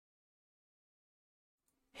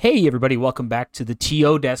Hey everybody, welcome back to the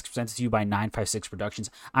TO Desk presented to you by 956 Productions.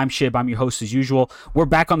 I'm Shib, I'm your host as usual. We're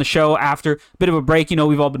back on the show after a bit of a break. You know,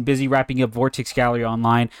 we've all been busy wrapping up Vortex Gallery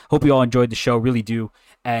Online. Hope you all enjoyed the show, really do.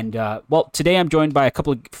 And, today I'm joined by a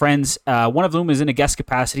couple of friends. One of them is in a guest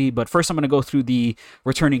capacity, but first I'm going to go through the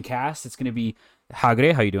returning cast. It's going to be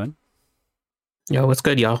Hagre, how you doing? Yo, what's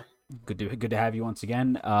good, y'all? Good to have you once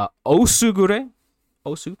again. Osugure,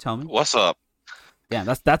 Osu, tell me. What's up?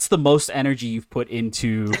 Yeah, that's the most energy you've put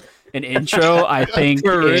into an intro, I think.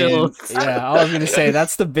 For real. Yeah, I was gonna say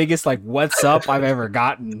that's the biggest like "what's up" I've ever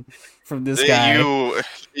gotten from this guy. You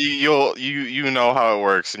know how it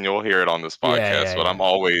works, and you'll hear it on this Yeah, podcast. yeah, But yeah. I'm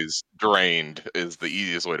always drained is the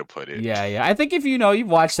easiest way to put it. Yeah, yeah. I think if you've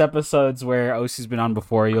watched episodes where Osu's been on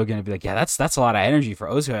before, you're gonna be like, yeah, that's a lot of energy for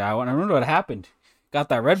Osu. I remember what happened. Got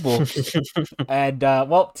that Red Bull. And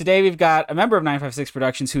today we've got a member of 956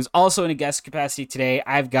 Productions who's also in a guest capacity today.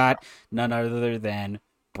 I've got none other than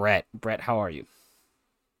Brett. Brett, how are you?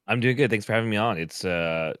 I'm doing good. Thanks for having me on. It's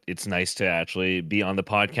nice to actually be on the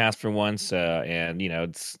podcast for once, and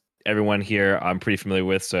it's everyone here I'm pretty familiar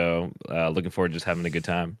with, so looking forward to just having a good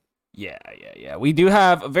time. Yeah, yeah, yeah. We do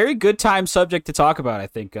have a very good time subject to talk about, I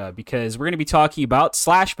think, because we're going to be talking about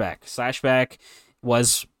Slashback. Slashback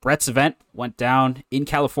was Brett's event, went down in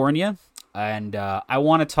California, and I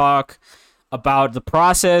want to talk about the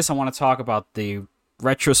process. I want to talk about the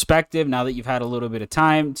retrospective now that you've had a little bit of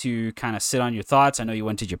time to kind of sit on your thoughts. I know you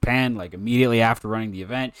went to Japan like immediately after running the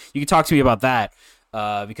event. You can talk to me about that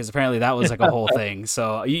because apparently that was like a whole thing.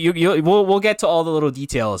 So we'll get to all the little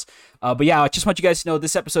details. But yeah, I just want you guys to know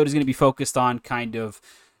this episode is going to be focused on kind of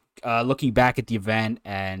looking back at the event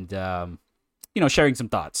and sharing some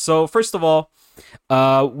thoughts. So first of all,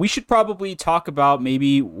 we should probably talk about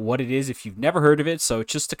maybe what it is if you've never heard of it. So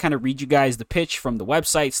just to kind of read you guys the pitch from the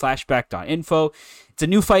website slashback.info. It's a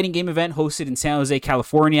new fighting game event hosted in San Jose,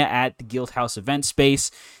 California at the Guild House event space.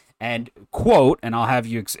 And quote, and I'll have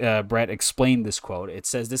you, Brett, explain this quote. It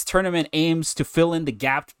says, this tournament aims to fill in the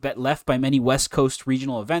gap left by many West Coast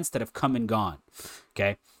regional events that have come and gone.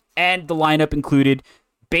 Okay. And the lineup included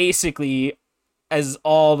basically as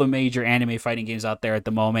all the major anime fighting games out there at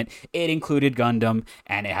the moment. It included Gundam,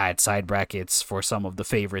 and it had side brackets for some of the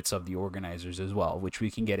favorites of the organizers as well, which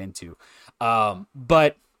we can get into.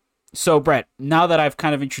 So Brett, now that I've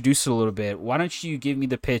kind of introduced it a little bit, why don't you give me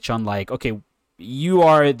the pitch on like, okay, you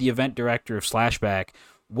are the event director of Slashback.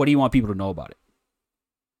 What do you want people to know about it?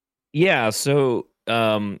 Yeah, so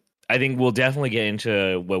I think we'll definitely get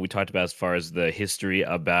into what we talked about as far as the history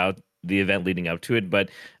about the event leading up to it. But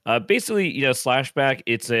basically, Slashback,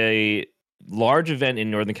 it's a large event in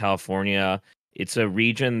Northern California. It's a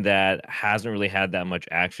region that hasn't really had that much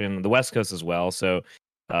action, the West Coast as well. So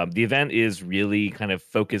the event is really kind of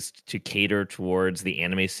focused to cater towards the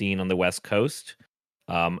anime scene on the West Coast.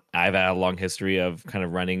 I've had a long history of kind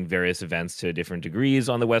of running various events to different degrees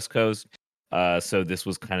on the West Coast. So this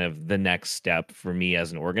was kind of the next step for me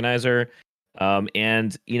as an organizer.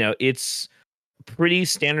 It's pretty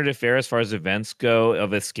standard affair as far as events go,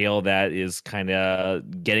 of a scale that is kind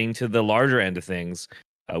of getting to the larger end of things.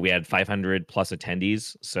 We had 500 plus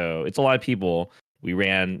attendees, so it's a lot of people. We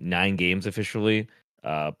ran 9 games officially,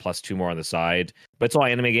 plus 2 more on the side, but it's all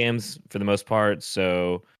anime games for the most part.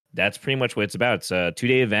 So that's pretty much what it's about. It's a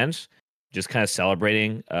 2-day event, just kind of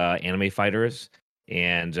celebrating anime fighters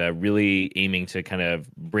and really aiming to kind of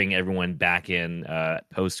bring everyone back in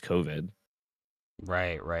post-COVID.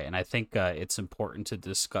 Right, right. And I think it's important to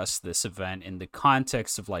discuss this event in the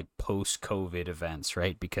context of like post-COVID events,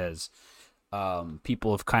 right? Because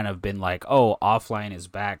people have kind of been like, oh, offline is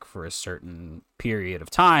back for a certain period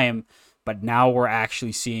of time, but now we're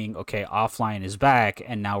actually seeing, okay, offline is back,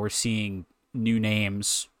 and now we're seeing new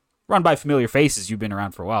names run by familiar faces. You've been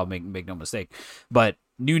around for a while, make no mistake, but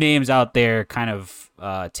new names out there kind of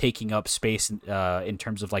taking up space in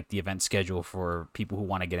terms of like the event schedule for people who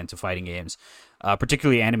want to get into fighting games,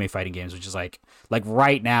 particularly anime fighting games, which is like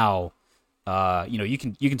right now. You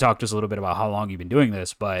can talk to us a little bit about how long you've been doing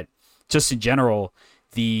this, but just in general,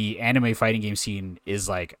 the anime fighting game scene is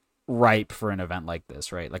like ripe for an event like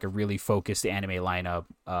this, right? Like a really focused anime lineup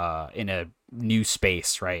in a new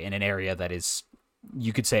space, right? In an area that is,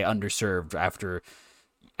 you could say, underserved after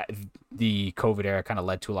the COVID era kind of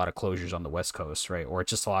led to a lot of closures on the West Coast, right? Or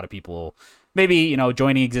just a lot of people maybe,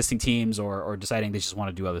 joining existing teams or deciding they just want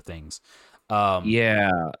to do other things.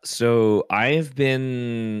 Yeah, so I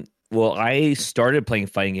started playing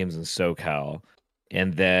fighting games in SoCal,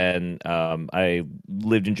 and then I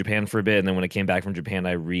lived in Japan for a bit, and then when I came back from Japan,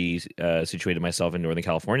 I situated myself in Northern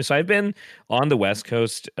California. So I've been on the West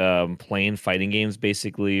Coast playing fighting games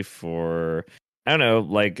basically for I don't know,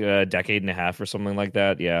 like a decade and a half or something like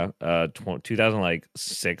that. Yeah,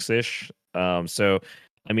 2006 ish. So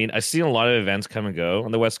I mean, I've seen a lot of events come and go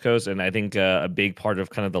on the West Coast, and I think a big part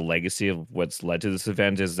of kind of the legacy of what's led to this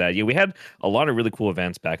event is that we had a lot of really cool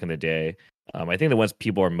events back in the day. I think the ones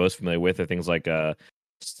people are most familiar with are things like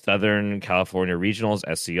Southern California Regionals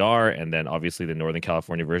 (SCR) and then obviously the Northern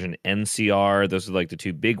California version (NCR). Those are like the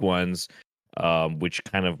two big ones, which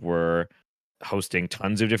kind of were hosting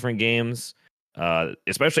tons of different games,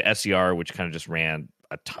 especially SCR, which kind of just ran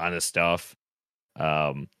a ton of stuff,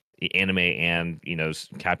 anime and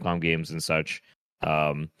Capcom games and such.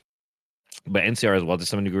 But NCR as well to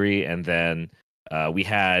some degree, and then we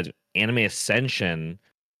had Anime Ascension,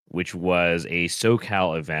 which was a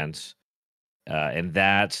SoCal event, and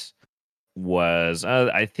that was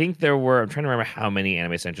I think there were, I'm trying to remember how many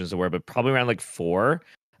Anime Ascensions there were, but probably around like 4.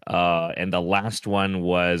 And the last one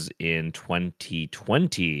was in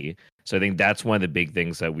 2020. So I think that's one of the big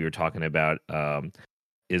things that we were talking about,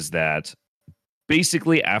 is that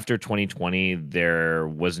basically after 2020 there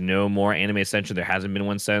was no more Anime Ascension. There hasn't been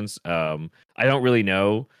one since. I don't really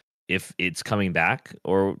know if it's coming back,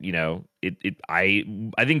 or I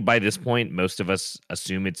think by this point most of us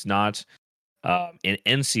assume it's not. And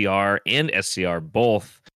NCR and SCR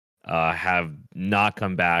both have not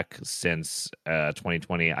come back since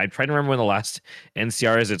 2020. I try to remember when the last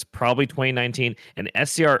NCR is. It's probably 2019, and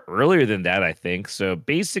SCR earlier than that, I think. So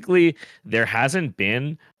basically, there hasn't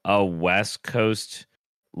been a West Coast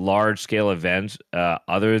large scale event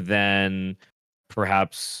other than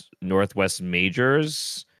perhaps Northwest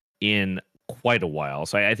Majors in quite a while.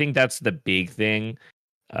 So I think that's the big thing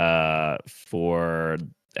for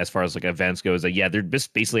as far as like events goes. That there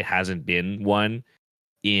just basically hasn't been one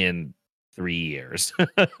in 3 years.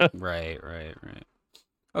 Right.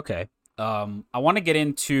 Okay. I want to get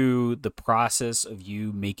into the process of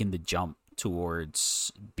you making the jump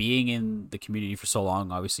towards being in the community for so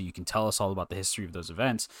long. Obviously, you can tell us all about the history of those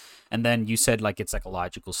events, and then you said like it's like a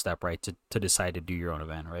logical step, right, to decide to do your own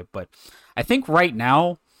event, right? But I think right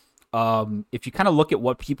now, if you kind of look at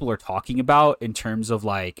what people are talking about in terms of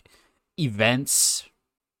like events,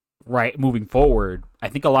 right, moving forward, I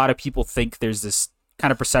think a lot of people think there's this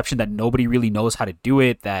kind of perception that nobody really knows how to do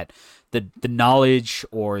it, that the knowledge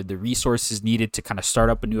or the resources needed to kind of start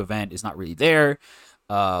up a new event is not really there.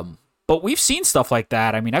 But we've seen stuff like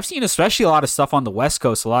that. I mean, I've seen especially a lot of stuff on the West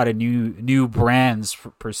Coast, a lot of new brands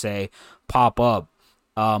per se pop up.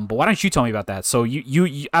 But why don't you tell me about that? So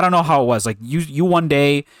you I don't know how it was. Like you one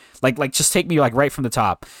day, like just take me like right from the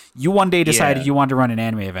top. You one day decided you wanted to run an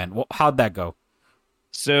anime event. How'd that go?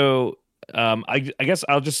 So I guess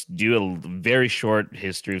I'll just do a very short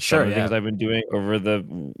history of some of the things I've been doing over the,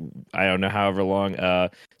 I don't know, however long.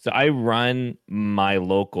 So I run my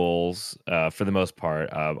locals for the most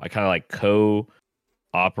part. I kind of like co-operate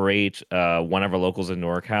one of our locals in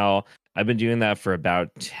NorCal. I've been doing that for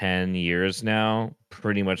about 10 years now,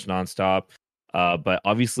 pretty much nonstop. But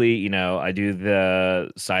obviously, I do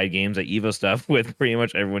the side games, like Evo stuff with pretty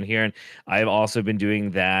much everyone here. And I've also been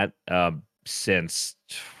doing that since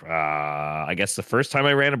I guess the first time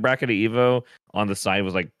I ran a bracket at Evo on the side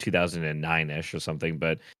was like 2009-ish or something.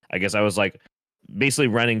 But I guess I was like basically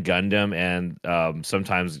running Gundam and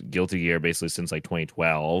sometimes Guilty Gear basically since like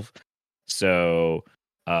 2012. So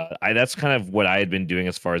that's kind of what I had been doing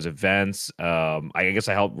as far as events. I guess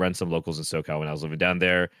I helped run some locals in SoCal when I was living down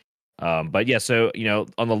there. But yeah, so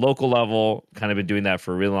on the local level, kind of been doing that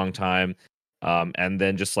for a really long time. And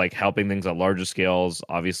then just like helping things at larger scales.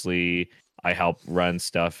 Obviously, I help run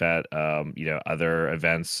stuff at other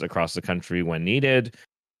events across the country when needed.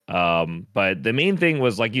 But the main thing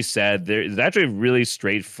was, like you said, there is actually a really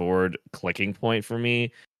straightforward clicking point for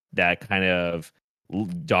me that kind of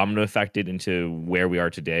domino affected into where we are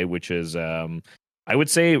today, which is I would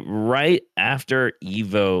say right after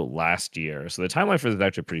Evo last year. So the timeline for this is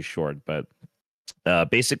actually pretty short, but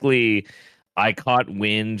basically I caught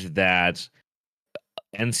wind that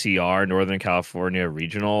NCR, Northern California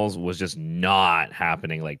Regionals, was just not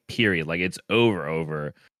happening, like period. Like it's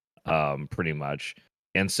over, pretty much.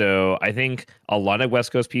 And so I think a lot of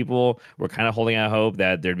West Coast people were kind of holding out hope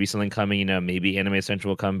that there'd be something coming, maybe Anime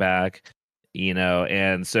Central will come back,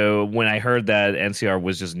 and so when I heard that NCR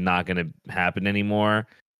was just not going to happen anymore,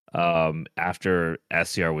 after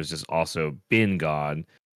SCR was just also been gone,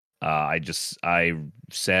 I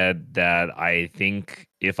said that I think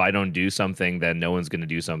if I don't do something, then no one's going to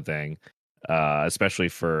do something, especially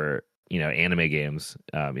for anime games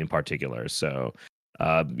in particular. So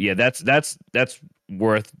that's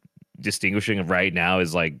worth distinguishing right now.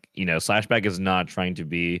 Is like Slashback is not trying to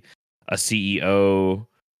be a CEO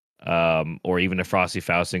or even a Frosty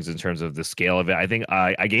Faustings in terms of the scale of it. I think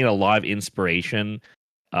I gained a lot of inspiration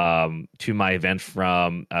to my event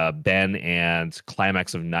from Ben and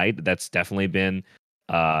Climax of Night. That's definitely been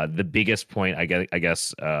the biggest point, I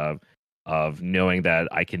guess, of knowing that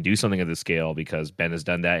I can do something of this scale because Ben has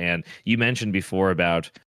done that. And you mentioned before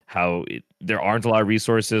about how there aren't a lot of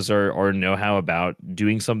resources or know-how about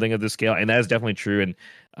doing something of this scale, and that is definitely true.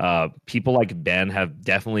 And people like Ben have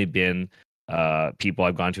definitely been people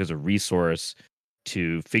I've gone to as a resource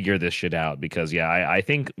to figure this shit out. Because I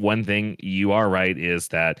think one thing you are right is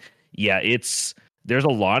that there's a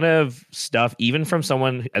lot of stuff, even from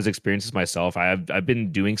someone as experienced as myself. I've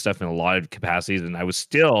been doing stuff in a lot of capacities, and I was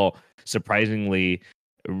still surprisingly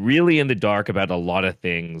really in the dark about a lot of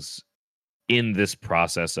things in this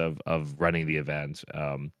process of running the event,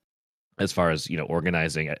 as far as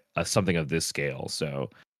organizing something of this scale. So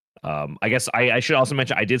I guess I should also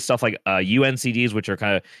mention I did stuff like UNCDs, which are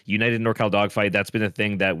kind of United NorCal Dogfight. That's been a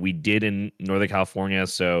thing that we did in Northern California.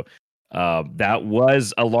 So that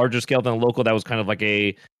was a larger scale than a local. That was kind of like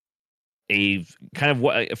a kind of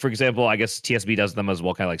what, for example, I guess TSB does them as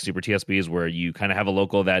well, kind of like super TSBs, where you kind of have a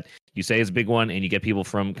local that you say is a big one, and you get people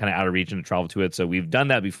from kind of out of region to travel to it. So we've done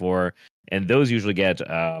that before, and those usually get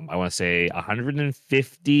I want to say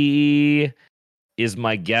 150 is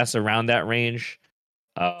my guess, around that range.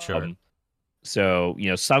 Sure. So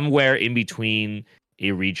somewhere in between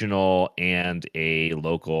a regional and a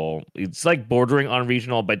local. It's like bordering on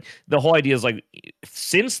regional, but the whole idea is like,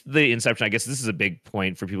 since the inception, I guess this is a big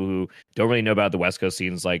point for people who don't really know about the West Coast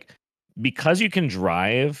scenes, like, because you can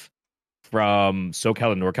drive from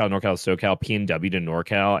SoCal to NorCal, NorCal to SoCal, PNW to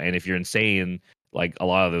NorCal, and if you're insane, like a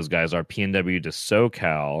lot of those guys are, PNW to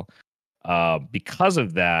SoCal, because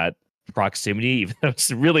of that proximity, even though it's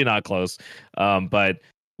really not close, but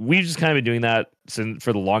we've just kind of been doing that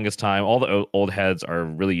for the longest time. All the old heads are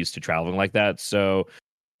really used to traveling like that. So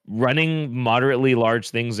running moderately large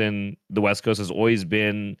things in the West Coast has always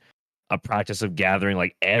been a practice of gathering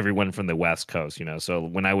like everyone from the West Coast, So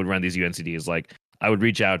when I would run these UNCDs, like I would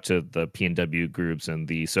reach out to the PNW groups and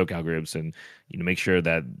the SoCal groups and, make sure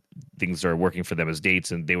that things are working for them as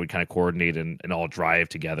dates, and they would kind of coordinate and all drive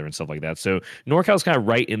together and stuff like that. So NorCal is kind of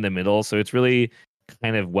right in the middle. So it's really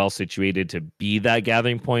kind of well situated to be that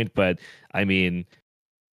gathering point. But I mean,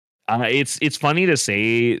 it's funny to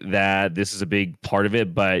say that this is a big part of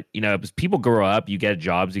it, but as people grow up, you get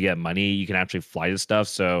jobs, you get money, you can actually fly to stuff.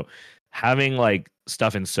 So having like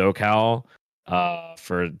stuff in SoCal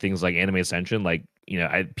for things like Anime Ascension, like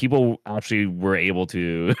people actually were able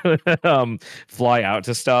to fly out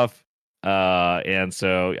to stuff. And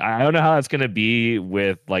so I don't know how that's going to be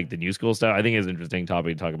with like the new school stuff. I think it's an interesting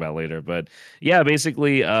topic to talk about later. But yeah,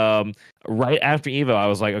 basically, right after Evo, I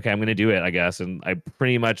was like, okay, I'm going to do it, I guess. And I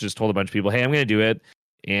pretty much just told a bunch of people, hey, I'm going to do it,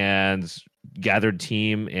 and gathered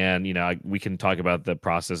team. And, we can talk about the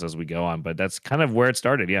process as we go on. But that's kind of where it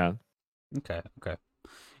started. Yeah. Okay.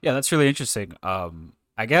 Yeah, that's really interesting.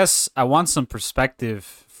 I guess I want some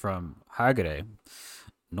perspective from Hagare,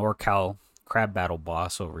 NorCal crab battle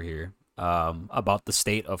boss over here, about the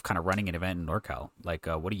state of kind of running an event in NorCal. Like,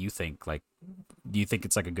 what do you think? Like, do you think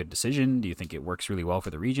it's like a good decision? Do you think it works really well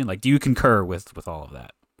for the region? Like, do you concur with all of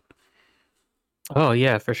that? Oh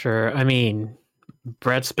yeah, for sure. I mean,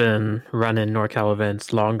 Brett's been running NorCal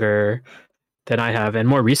events longer than I have, and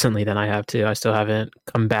more recently than I have too. I still haven't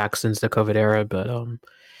come back since the COVID era, but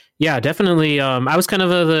yeah, definitely. I was kind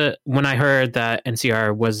of when I heard that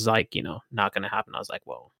NCR was like, not going to happen, I was like,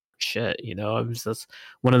 well, shit, I was just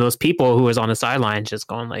one of those people who was on the sidelines just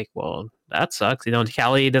going like, well, that sucks.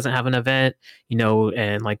 Cali doesn't have an event,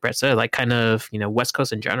 and like Brett said, like kind of, West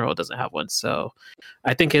Coast in general doesn't have one. So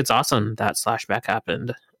I think it's awesome that Slashback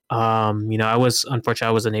happened. I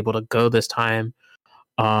wasn't able to go this time.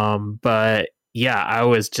 But yeah, I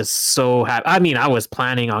was just so happy. I mean, I was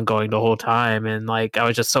planning on going the whole time, and like I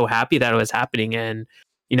was just so happy that it was happening. And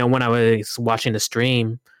when I was watching the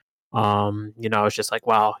stream, I was just like,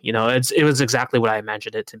 wow, it was exactly what I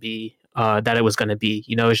imagined it to be. That it was going to be.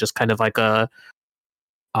 It's just kind of like a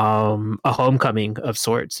homecoming of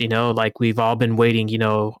sorts. Like we've all been waiting,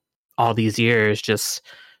 all these years just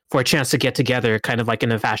for a chance to get together, kind of like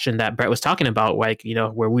in a fashion that Brett was talking about, like,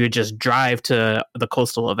 where we would just drive to the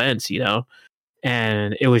coastal events,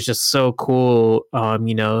 and it was just so cool,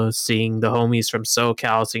 seeing the homies from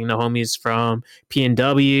SoCal, seeing the homies from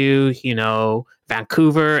PNW,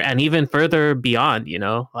 Vancouver, and even further beyond,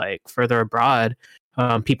 like further abroad,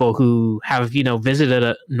 people who have,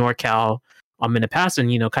 visited NorCal in the past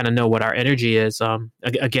and, kind of know what our energy is.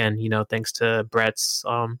 Again, thanks to Brett's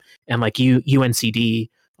and like UNCD,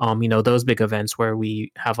 those big events where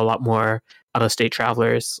we have a lot more out of state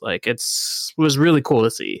travelers. Like was really cool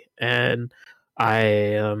to see, and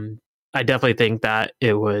I I definitely think that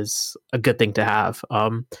it was a good thing to have.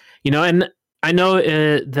 And I know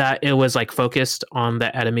that it was like focused on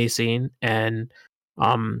the anime scene, and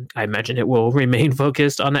I imagine it will remain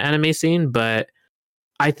focused on the anime scene, but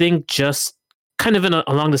I think just kind of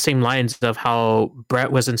along the same lines of how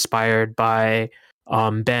Brett was inspired by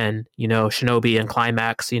Ben, Shinobi and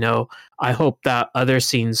Climax, I hope that other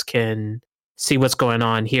scenes can see what's going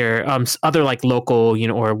on here. Other like local,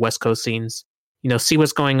 or West Coast scenes, see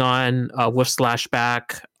what's going on with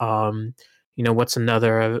Slashback. What's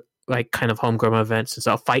another like kind of homegrown events? It's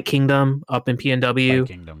Fight Kingdom up in PNW. Fight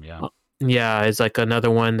Kingdom, yeah. Yeah, it's like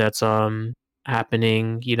another one that's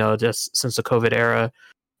happening, just since the COVID era.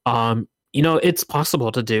 It's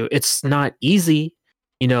possible to do. It's not easy,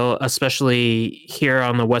 especially here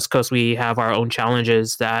on the West Coast. We have our own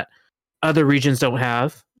challenges that other regions don't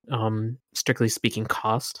have. Strictly speaking,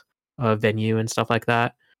 cost, venue and stuff like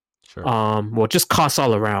that. Sure. Well, just costs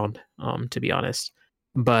all around, to be honest.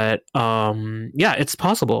 But yeah, it's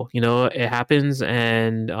possible. It happens,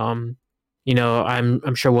 and I'm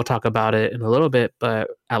sure we'll talk about it in a little bit.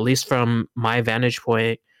 But at least from my vantage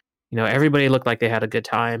point, everybody looked like they had a good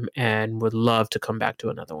time and would love to come back to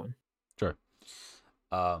another one. Sure.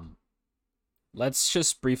 Let's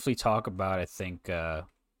just briefly talk about, I think,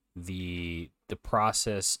 the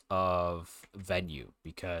process of venue,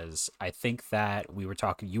 because I think that we were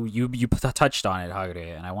talking. You touched on it,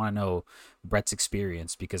 Hagure, and I want to know Brett's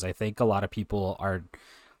experience, because I think a lot of people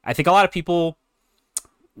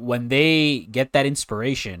when they get that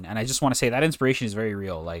inspiration, and I just want to say that inspiration is very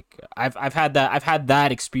real. Like I've had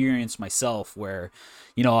that experience myself, where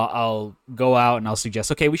I'll go out and I'll suggest,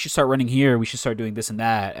 okay, we should start running here, we should start doing this and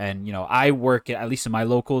that, and I work at least in my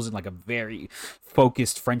locals in like a very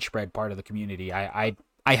focused French bread part of the community. I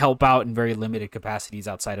help out in very limited capacities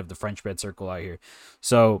outside of the French bread circle out here,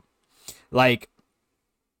 so like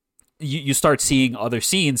you start seeing other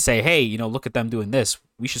scenes say, hey, look at them doing this,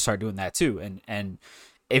 we should start doing that too. And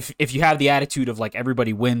if you have the attitude of like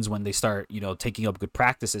everybody wins when they start, taking up good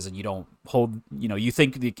practices, and you don't hold, you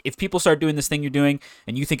think if people start doing this thing you're doing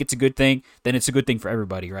and you think it's a good thing, then it's a good thing for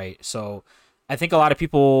everybody, right? So I think a lot of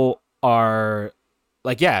people are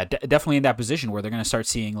like, yeah, definitely in that position where they're going to start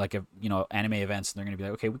seeing like anime events, and they're going to be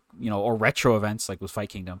like, okay, or retro events like with Fight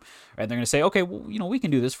Kingdom, and they're going to say, okay, well, we can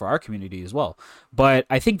do this for our community as well. But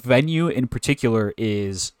I think venue in particular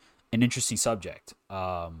is an interesting subject.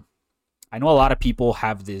 I know a lot of people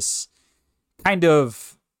have this kind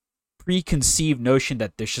of preconceived notion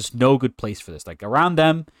that there's just no good place for this. Like around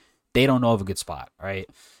them, they don't know of a good spot, right?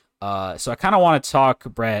 So I kind of want to talk,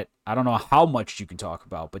 Brett. I don't know how much you can talk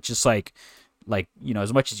about, but just like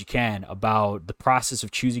as much as you can about the process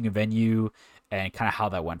of choosing a venue and kind of how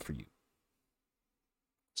that went for you.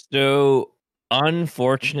 So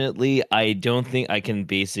unfortunately, I don't think I can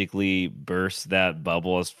basically burst that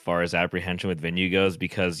bubble as far as apprehension with venue goes,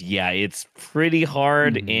 because yeah, it's pretty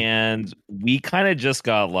hard, and we kind of just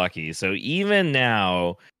got lucky. So even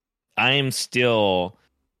now, I am still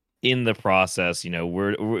in the process.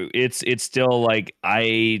 It's still like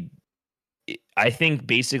I think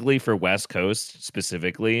basically for West Coast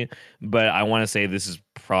specifically, but I want to say this is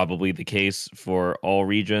probably the case for all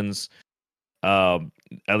regions.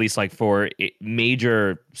 At least like for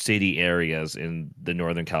major city areas in the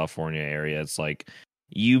Northern California area, it's like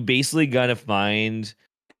you basically gotta find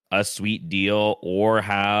a sweet deal or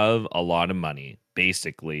have a lot of money.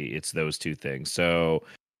 Basically, it's those two things. So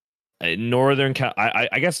I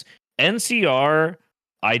guess NCR,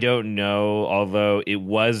 I don't know, although it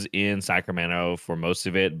was in Sacramento for most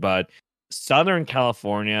of it, but Southern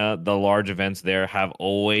California, the large events there have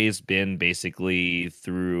always been basically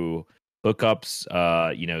through hookups,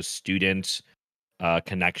 student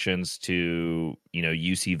connections to,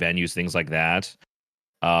 UC venues, things like that.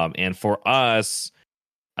 And for us,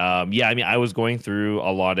 I was going through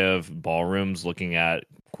a lot of ballrooms looking at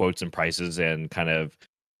quotes and prices and kind of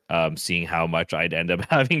seeing how much I'd end up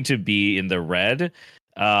having to be in the red.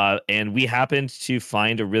 And we happened to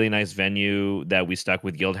find a really nice venue that we stuck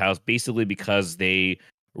with, Guildhouse, basically because they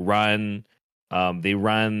run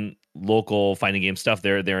local fighting game stuff.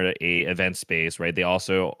 They're a event space, right? They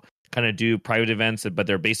also kind of do private events, but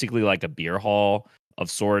they're basically like a beer hall of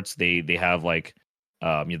sorts. They have like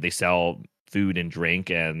they sell food and drink,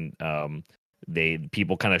 and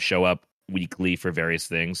people kind of show up weekly for various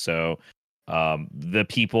things. So the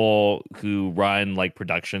people who run like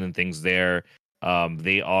production and things there,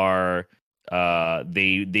 they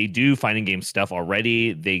do fighting game stuff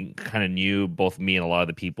already. They kind of knew both me and a lot of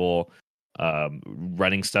the people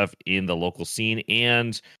running stuff in the local scene,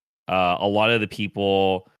 and A lot of the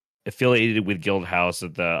people affiliated with Guild House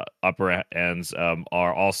at the upper ends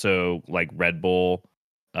are also like Red Bull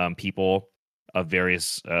people of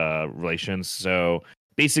various relations. So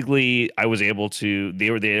basically, I was able to they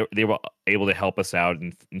were able to help us out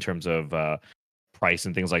in terms of price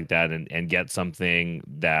and things like that, and get something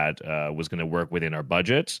that was going to work within our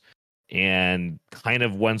budget. And kind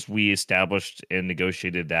of once we established and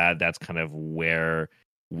negotiated that, that's kind of where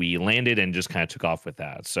we landed and just kind of took off with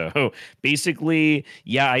that. So basically,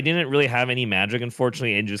 yeah, I didn't really have any magic,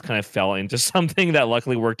 unfortunately, and just kind of fell into something that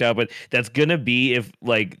luckily worked out. But that's gonna be, if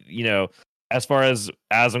like, as far as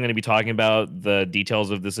I'm going to be talking about the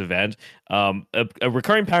details of this event, a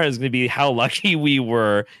recurring pattern is going to be how lucky we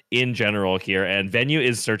were in general here. And venue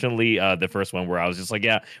is certainly the first one where I was just like,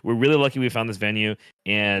 yeah, we're really lucky we found this venue,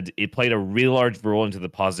 and it played a really large role into the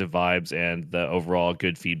positive vibes and the overall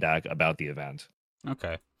good feedback about the event.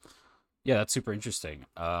 Okay. Yeah, that's super interesting.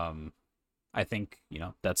 I think,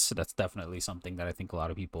 that's definitely something that I think a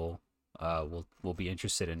lot of people will be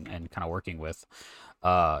interested in and kind of working with,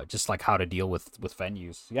 just like how to deal with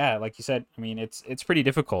venues. Yeah, like you said, I mean, it's pretty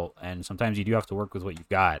difficult, and sometimes you do have to work with what you've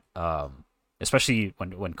got, especially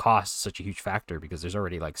when cost is such a huge factor, because there's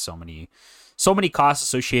already like so many costs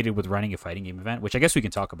associated with running a fighting game event, which I guess we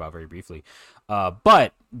can talk about very briefly.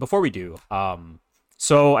 But before we do,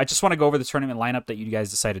 so I just want to go over the tournament lineup that you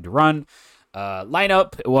guys decided to run.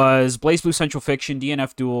 Lineup was Blaze Blue Central Fiction,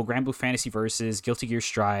 DNF Duel, Grand Blue Fantasy Versus, Guilty Gear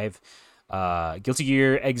Strive, Guilty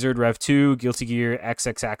Gear Exerd Rev 2, Guilty Gear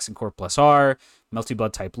XX and Core Plus R, Melty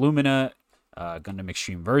Blood Type Lumina, Gundam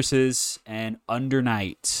Extreme Versus, and Under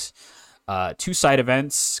Night. Two side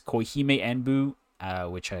events, Koihime Enbu,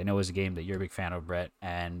 which I know is a game that you're a big fan of, Brett,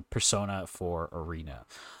 and Persona 4 Arena.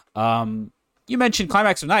 You mentioned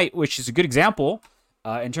Climax of Night, which is a good example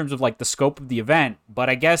in terms of like the scope of the event, but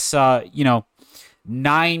I guess 9-game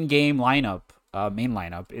lineup, main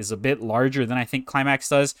lineup, is a bit larger than I think Climax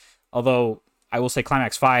does. Although I will say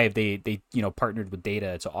Climax 5, they partnered with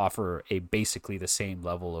Data to offer a basically the same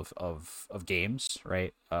level of games,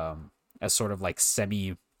 right? As sort of like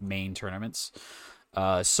semi-main tournaments.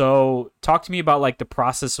 So talk to me about like the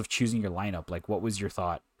process of choosing your lineup. Like, what was your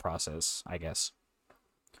thought process, I guess?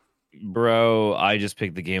 Bro, I just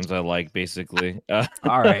picked the games I like, basically. All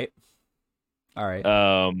right.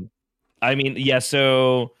 I mean, yeah,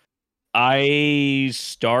 so I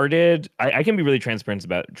started. I can be really transparent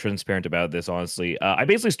about this, honestly. I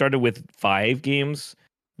basically started with 5 games.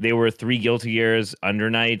 They were 3 Guilty Gears, Under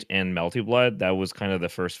Night, and Melty Blood. That was kind of the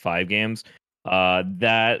first 5 games.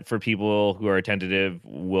 That, for people who are tentative,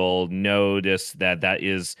 will notice that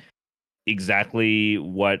is exactly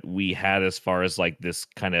what we had as far as like this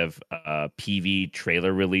kind of PV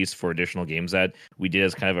trailer release for additional games that we did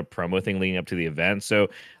as kind of a promo thing leading up to the event. So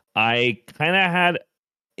I kind of had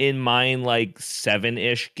in mind like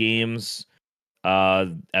 7-ish games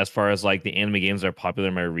as far as like the anime games that are popular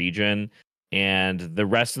in my region, and the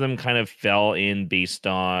rest of them kind of fell in based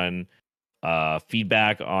on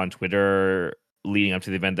feedback on Twitter leading up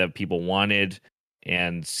to the event that people wanted,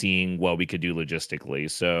 and seeing what we could do logistically.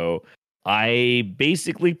 So I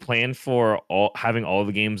basically planned for having all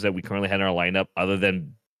the games that we currently had in our lineup other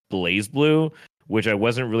than Blaze Blue, which I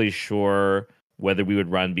wasn't really sure whether we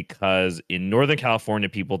would run, because in Northern California,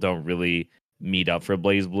 people don't really meet up for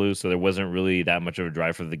Blaze Blue, so there wasn't really that much of a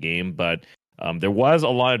drive for the game. But there was a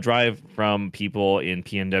lot of drive from people in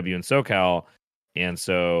PNW and SoCal, and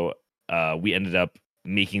so we ended up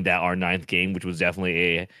making that our 9th game, which was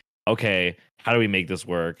definitely okay, how do we make this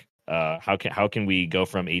work? How can we go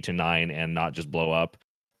from 8 to 9 and not just blow up?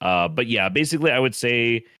 But yeah, basically, I would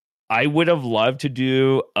say I would have loved to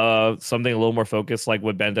do something a little more focused, like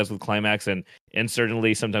what Ben does with Climax, and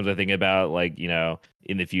certainly sometimes I think about like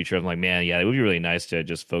in the future, I'm like, man, yeah, it would be really nice to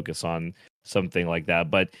just focus on something like that.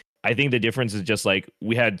 But I think the difference is just like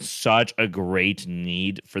we had such a great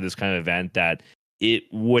need for this kind of event that it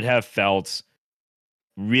would have felt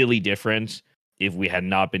really different if we had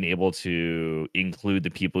not been able to include the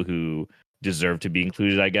people who deserve to be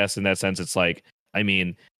included. I guess in that sense, it's like, I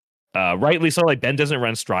mean, rightly so. Like, Ben doesn't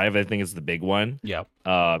run Strive, I think, is the big one. Yeah.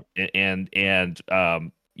 And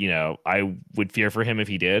I would fear for him if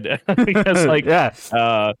he did, because like, yeah.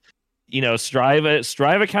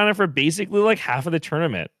 Strive accounted for basically like half of the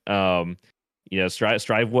tournament.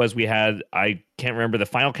 Strive was, we had, I can't remember the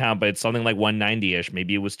final count, but it's something like 190-ish.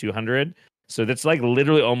 Maybe it was 200. So that's like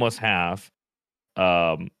literally almost half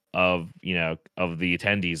of the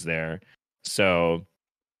attendees there. So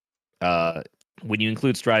when you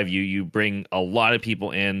include Strive, you bring a lot of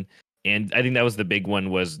people in, and I think that was the big one.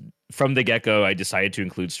 Was from the get-go, I decided to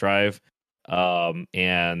include Strive,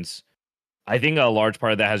 and I think a large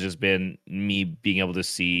part of that has just been me being able to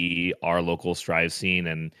see our local Strive scene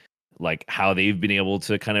and like how they've been able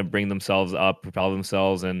to kind of bring themselves up, propel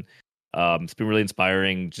themselves, and it's been really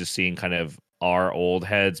inspiring just seeing kind of our old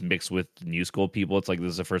heads mixed with new school people. It's like this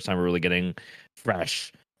is the first time we're really getting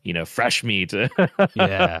fresh, fresh meat.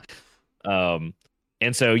 Yeah. um,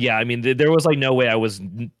 and so yeah, I mean, there was like no way I was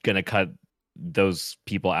gonna cut those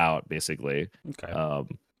people out, basically. Okay.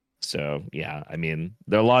 So yeah, I mean,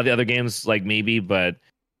 there are a lot of the other games like maybe, but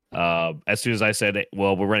as soon as I said,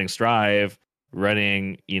 well, we're running Strive,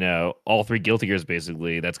 running, all 3 Guilty Gears,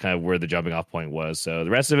 basically, that's kind of where the jumping off point was. So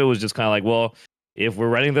the rest of it was just kind of like, well, if we're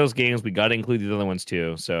running those games, we got to include the other ones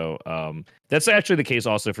too. So that's actually the case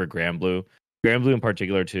also for Grand Blue. Grand Blue in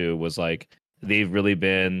particular too was like they've really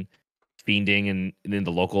been fiending in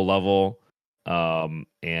the local level. And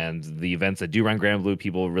the events that do run Grand Blue,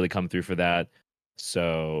 people really come through for that.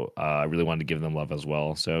 So I really wanted to give them love as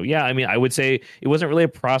well. So yeah, I mean, I would say it wasn't really a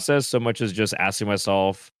process so much as just asking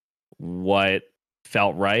myself what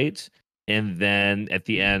felt right, and then at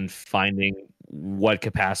the end finding what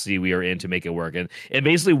capacity we are in to make it work. And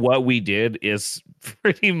basically what we did is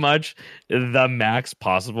pretty much the max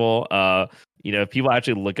possible. If people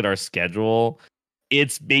actually look at our schedule,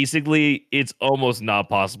 it's almost not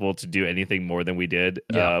possible to do anything more than we did.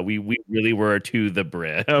 Yeah. We really were to the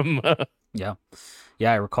brim. Yeah.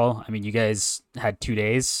 Yeah, I recall. I mean, you guys had 2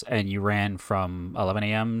 days and you ran from 11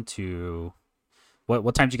 a.m. to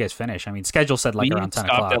what time did you guys finish? I mean, schedule said like We around 10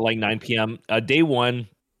 stopped o'clock. at like 9 p.m. Day one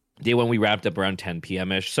we wrapped up around 10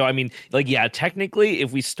 p.m. ish. So I mean, like, yeah, technically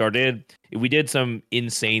if we did some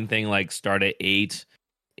insane thing like start at 8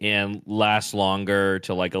 and last longer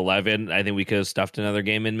to like 11, I think we could have stuffed another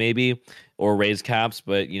game in maybe or raised caps,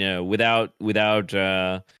 but without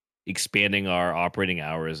expanding our operating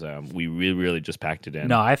hours, we really just packed it in.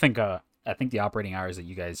 No, I think the operating hours that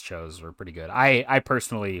you guys chose were pretty good. I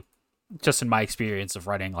personally, just in my experience of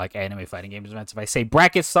running like anime fighting games events, if I say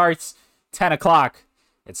bracket starts 10 o'clock,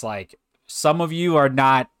 it's like some of you are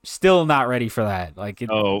still not ready for that. Like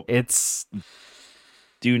it's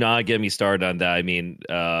do not get me started on that. I mean,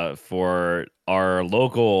 for our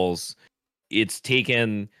locals, it's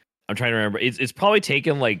taken, I'm trying to remember, it's probably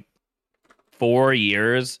taken like 4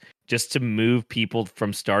 years just to move people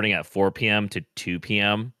from starting at 4 p.m. to 2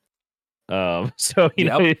 p.m. So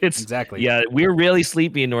it's exactly. Yeah, we're really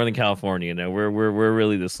sleepy in Northern California. We're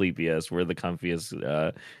really the sleepiest. We're the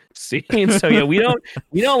comfiest scene. So yeah, we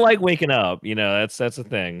don't like waking up. That's a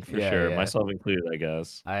thing for sure. Yeah. Myself included, I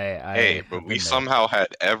guess. But we somehow had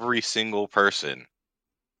every single person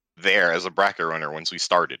there as a bracket runner once we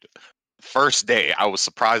started. First day, I was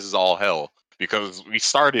surprised as all hell because we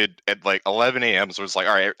started at like 11 a.m. So it's like,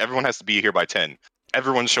 all right, everyone has to be here by 10.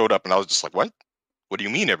 Everyone showed up, and I was just like, what? What do you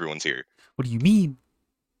mean everyone's here? What do you mean?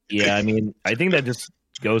 Yeah, I mean, I think that just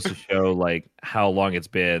goes to show like how long it's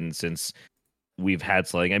been since we've had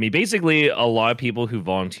sledding. I mean, basically, a lot of people who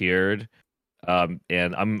volunteered, and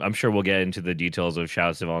I'm sure we'll get into the details of shout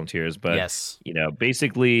outs to volunteers, but yes,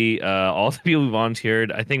 basically, all the people who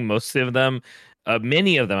volunteered, I think most of them,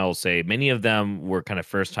 many of them, I will say, many of them were kind of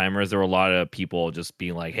first timers. There were a lot of people just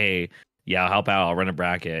being like, hey, yeah, I'll help out. I'll run a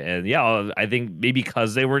bracket. And yeah, I think maybe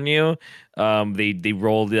because they were new, they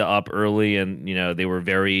rolled it up early, and they were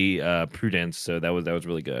very prudent. So that was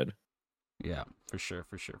really good. Yeah, for sure.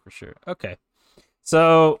 Okay,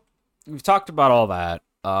 so we've talked about all that.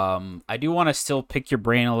 I do want to still pick your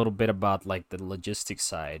brain a little bit about like the logistics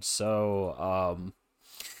side. So,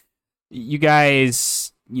 you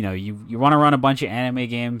guys, you want to run a bunch of anime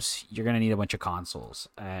games, you're gonna need a bunch of consoles,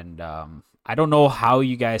 and I don't know how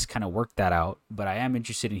you guys kind of worked that out, but I am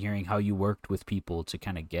interested in hearing how you worked with people to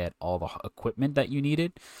kind of get all the equipment that you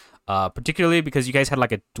needed, particularly because you guys had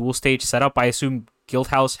like a dual stage setup. I assume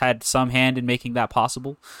Guildhouse had some hand in making that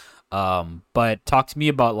possible. But talk to me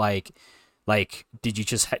about like did you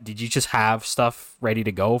just have stuff ready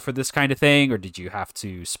to go for this kind of thing, or did you have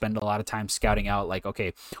to spend a lot of time scouting out like,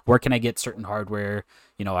 okay, where can I get certain hardware?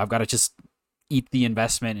 I've got to just eat the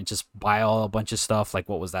investment and just buy a bunch of stuff. Like,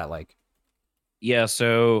 what was that like? Yeah,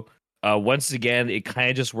 so once again, it kind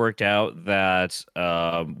of just worked out that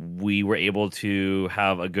we were able to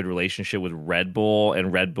have a good relationship with Red Bull,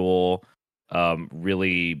 and Red Bull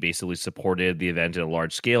really basically supported the event at a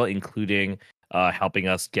large scale, including helping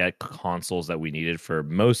us get consoles that we needed for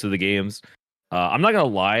most of the games. I'm not gonna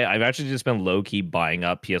lie, I've actually just been low key buying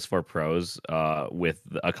up PS4 Pros with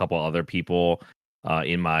a couple other people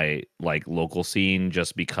in my like local scene,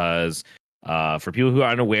 just because for people who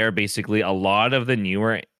aren't aware, basically a lot of the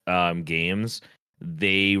newer games,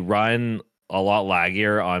 they run a lot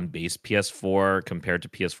laggier on base PS4 compared to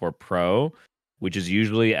PS4 Pro. which is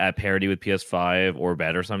usually at parity with PS5 or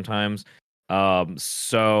better sometimes.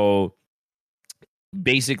 So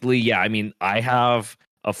basically, yeah, I mean, I have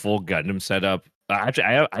a full Gundam setup.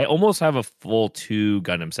 Actually, I almost have a full 2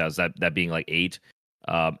 Gundam sets. That being like 8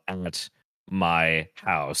 at my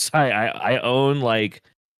house. I own like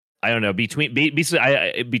I don't know basically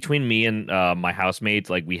between me and my housemates,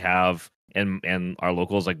 like we have and our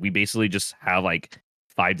locals, like we basically just have like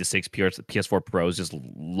 5 to 6 PS4 Pros just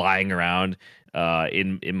lying around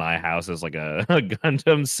in my house as like a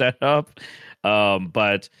Gundam setup.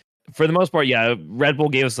 But for the most part, yeah, Red Bull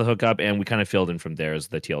gave us the hookup, and we kind of filled in from there as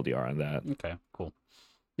the TLDR on that. Okay, cool.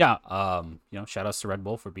 Yeah, shout outs to Red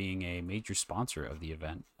Bull for being a major sponsor of the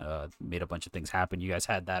event. Made a bunch of things happen. You guys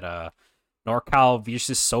had that NorCal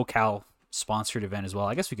versus SoCal sponsored event as well.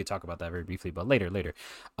 I guess we could talk about that very briefly, but later.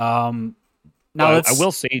 Now I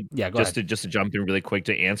will say, yeah, just to jump in really quick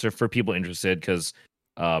to answer for people interested, because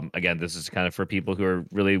again, this is kind of for people who are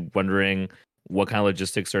really wondering what kind of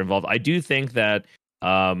logistics are involved. I do think that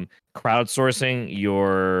crowdsourcing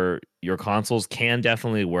your consoles can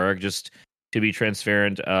definitely work. Just to be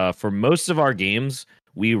transparent, for most of our games,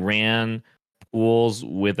 we ran pools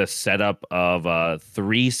with a setup of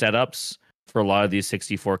 3 setups for a lot of these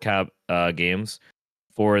 64 cap games.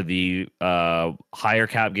 For the higher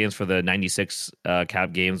cap games, for the 96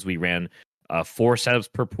 cap games, we ran 4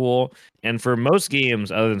 setups per pool. And for most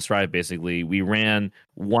games, other than Strive, basically, we ran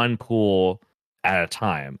 1 pool at a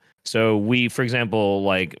time. So we, for example,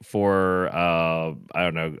 like for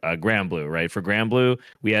Grand Blue, right? For Grand Blue,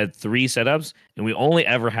 we had 3 setups, and we only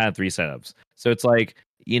ever had 3 setups. So it's like,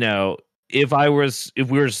 if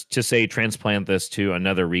we were to say transplant this to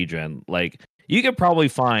another region, like you could probably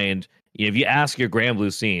find, if you ask your Grand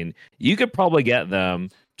Blue scene, you could probably get them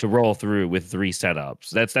to roll through with 3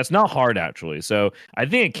 setups. That's not hard, actually. So I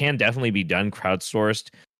think it can definitely be done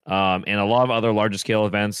crowdsourced. And a lot of other larger scale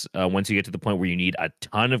events, once you get to the point where you need a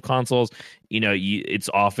ton of consoles, it's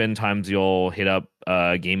oftentimes you'll hit up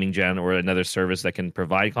Gaming Gen or another service that can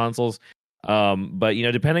provide consoles. But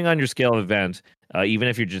depending on your scale of event, even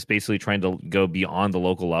if you're just basically trying to go beyond the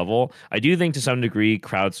local level, I do think to some degree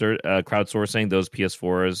crowdsourcing those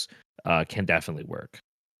PS4s can definitely work.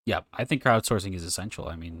 Yeah, I think crowdsourcing is essential.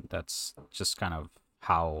 I mean, that's just kind of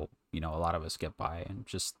how a lot of us get by, and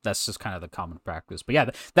that's just kind of the common practice. But yeah,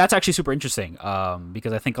 that's actually super interesting.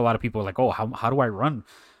 Because I think a lot of people are like, oh, how do I run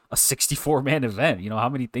a 64-man event? How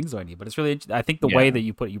many things do I need? But it's really, I think the way that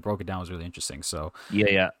you broke it down was really interesting. So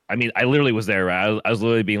yeah. I mean, I literally was there. Right? I was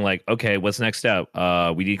literally being like, okay, what's the next step?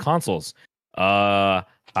 We need consoles. How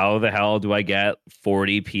the hell do I get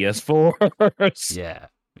 40 PS4s? Yeah,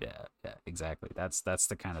 exactly. That's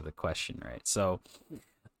the kind of the question, right? So,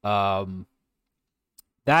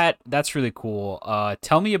 that's really cool.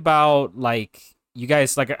 Tell me about, like, you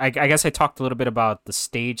guys, like, I guess I talked a little bit about the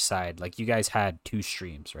stage side. Like, you guys had 2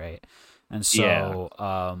 streams, right? And so,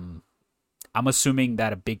 I'm assuming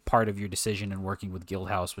that a big part of your decision in working with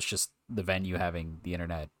Guildhouse was just the venue having the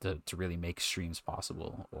internet to really make streams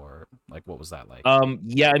possible, or like, what was that like?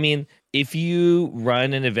 Yeah, I mean, if you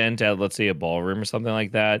run an event at, let's say, a ballroom or something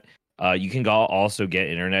like that, you can also get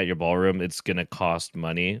internet at your ballroom. It's gonna cost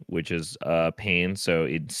money, which is a pain. So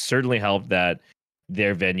it certainly helped that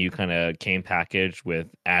their venue kind of came packaged with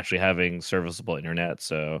actually having serviceable internet.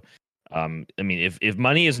 So, I mean, if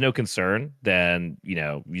money is no concern, then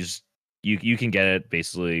you can get it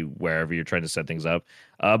basically wherever you're trying to set things up.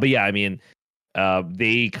 But yeah, I mean,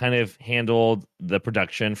 they kind of handled the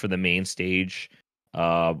production for the main stage.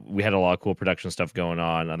 We had a lot of cool production stuff going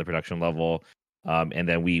on the production level. And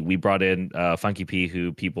then we brought in Funky P,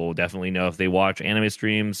 who people definitely know if they watch anime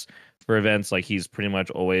streams for events. Like, he's pretty much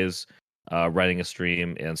always running a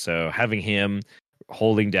stream. And so having him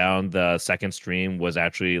holding down the second stream was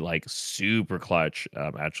actually like super clutch,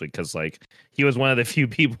 actually, because like he was one of the few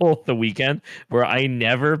people the weekend where I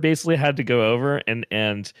never basically had to go over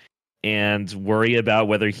and worry about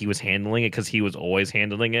whether he was handling it, because he was always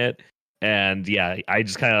handling it. And yeah, I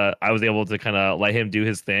was able to kind of let him do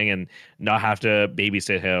his thing and not have to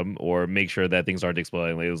babysit him or make sure that things aren't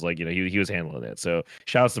exploding. It was like, he was handling it. So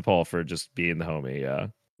shout out to Paul for just being the homie. Yeah.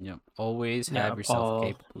 Yep. Always have yourself Paul,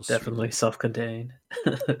 capable. Definitely self-contained.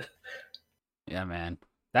 Yeah, man.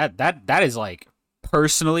 That is, like,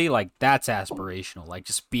 personally, like, that's aspirational. Like,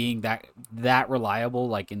 just being that reliable,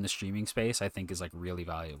 like, in the streaming space, I think is, like, really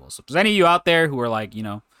valuable. So if there's any of you out there who are, like,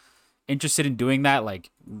 interested in doing that, like,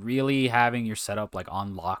 really having your setup, like,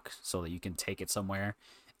 on lock so that you can take it somewhere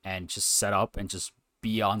and just set up and just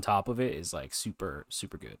be on top of it is, like, super,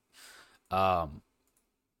 super good.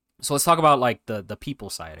 So let's talk about, like, the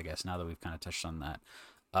people side, I guess, now that we've kind of touched on that.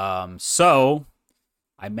 So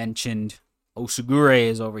I mentioned Osugure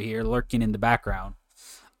is over here lurking in the background,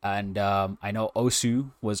 and I know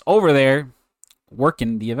Osu was over there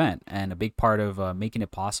working the event and a big part of making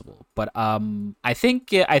it possible. But I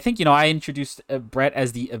think I introduced Brett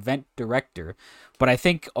as the event director, but I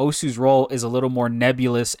think Osu's role is a little more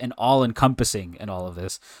nebulous and all encompassing in all of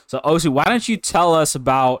this. So Osu, why don't you tell us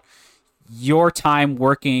about your time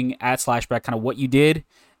working at Slashback, kind of what you did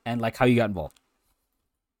and like how you got involved?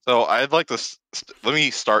 So I'd like to let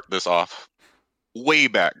me start this off way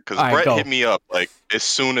back because Brett hit me up like as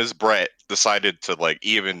soon as Brett decided to like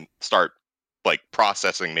even start like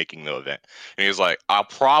processing making the event, and he was like, "I'll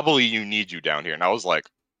probably need you down here," and I was like,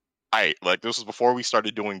 like this was before we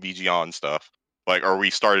started doing BG on stuff, like or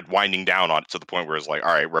we started winding down on it to the point where it's like,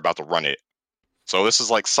 all right, we're about to run it. So this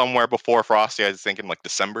is like somewhere before Frosty. I was thinking like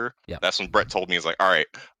December. Yeah, that's when Brett told me, he's like, all right,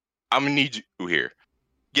 I'm gonna need you here.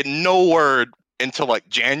 Get no word until like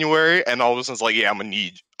January, and all of a sudden it's like, yeah, I'm gonna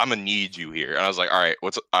need you here. And I was like, all right,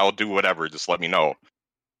 I'll do whatever, just let me know.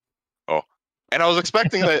 Oh, and I was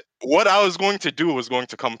expecting that what I was going to do was going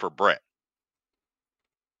to come for Brett.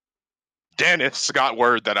 Dennis got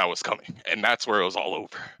word that I was coming, and that's where it was all over.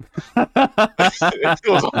 It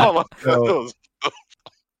was all over.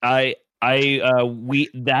 We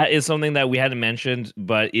that is something that we hadn't mentioned,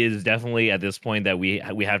 but is definitely at this point that we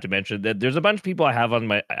have to mention that there's a bunch of people I had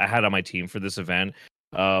on my team for this event,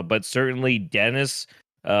 but certainly Dennis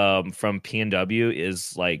from PNW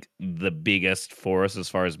is like the biggest for us as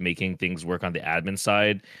far as making things work on the admin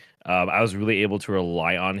side. I was really able to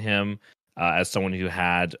rely on him as someone who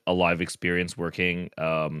had a lot of experience working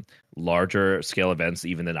larger scale events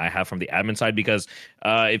even than I have from the admin side, because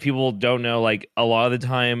if people don't know, like a lot of the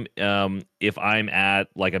time if I'm at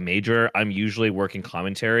like a major, I'm usually working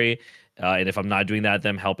commentary, and if I'm not doing that,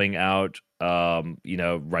 then I'm helping out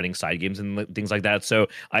running side games and things like that. So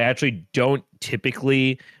I actually don't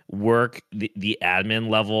typically work the admin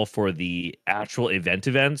level for the actual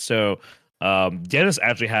event. So Dennis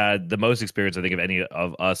actually had the most experience, I think, of any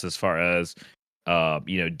of us as far as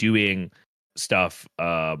doing stuff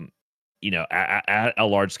at a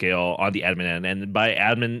large scale on the admin end. And by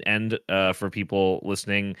admin end, for people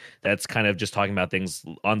listening, that's kind of just talking about things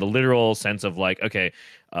on the literal sense of like, okay,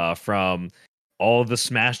 from all the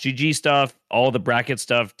Smash GG stuff, all the bracket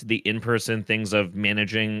stuff, to the in-person things of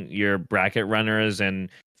managing your bracket runners and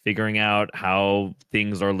figuring out how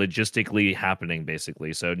things are logistically happening,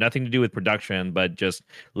 basically. So nothing to do with production, but just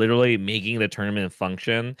literally making the tournament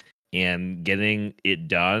function and getting it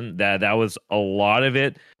done. That was a lot of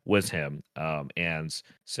it was him. And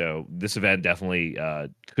so this event definitely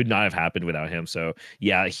could not have happened without him. So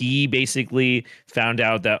yeah, he basically found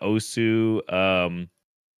out that Osu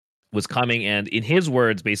was coming, and in his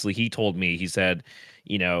words, basically, he told me, he said,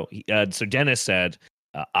 so Dennis said,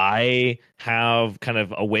 I have kind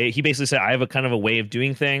of a way. He basically said, I have a kind of a way of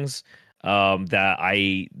doing things that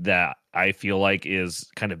I feel like is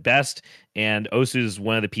kind of best. And Osu is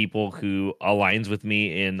one of the people who aligns with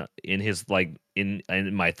me in his like in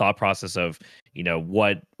my thought process of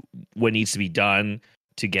what needs to be done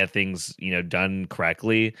to get things done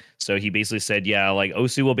correctly. So he basically said, yeah, like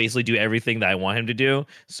Osu will basically do everything that I want him to do,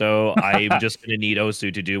 so I'm just gonna need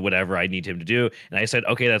Osu to do whatever I need him to do. And I said,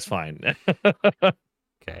 okay, that's fine.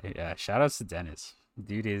 Okay, yeah, shout outs to Dennis.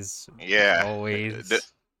 Dude is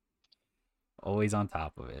always on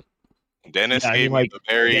top of it. Dennis gave me the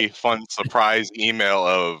very fun surprise email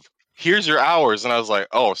of, here's your hours, and I was like,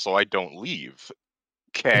 oh, so I don't leave.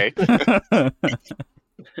 Okay.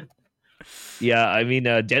 Yeah, I mean,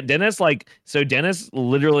 Dennis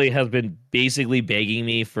literally has been basically begging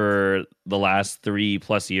me for the last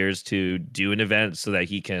 3+ years to do an event so that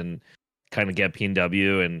he can kind of get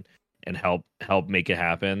PNW and help make it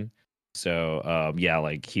happen. So yeah,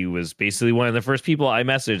 like he was basically one of the first people I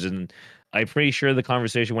messaged, and I'm pretty sure the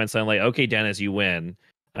conversation went something like, okay, Dennis, you win.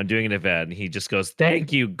 I'm doing an event. And he just goes,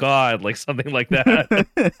 thank you, God, like something like that.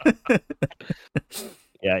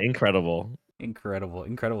 Yeah, incredible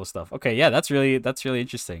Stuff. Okay, yeah, that's really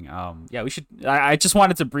interesting. Yeah, we should. I just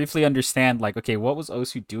wanted to briefly understand, like, okay, what was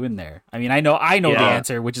Osu doing there? I mean, I know the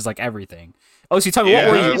answer, which is like everything. Osu, tell me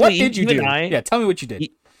what did you do? Tell me what you did.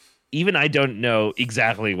 Even I don't know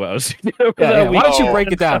exactly what Osu did. Why don't you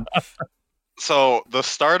break it down? So the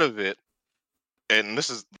start of it, and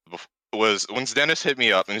this was when Dennis hit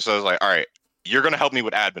me up and so I was like, all right, you're going to help me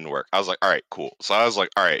with admin work. I was like, all right, cool. So I was like,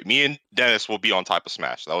 all right, me and Dennis will be on top of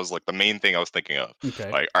Smash. That was like the main thing I was thinking of.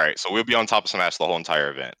 Okay. Like, all right, so we'll be on top of Smash the whole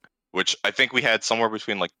entire event, which I think we had somewhere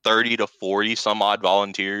between like 30 to 40 some odd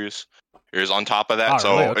volunteers. It was on top of that. Oh,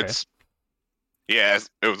 so really? Okay.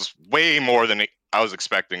 it was way more than I was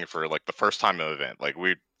expecting for like the first time of the event. Like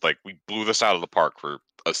we blew this out of the park for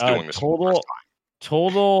us doing this for the first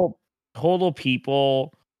time. Total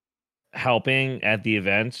people helping at the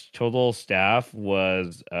event, total staff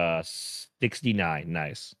was 69.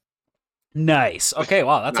 Nice. Okay,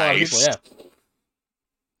 wow, that's a lot of people. Nice.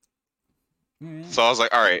 Yeah. So I was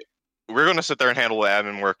like, all right, we're gonna sit there and handle the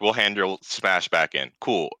admin work. We'll handle Smash back in.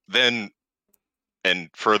 Cool. Then, and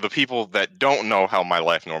for the people that don't know how my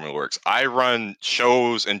life normally works, I run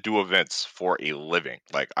shows and do events for a living.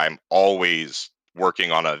 Like I'm always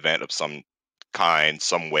working on an event of some kind,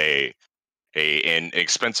 some way. An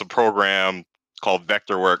expensive program called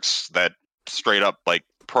Vectorworks that straight up like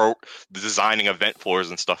designing event floors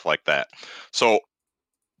and stuff like that. So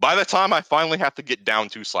by the time I finally have to get down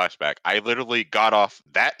to Slashback, I literally got off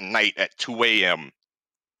that night at 2 a.m.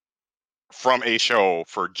 from a show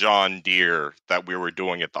for John Deere that we were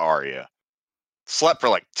doing at the Aria. Slept for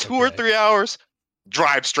like 2 or 3 hours,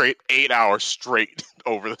 drive straight 8 hours straight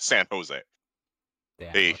over to San Jose. Damn,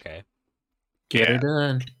 okay. Get her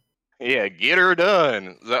done. Yeah, get her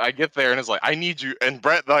done. I get there and it's like, I need you. And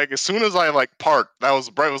Brett, like, as soon as I like parked,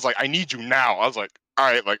 Brett was like, I need you now. I was like, all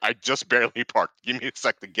right, like I just barely parked. Give me a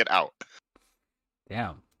sec to get out.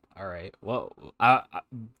 Damn. All right. Well,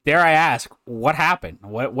 dare I ask, what happened?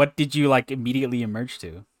 What did you like immediately emerge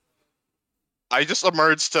to? I just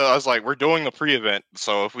emerged to. I was like, we're doing the pre-event.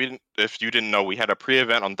 So if you didn't know, we had a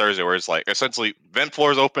pre-event on Thursday where it's like essentially vent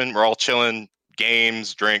floors open. We're all chilling,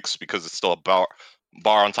 games, drinks, because it's still a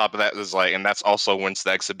bar on top of that is like, and that's also when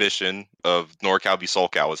the exhibition of NorCal v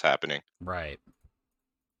SoulCal was happening. Right.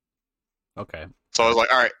 Okay. So I was like,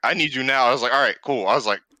 all right, I need you now. I was like, all right, cool. I was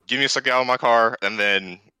like, give me a second out of my car, and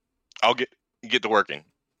then I'll get to working.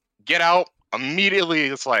 Get out immediately.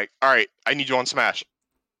 It's like, all right, I need you on Smash.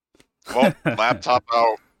 Well, laptop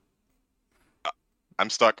out. I'm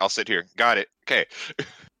stuck. I'll sit here. Got it. Okay.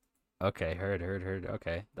 Okay. Heard.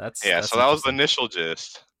 Okay. That's so that was the initial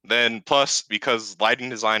gist. Then plus because lighting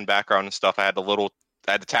design background and stuff, I had to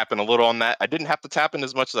tap in a little on that. I didn't have to tap in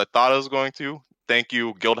as much as I thought I was going to. Thank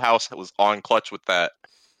you, Guildhouse was on clutch with that.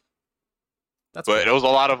 But cool. It was a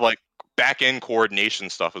lot of like back end coordination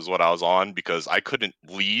stuff is what I was on because I couldn't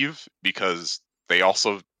leave because they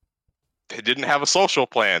didn't have a social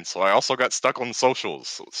plan, so I also got stuck on the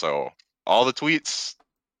socials. So all the tweets,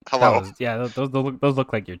 hello. Those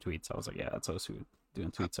look like your tweets. I was like, yeah, that's so sweet doing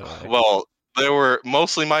tweets. Well, they were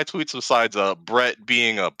mostly my tweets besides Brett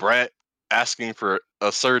being a Brett asking for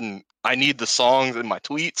a certain. I need the songs in my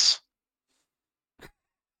tweets.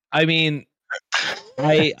 I mean,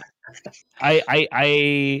 I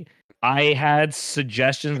had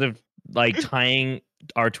suggestions of like tying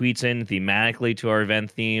our tweets in thematically to our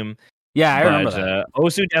event theme. Yeah, I remember that.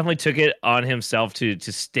 Osu definitely took it on himself to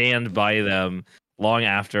stand by them long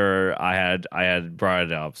after I had brought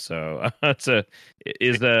it up. So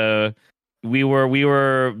we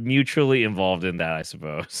were mutually involved in that, I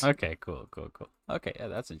suppose. Okay, cool. Okay, yeah,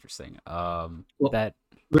 that's interesting.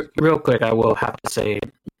 Real quick, I will have to say,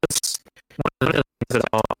 one of the things that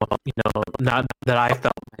not that I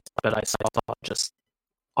felt, but I saw just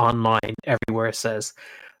online everywhere says,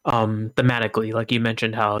 thematically, like you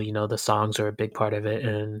mentioned how the songs are a big part of it,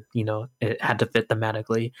 and it had to fit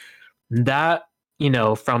thematically. That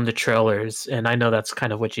from the trailers, and I know that's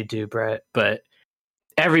kind of what you do, Brett, but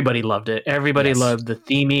everybody loved it. Everybody loved the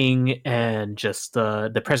theming and just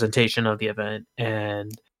the presentation of the event,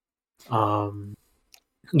 and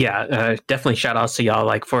definitely shout outs to y'all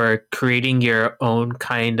like for creating your own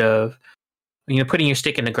kind of putting your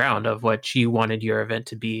stake in the ground of what you wanted your event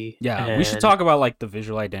to be. Yeah, we should talk about like the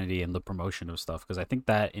visual identity and the promotion of stuff because I think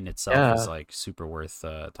that in itself is like super worth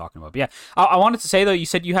talking about. But yeah, I wanted to say though, you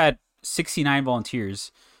said you had 69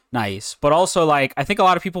 volunteers. Nice, but also like I think a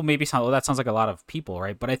lot of people maybe that sounds like a lot of people,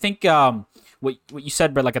 right? But I think what you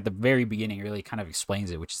said, but like at the very beginning, really kind of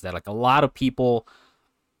explains it, which is that like a lot of people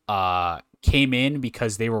came in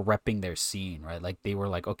because they were repping their scene, right? Like they were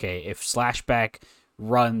like, okay, if Slashback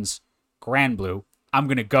runs Grand Blue, I'm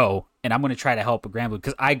gonna go and I'm gonna try to help a Grand Blue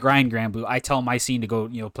because I grind Grand Blue. I tell my scene to go,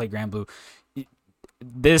 play Grand Blue.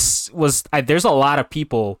 There's a lot of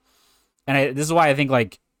people, and this is why I think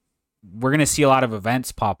like we're gonna see a lot of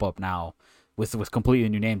events pop up now with completely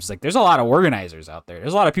new names. Like there's a lot of organizers out there.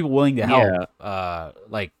 There's a lot of people willing to help. Yeah.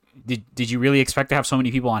 Like did you really expect to have so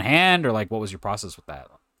many people on hand, or like what was your process with that?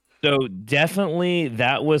 So definitely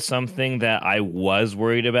that was something that I was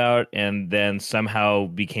worried about, and then somehow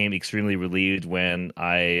became extremely relieved when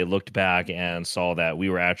I looked back and saw that we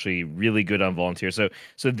were actually really good on volunteers.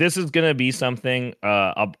 So this is going to be something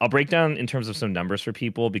I'll break down in terms of some numbers for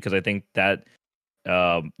people because I think that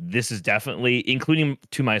this is definitely, including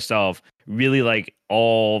to myself, really like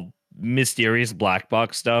all mysterious black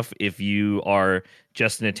box stuff. If you are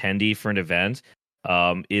just an attendee for an event,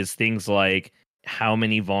 is things like how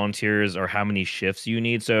many volunteers or how many shifts you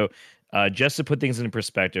need. So, just to put things in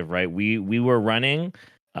perspective, right? We were running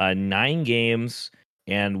 9 games,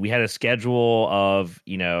 and we had a schedule of,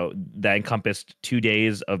 that encompassed 2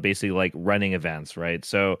 days of basically like running events, right?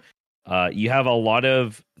 So you have a lot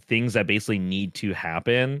of things that basically need to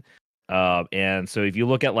happen. And so if you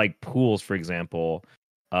look at like pools, for example,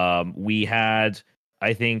 we had,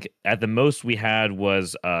 I think at the most we had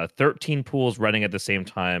was 13 pools running at the same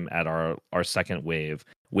time at our second wave.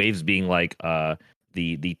 Waves being like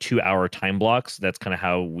the 2 hour time blocks. That's kind of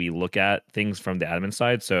how we look at things from the admin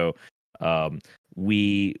side. So um,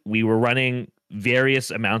 we were running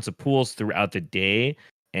various amounts of pools throughout the day,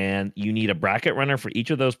 and you need a bracket runner for each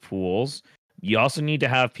of those pools. You also need to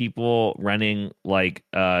have people running like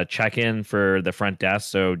check-in for the front desk,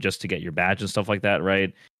 so just to get your badge and stuff like that,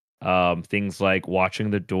 right? Things like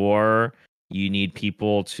watching the door. You need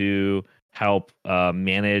people to help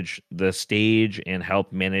manage the stage and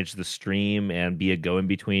help manage the stream and be a go-in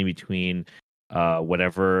between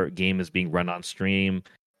whatever game is being run on stream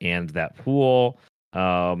and that pool.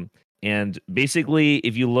 Um, and basically,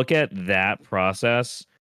 if you look at that process,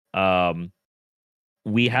 um,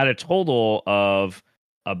 we had a total of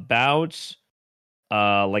about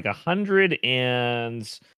like 100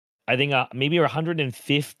 and I think maybe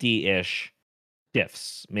 150-ish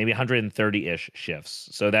shifts, maybe 130-ish shifts.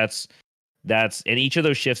 So and each of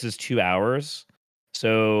those shifts is 2 hours.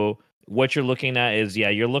 So what you're looking at is,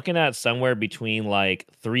 you're looking at somewhere between like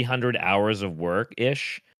 300 hours of work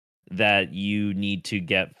ish that you need to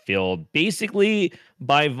get filled basically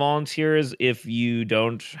by volunteers if you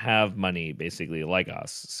don't have money, basically like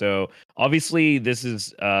us. So obviously this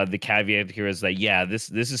is the caveat here is that this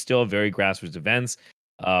is still a very grassroots events.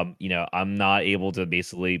 I'm not able to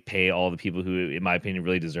basically pay all the people who, in my opinion,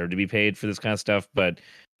 really deserve to be paid for this kind of stuff, but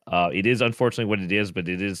it is unfortunately what it is. But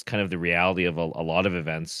it is kind of the reality of a lot of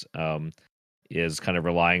events, is kind of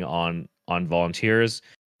relying on volunteers.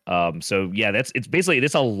 So it's basically,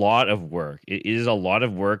 it's a lot of work. It is a lot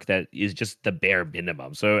of work that is just the bare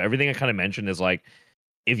minimum. So everything I kind of mentioned is like,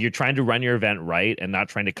 if you're trying to run your event right and not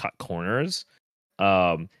trying to cut corners,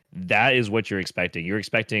 that is what you're expecting. You're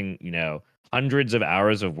expecting, hundreds of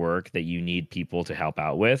hours of work that you need people to help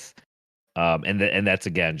out with. And that's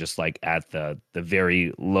again just like at the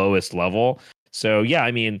very lowest level. So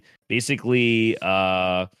I mean, basically,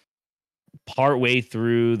 part way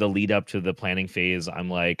through the lead up to the planning phase, I'm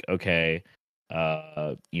like, okay,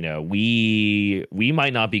 we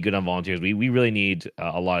might not be good on volunteers. We really need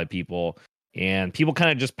a lot of people, and people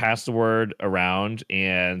kind of just passed the word around.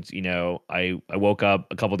 And I woke up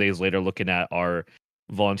a couple days later looking at our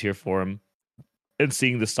volunteer forum and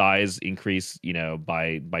seeing the size increase,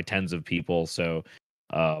 by tens of people. So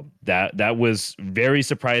that was very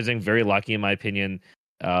surprising, very lucky in my opinion,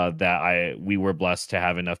 that we were blessed to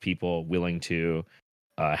have enough people willing to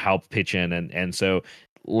help pitch in. And so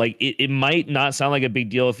like it might not sound like a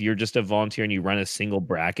big deal if you're just a volunteer and you run a single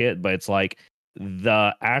bracket, but it's like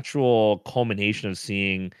the actual culmination of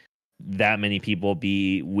seeing that many people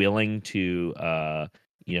be willing to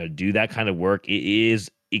do that kind of work, it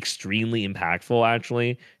is extremely impactful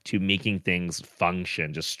actually to making things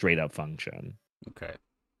function, just straight up function. Okay.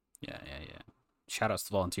 Yeah. Shout outs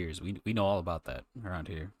to volunteers. We know all about that around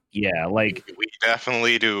here. Yeah, like we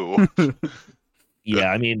definitely do.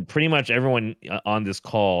 Yeah, I mean, pretty much everyone on this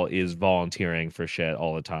call is volunteering for shit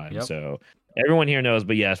all the time. Yep. So everyone here knows,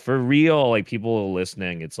 but yes, for real, like people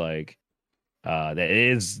listening, it's like that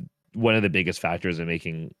is one of the biggest factors in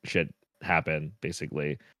making shit happen,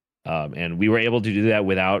 basically. And we were able to do that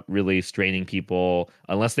without really straining people,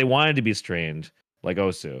 unless they wanted to be strained, like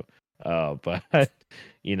Osu. But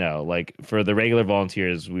like for the regular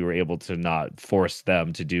volunteers, we were able to not force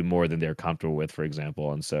them to do more than they're comfortable with, for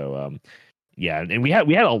example. And so, and we had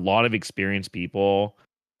a lot of experienced people,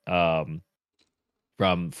 from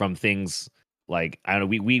things like, I don't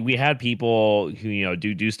know, we had people who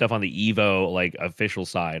do stuff on the Evo like official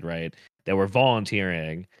side, right, that were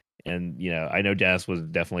volunteering. And I know Dennis was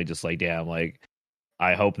definitely just like, damn, like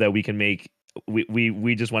I hope that we can make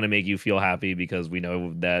we just want to make you feel happy because we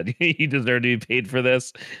know that you deserve to be paid for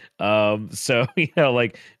this. So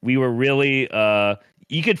like we were really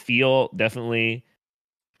you could feel definitely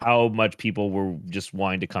how much people were just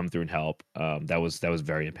wanting to come through and help. That was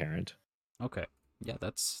very apparent. Okay. Yeah,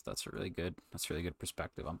 that's a really good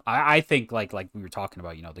perspective. I think like we were talking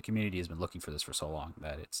about, the community has been looking for this for so long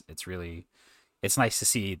that it's really it's nice to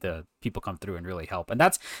see the people come through and really help. And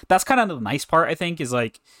that's kind of the nice part, I think, is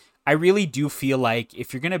like I really do feel like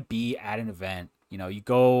if you're gonna be at an event, you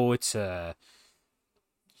go to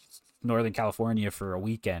Northern California for a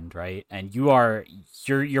weekend, right? And your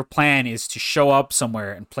plan is to show up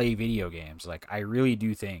somewhere and play video games. Like I really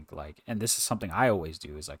do think like, and this is something I always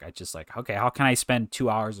do, is like I just like, okay, how can I spend 2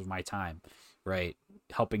 hours of my time, right,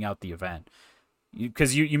 helping out the event?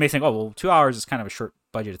 Because you may think, oh well, 2 hours is kind of a short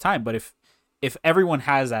budget of time, but if everyone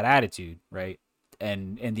has that attitude, right,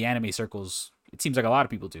 and in the anime circles, it seems like a lot of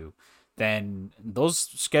people do, then those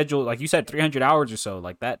schedule, like you said, 300 hours or so,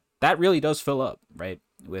 like that really does fill up, right?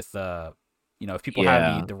 With if people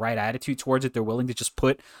have the right attitude towards it, they're willing to just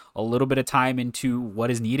put a little bit of time into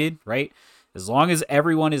what is needed, right? As long as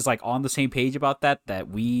everyone is like on the same page about that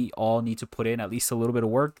we all need to put in at least a little bit of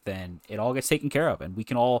work, then it all gets taken care of, and we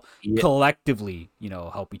can all collectively,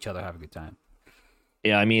 help each other have a good time.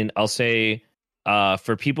 Yeah, I mean, I'll say,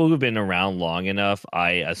 for people who've been around long enough,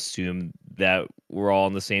 I assume that we're all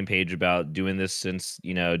on the same page about doing this since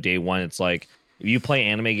day one. It's like if you play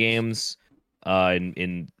anime games,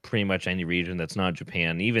 in pretty much any region that's not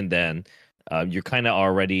Japan, even then, you're kind of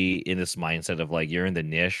already in this mindset of like you're in the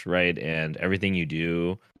niche, right? And everything you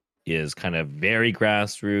do is kind of very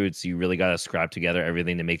grassroots. You really got to scrap together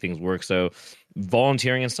everything to make things work. So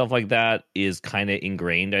volunteering and stuff like that is kind of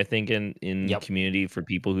ingrained, I think, in community for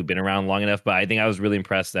people who've been around long enough. But I think I was really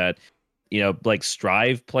impressed that like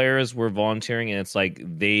Strive players were volunteering, and it's like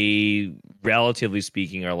they, relatively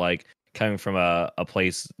speaking, are like coming from a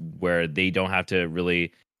place where they don't have to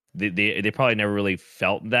really, they probably never really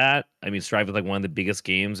felt that. I mean, Strive is like one of the biggest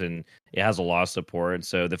games, and it has a lot of support. And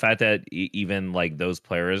so the fact that even like those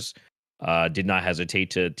players did not hesitate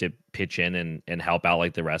to pitch in and help out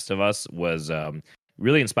like the rest of us was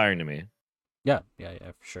really inspiring to me. Yeah,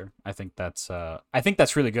 for sure. I think that's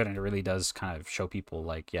really good, and it really does kind of show people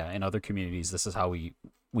like, in other communities, this is how we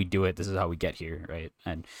do it. This is how we get here, right?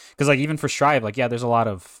 And because like even for Strive, like there's a lot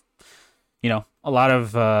of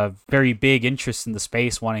very big interest in the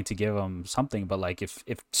space wanting to give them something, but like if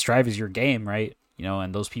Strive is your game, right,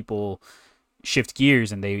 and those people shift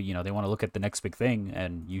gears and they want to look at the next big thing,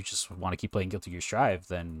 and you just want to keep playing Guilty Gear Strive,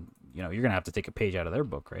 then you're gonna have to take a page out of their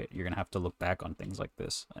book, right? You're gonna have to look back on things like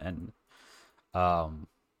this, and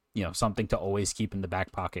something to always keep in the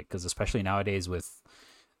back pocket, because especially nowadays with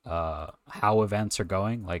how events are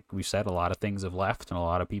going, like we said, a lot of things have left and a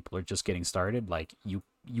lot of people are just getting started. Like you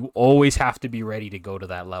always have to be ready to go to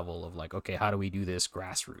that level of like, okay, how do we do this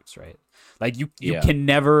grassroots, right? Like you can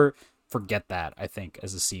never forget that, I think,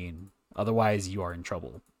 as a scene. Otherwise you are in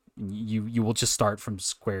trouble. You will just start from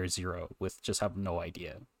square zero with just have no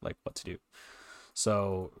idea like what to do.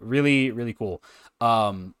 So really, really cool.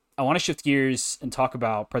 I want to shift gears and talk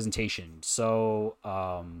about presentation. So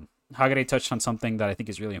Hagare touched on something that I think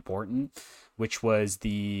is really important, which was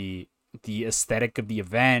the aesthetic of the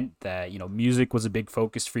event. That music was a big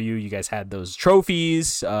focus for you. You guys had those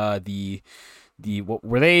trophies. What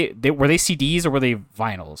were they? Were they CDs or were they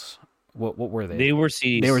vinyls? What were they? They were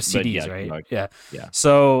CDs. They were CDs, right? Like, yeah.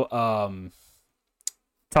 So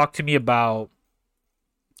talk to me about.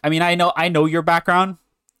 I mean, I know your background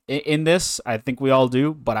in this. I think we all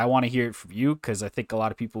do, but I want to hear it from you, because I think a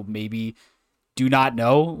lot of people maybe do not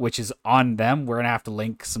know, which is on them. We're gonna have to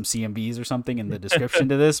link some CMBs or something in the description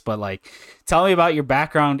to this, but like, tell me about your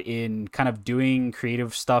background in kind of doing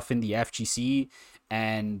creative stuff in the FGC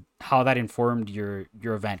and how that informed your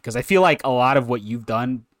event, because I feel like a lot of what you've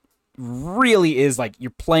done really is like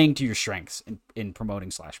you're playing to your strengths in promoting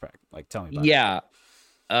Slashback. Like, tell me about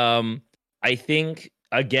it. I think,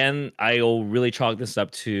 again, I'll really chalk this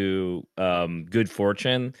up to good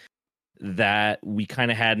fortune, that we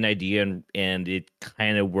kind of had an idea and it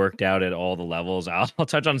kind of worked out at all the levels. I'll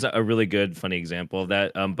touch on a really good, funny example of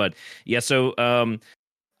that. But yeah, so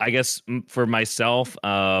I guess for myself,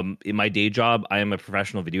 in my day job, I am a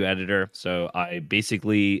professional video editor. So I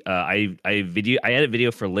basically I edit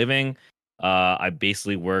video for a living. I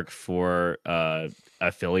basically work for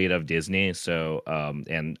affiliate of Disney. So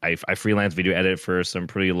and I freelance video edit for some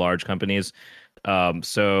pretty large companies.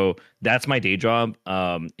 So that's my day job.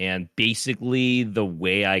 And basically the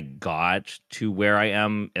way I got to where I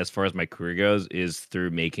am as far as my career goes is through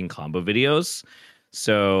making combo videos.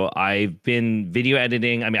 So I've been video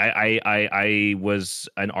editing. I mean, I was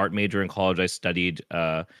an art major in college. I studied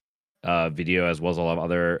video as well as a lot of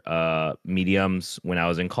other mediums when I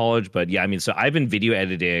was in college. But yeah, I mean, so I've been video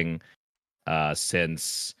editing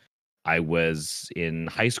since I was in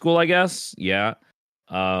high school, I guess. Yeah.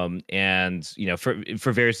 And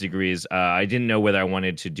for various degrees, I didn't know whether I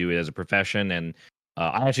wanted to do it as a profession, and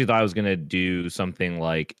I actually thought I was gonna do something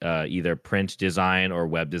like either print design or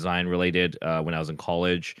web design related when I was in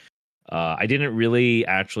college. I didn't really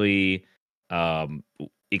actually um,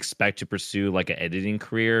 expect to pursue like an editing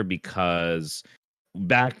career because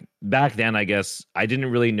back then, I guess I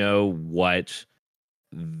didn't really know what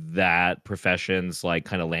that profession's like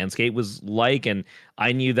kind of landscape was like, and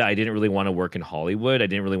I knew that I didn't really want to work in Hollywood. I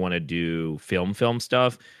didn't really want to do film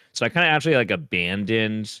stuff, so I kind of actually like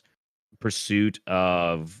abandoned pursuit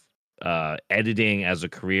of editing as a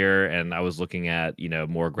career, and I was looking at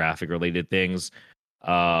more graphic related things.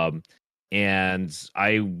 um and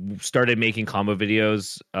I started making combo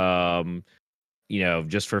videos,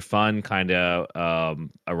 just for fun, kind of,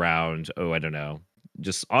 around, I don't know,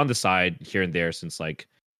 just on the side here and there since like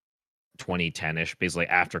 2010ish, basically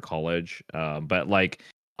after college. But like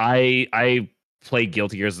I played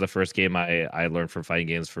Guilty Gear as the first game I learned from fighting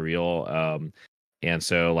games for real. And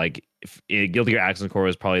so like Guilty Gear Accent Core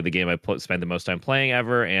was probably the game I spent the most time playing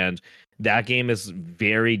ever, and that game is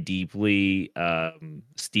very deeply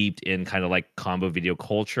steeped in kind of like combo video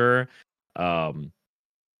culture. Um,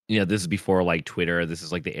 this is before like Twitter. This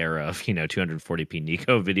is like the era of 240p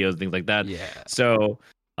Nico videos, things like that. Yeah. So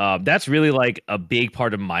that's really like a big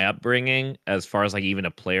part of my upbringing as far as like even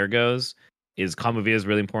a player goes. Is combo video is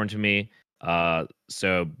really important to me.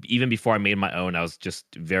 So even before I made my own, I was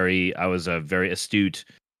a very astute,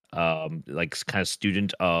 like kind of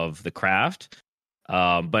student of the craft.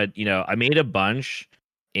 But I made a bunch,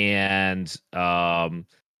 and some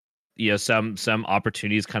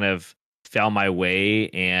opportunities kind of fell my way,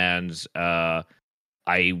 and I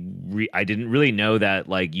didn't really know that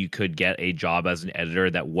like you could get a job as an editor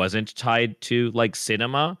that wasn't tied to like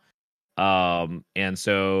cinema. And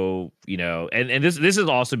so and this is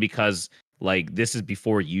also because like this is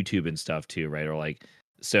before YouTube and stuff too, right? Or like,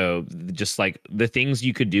 so just like the things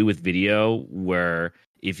you could do with video, where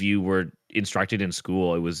if you were instructed in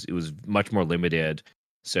school, it was much more limited.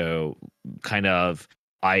 So kind of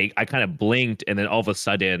I kind of blinked, and then all of a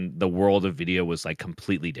sudden the world of video was like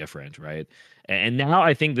completely different, right? And now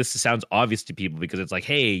I think this sounds obvious to people because it's like,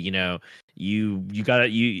 hey, you gotta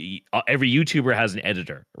every YouTuber has an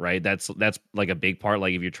editor, right? That's like a big part.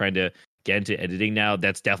 Like if you're trying to get into editing now,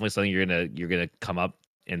 that's definitely something you're gonna come up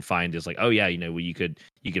and find is like, oh yeah, you could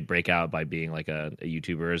break out by being like a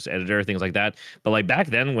YouTuber's editor, things like that. But like back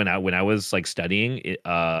then when I was like studying,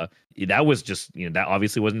 that was just that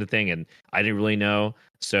obviously wasn't a thing, and I didn't really know.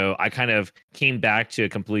 So I kind of came back to a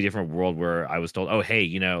completely different world where I was told, oh hey,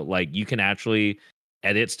 like you can actually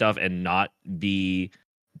edit stuff and not be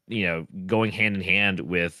going hand in hand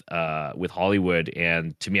with Hollywood.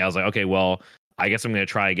 And to me, I was like, okay, well, I guess I'm going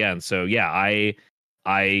to try again. So yeah,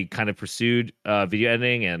 I kind of pursued video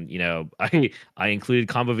editing, and I included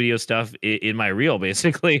combo video stuff in my reel,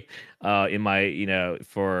 basically, in my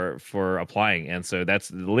for applying. And so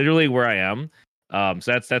that's literally where I am.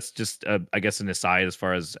 So that's just I guess an aside as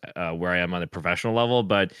far as where I am on a professional level.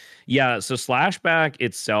 But yeah, so Slashback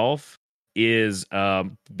itself is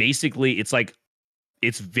basically,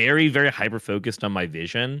 it's very, very hyper focused on my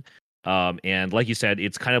vision. And like you said,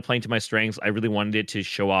 it's kind of playing to my strengths. I really wanted it to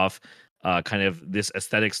show off kind of this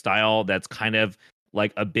aesthetic style that's kind of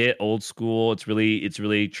like a bit old school. It's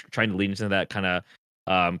really trying to lean into that kind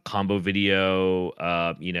of combo video,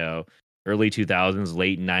 early 2000s,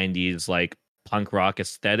 late 90s, like punk rock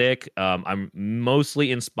aesthetic. I'm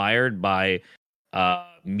mostly inspired by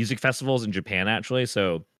music festivals in Japan, actually.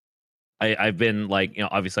 So I've been like,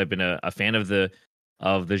 obviously I've been a fan of the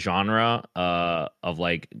genre of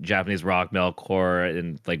like Japanese rock, metalcore,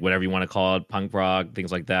 and like whatever you want to call it, punk rock,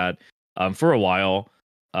 things like that, for a while.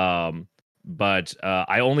 But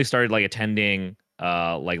I only started like attending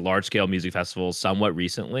like large scale music festivals somewhat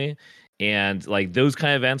recently, and like those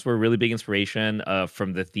kind of events were a really big inspiration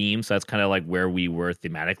from the theme. So that's kind of like where we were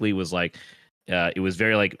thematically, was like it was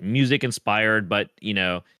very like music inspired, but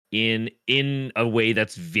in a way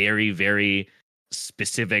that's very, very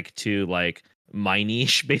specific to like my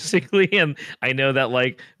niche, basically. And I know that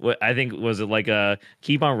like what I think was it like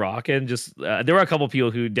Keep on Rockin', just there were a couple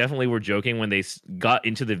people who definitely were joking when they got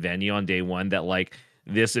into the venue on day one that like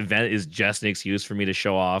this event is just an excuse for me to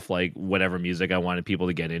show off like whatever music I wanted people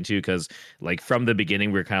to get into, because like from the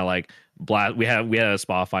beginning we are kind of like we had a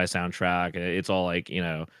Spotify soundtrack. It's all like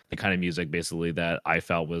the kind of music basically that I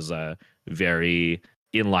felt was very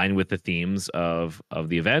in line with the themes of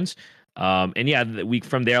the event. And yeah, we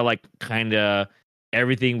from there, like kind of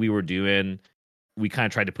everything we were doing, we kind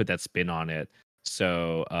of tried to put that spin on it.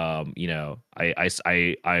 So I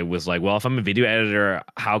was like, well, if I'm a video editor,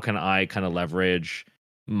 how can I kind of leverage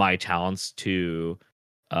my talents to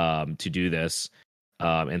do this?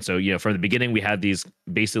 And so, from the beginning, we had these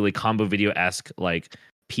basically combo video-esque like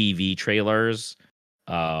PV trailers,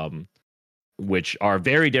 um, which are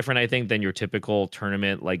very different, I think, than your typical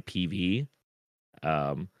tournament like PV.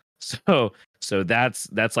 Um, so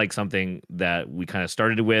that's like something that we kind of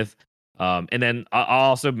started with. And then I'll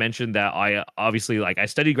also mention that I obviously like I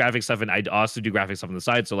study graphic stuff and I also do graphic stuff on the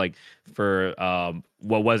side. So like for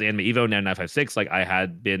what was Anime Evo now 956, like I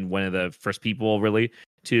had been one of the first people really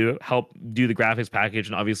to help do the graphics package,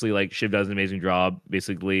 and obviously like Shiv does an amazing job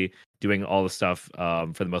basically doing all the stuff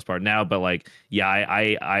for the most part now. But like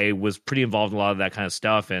I was pretty involved in a lot of that kind of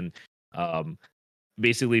stuff, and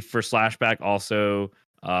basically for Slashback also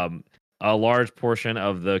a large portion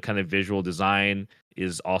of the kind of visual design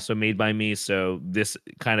is also made by me. So this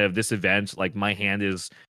event, like my hand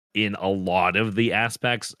is in a lot of the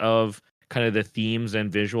aspects of kind of the themes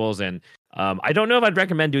and visuals. And I don't know if I'd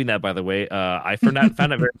recommend doing that, by the way. I found out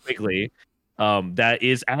very quickly that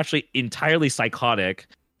is actually entirely psychotic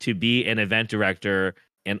to be an event director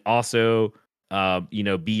and also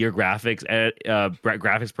be your graphics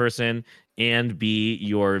person and be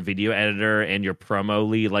your video editor and your promo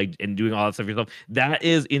lead, like, and doing all that stuff yourself. That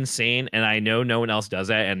is insane, and I know no one else does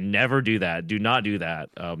that. And never do that. Do not do that.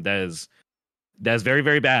 That is very,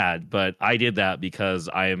 very bad. But I did that because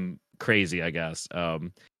I am crazy, I guess.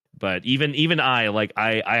 But even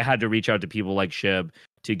I had to reach out to people like Shib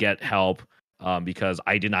to get help because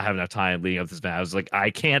I did not have enough time leading up to this event. I was like, I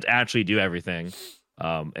can't actually do everything.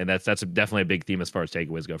 And that's definitely a big theme as far as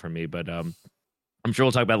takeaways go for me. But I'm sure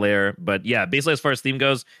we'll talk about it later. But yeah, basically as far as theme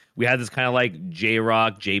goes, we had this kind of like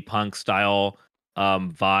J-rock, J-punk style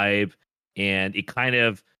vibe, and it kind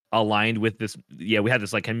of aligned with this. Yeah, we had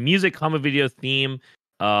this like a music combo video theme,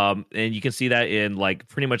 and you can see that in like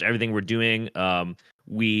pretty much everything we're doing. I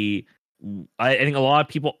think a lot of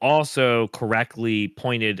people also correctly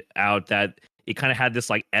pointed out that it kind of had this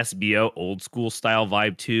like SBO old school style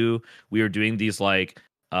vibe too. We were doing these like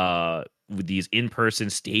with these in-person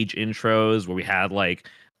stage intros where we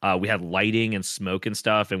had lighting and smoke and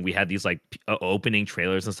stuff, and we had these like opening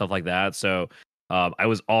trailers and stuff like that. So I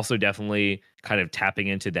was also definitely kind of tapping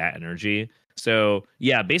into that energy. So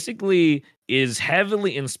yeah, basically is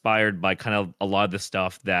heavily inspired by kind of a lot of the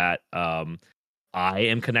stuff that I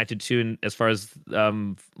am connected to as far as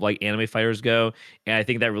like anime fighters go, and I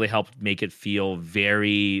think that really helped make it feel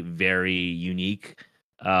very, very unique,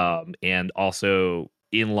 and also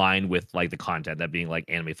in line with like the content, that being like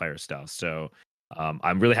anime fighter stuff. So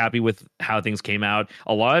I'm really happy with how things came out.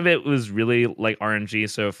 A lot of it was really like RNG.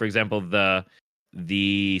 So for example, the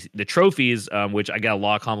trophies, which I got a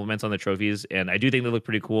lot of compliments on the trophies, and I do think they look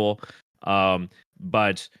pretty cool.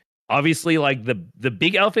 But obviously, like the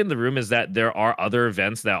big elephant in the room is that there are other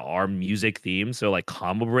events that are music themed. So like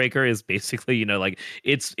Combo Breaker is basically, like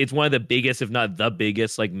it's one of the biggest, if not the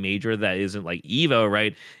biggest, like major that isn't like Evo,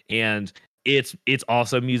 right? And it's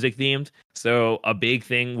also music themed. So a big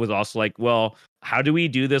thing was also like, well, how do we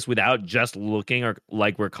do this without just looking or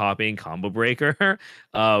like we're copying Combo Breaker?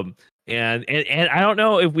 And I don't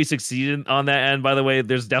know if we succeeded on that end. By the way,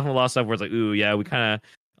 there's definitely a lot of stuff where it's like, ooh, yeah, we kind of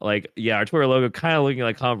like, yeah, our Twitter logo kind of looking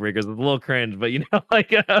like Combo Breakers. It's a little cringe, but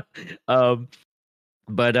like,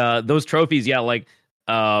 but those trophies, yeah, like,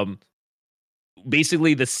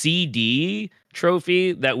 basically the CD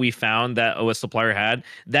trophy that we found that a supplier had,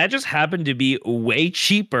 that just happened to be way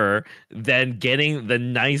cheaper than getting the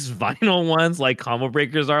nice vinyl ones like Combo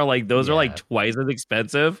Breakers are. Like those are like twice as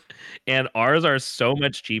expensive, and ours are so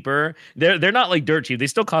much cheaper. They're not like dirt cheap. They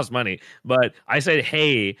still cost money. But I said,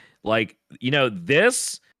 hey, like,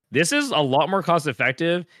 this is a lot more cost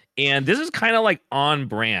effective, and this is kind of like on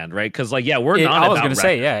brand, right? Because like, yeah, I was gonna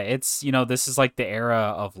say, yeah, it's this is like the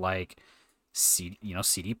era of like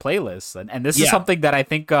CD playlists, and this is something that I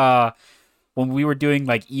think when we were doing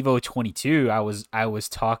like Evo 22, I was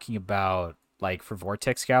talking about like for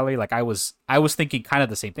Vortex Gallery, like I was thinking kind of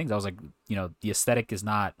the same things. I was like, the aesthetic is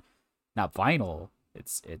not vinyl,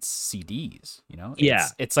 it's CDs,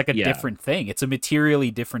 it's like a different thing. It's a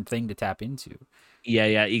materially different thing to tap into.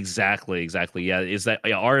 Yeah, exactly. Yeah, is that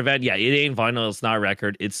our event? Yeah, it ain't vinyl, it's not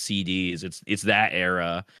record, it's CDs. It's that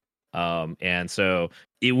era. And so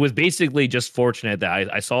it was basically just fortunate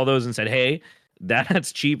that I saw those and said, hey,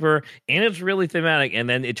 that's cheaper and it's really thematic. And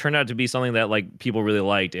then it turned out to be something that like people really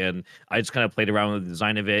liked, and I just kind of played around with the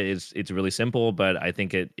design of it. It's really simple, but I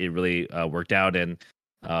think it really worked out. And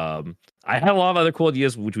I had a lot of other cool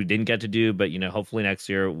ideas which we didn't get to do, but hopefully next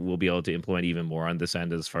year we'll be able to implement even more on this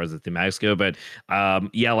end as far as the thematics go. But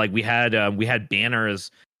yeah, like we had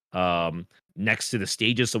banners next to the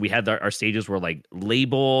stages, so we had our stages were like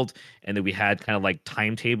labeled, and then we had kind of like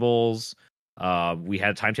timetables We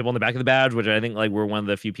had a timetable on the back of the badge, which I think like we're one of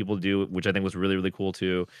the few people to do, which I think was really really cool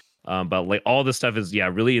too. But like all this stuff is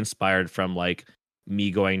really inspired from like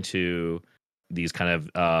me going to these kind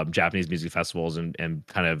of Japanese music festivals and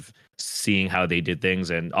kind of seeing how they did things.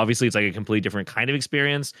 And obviously it's like a completely different kind of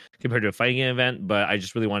experience compared to a fighting game event, but I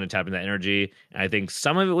just really wanted to tap into that energy. And I think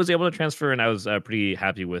some of it was able to transfer, and I was pretty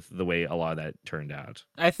happy with the way a lot of that turned out.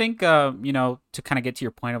 I think you know, to kind of get to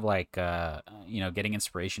your point of like you know, getting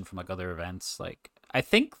inspiration from like other events, like I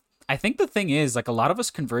think the thing is like a lot of us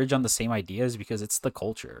converge on the same ideas because it's the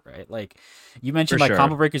culture, right? Like you mentioned, For like sure.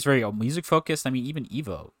 Combo Breaker's very music focused. I mean, even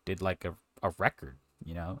Evo did like a record,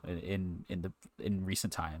 you know, in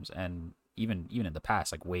recent times, and even in the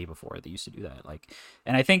past, like way before they used to do that. Like,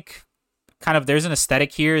 and I think kind of there's an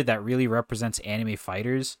aesthetic here that really represents anime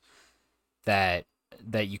fighters that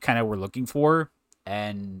you kind of were looking for,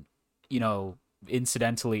 and you know,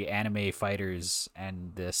 incidentally, anime fighters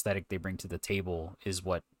and the aesthetic they bring to the table is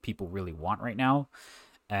what people really want right now.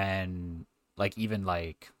 And like even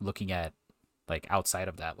like looking at like outside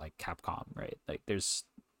of that, like Capcom, right? Like there's,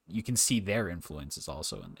 you can see their influences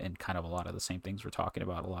also and kind of a lot of the same things we're talking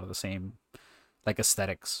about, a lot of the same like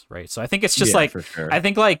aesthetics, right? So I think it's just like for sure. I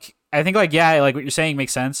think like yeah, like what you're saying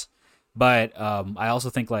makes sense, but I also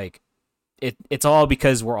think like it's all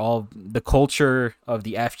because we're all, the culture of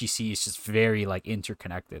the FGC is just very like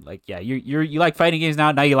interconnected. Like yeah, you like fighting games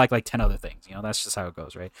now you like 10 other things, you know, that's just how it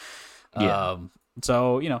goes, right? Yeah.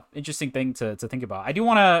 So you know, interesting thing to think about. I do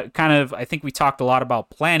want to kind of, I think we talked a lot about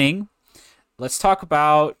planning. Let's talk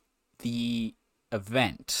about the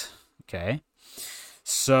event. Okay,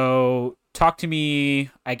 so talk to me,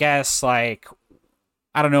 I guess, like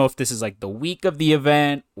I don't know if this is like the week of the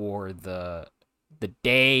event or the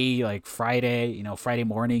day, like Friday, you know, Friday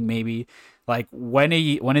morning maybe. Like when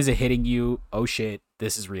is it hitting you? Oh shit,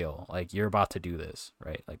 this is real. Like you're about to do this,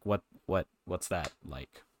 right? Like what's that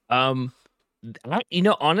like? Honestly,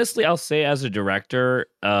 I'll say as a director,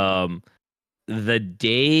 the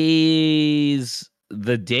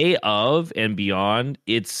day of and beyond,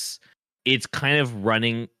 it's kind of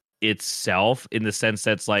running itself in the sense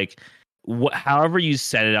that's like however you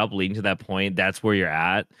set it up leading to that point, that's where you're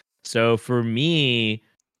at. So for me,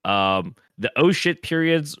 the oh shit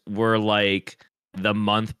periods were like the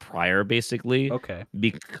month prior basically, Okay.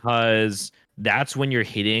 because that's when you're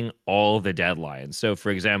hitting all the deadlines. So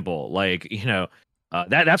for example, like,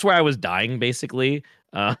 that's where I was dying basically.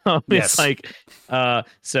 It's Yes. like,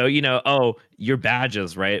 so, your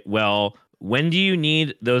badges, right? Well, when do you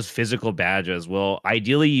need those physical badges? Well,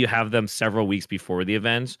 ideally, you have them several weeks before the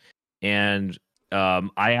event. And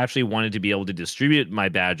I actually wanted to be able to distribute my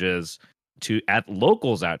badges at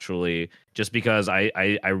locals, actually, just because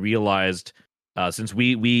I realized since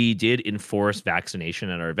we did enforce vaccination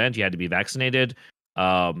at our event, you had to be vaccinated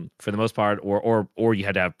for the most part, or you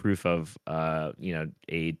had to have proof of a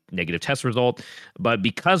negative test result. But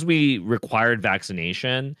because we required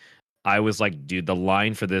vaccination, I was like, dude, the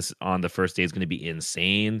line for this on the first day is going to be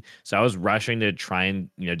insane. So I was rushing to try and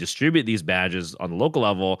distribute these badges on the local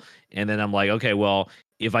level, and then I'm like, okay, well,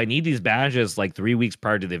 if I need these badges like 3 weeks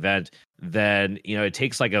prior to the event, then it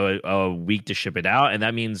takes like a week to ship it out, and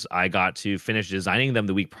that means I got to finish designing them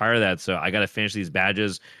the week prior to that. So I got to finish these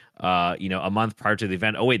badges a month prior to the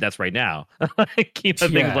event. Oh wait, that's right now.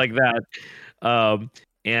 Things like that.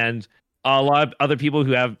 And a lot of other people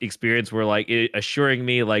who have experience were like assuring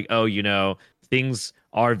me like, oh, things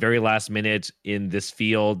are very last minute in this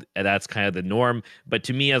field, and that's kind of the norm. But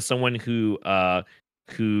to me, as someone who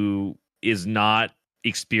is not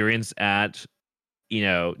experienced at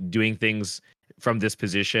doing things from this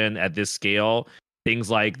position at this scale,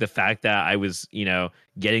 things like the fact that I was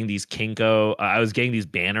getting these I was getting these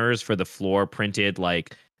banners for the floor printed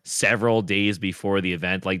like several days before the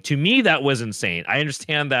event, like to me that was insane. I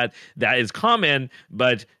understand that is common,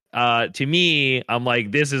 but to me, I'm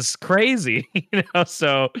like, this is crazy.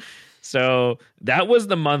 So that was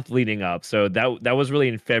the month leading up. So that was really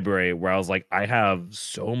in February, where I was like, I have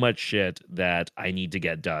so much shit that I need to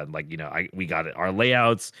get done. Like, we got it, our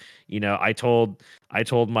layouts. I told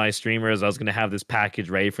my streamers I was gonna have this package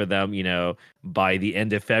ready for them, by the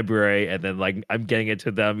end of February, and then like I'm getting it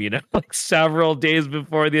to them, like several days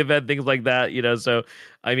before the event, things like that. So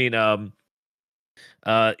I mean, there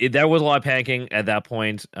was a lot of panicking at that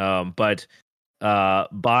point, but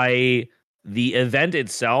by the event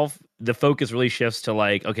itself, the focus really shifts to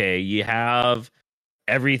like, okay, you have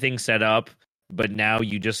everything set up, but now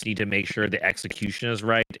you just need to make sure the execution is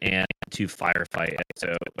right and to firefight.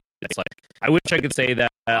 So it's like, I wish I could say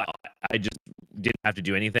that I just didn't have to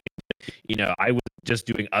do anything. I was just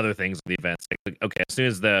doing other things at the events. Like, okay, as soon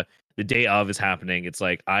as the day of is happening, it's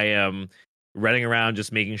like I am running around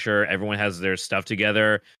just making sure everyone has their stuff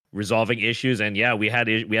together, resolving issues. And yeah, we had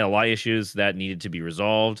a lot of issues that needed to be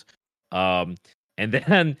resolved. Um, and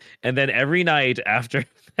then every night after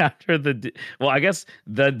I guess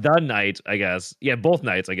the night, I guess, yeah, both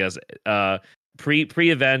nights, I guess,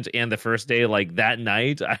 pre-event and the first day, like that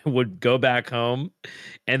night, I would go back home,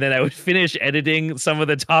 and then I would finish editing some of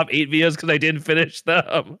the top 8 videos because I didn't finish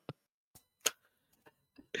them.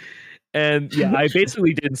 And yeah, I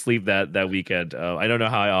basically didn't sleep that weekend. I don't know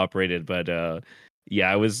how I operated, but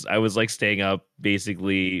yeah, I was like staying up,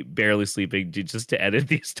 basically barely sleeping, just to edit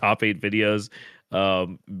these top 8 videos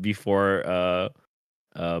before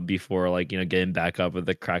like, you know, getting back up at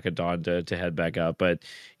the crack of dawn to head back up. But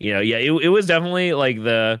you know, yeah, it was definitely like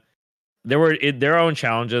there were their own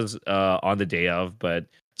challenges on the day of, but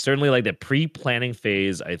certainly like the pre-planning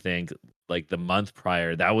phase, I think like the month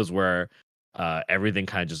prior, that was where everything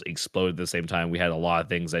kind of just exploded at the same time. We had a lot of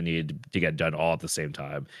things that needed to get done all at the same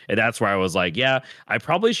time, and that's where I was like, yeah, I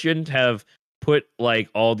probably shouldn't have put like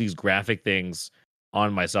all these graphic things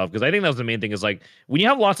on myself, because I think that was the main thing, is like when you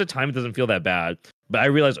have lots of time, it doesn't feel that bad. But I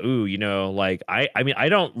realized, ooh, you know, like I mean, I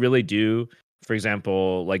don't really do, for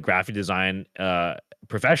example, like graphic design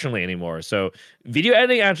professionally anymore. So video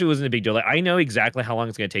editing actually wasn't a big deal. Like I know exactly how long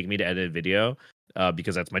it's going to take me to edit a video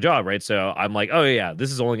because that's my job, right? So I'm like, oh yeah,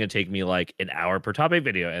 this is only going to take me like an hour per topic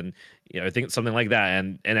video, and you know, I think something like that,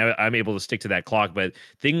 and I'm able to stick to that clock. But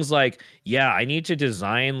things like, yeah, I need to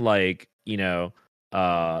design like, you know,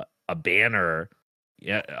 a banner.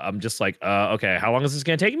 Yeah, I'm just like, okay, how long is this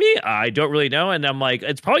going to take me? I don't really know. And I'm like,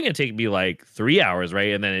 it's probably going to take me like 3 hours,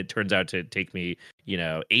 right? And then it turns out to take me, you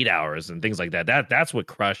know, 8 hours and things like that. That's what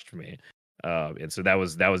crushed me. And so that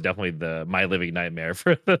was definitely my living nightmare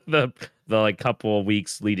for the like couple of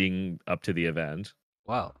weeks leading up to the event.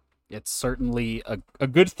 Wow, it's certainly a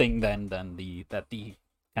good thing then the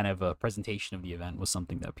kind of presentation of the event was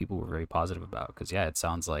something that people were very positive about, because yeah, it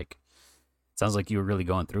sounds like you were really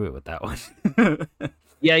going through it with that one.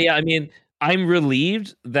 Yeah. I mean, I'm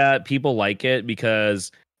relieved that people like it,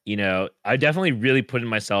 because, you know, I definitely really putting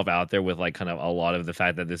myself out there with like kind of a lot of the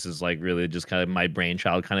fact that this is like really just kind of my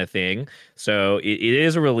brainchild kind of thing. So it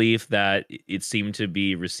is a relief that it seemed to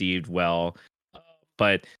be received well.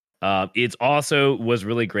 But it's also was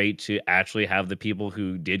really great to actually have the people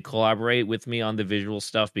who did collaborate with me on the visual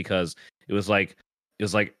stuff, because it was like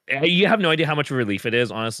you have no idea how much of a relief it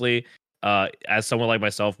is, honestly, as someone like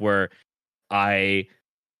myself, where I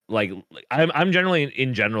I'm generally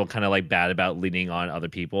in general kind of like bad about leaning on other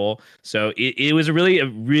people. So it was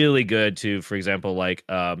really good to, for example,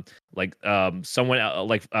 someone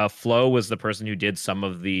like Flo was the person who did some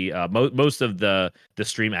of the most of the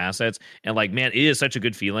stream assets, and like, man, it is such a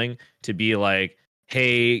good feeling to be like,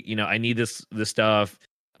 hey, you know, I need this stuff.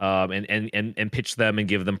 And pitch them and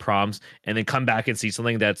give them prompts, and then come back and see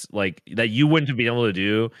something that's like that you wouldn't have been able to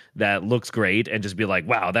do, that looks great, and just be like,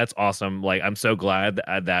 wow, that's awesome. Like, I'm so glad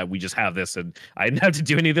that we just have this and I didn't have to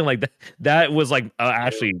do anything like that. That was like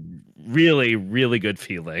actually really, really good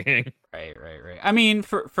feeling. Right. I mean,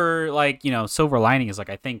 for like, you know, silver lining is like,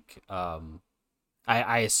 I think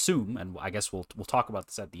I assume, and I guess we'll talk about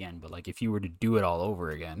this at the end, but like if you were to do it all over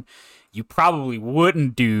again, you probably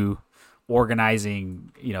wouldn't do organizing,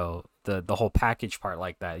 you know, the whole package part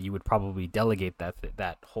like that. You would probably delegate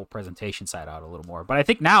that whole presentation side out a little more. But I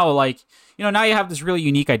think now, like, you know, now you have this really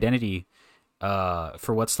unique identity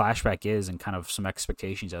for what Slashback is, and kind of some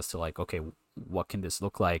expectations as to like, okay, what can this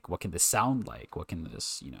look like? What can this sound like? What can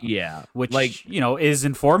this, you know, yeah, which, like, you know, is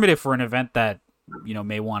informative for an event that, you know,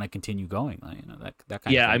 may want to continue going, like, you know, that kind of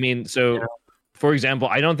thing. I mean, so yeah. For example,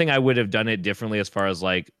 I don't think I would have done it differently as far as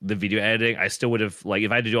like the video editing. I still would have, like,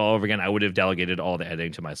 if I had to do it all over again, I would have delegated all the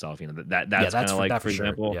editing to myself. You know, that's kind of like, for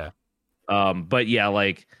example. Sure. Yeah. But yeah,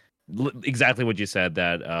 like exactly what you said,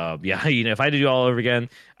 that yeah, you know, if I had to do it all over again,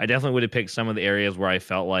 I definitely would have picked some of the areas where I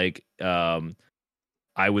felt like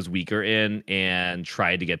I was weaker in, and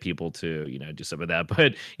tried to get people to, you know, do some of that.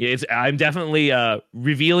 But yeah, I'm definitely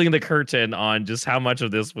revealing the curtain on just how much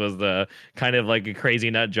of this was the kind of like a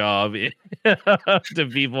crazy nut job to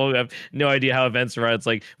people who have no idea how events run. It's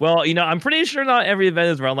like, well, you know, I'm pretty sure not every event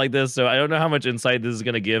is run like this, so I don't know how much insight this is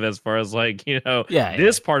going to give as far as like, you know,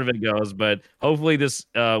 this part of it goes. But hopefully this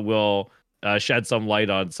will shed some light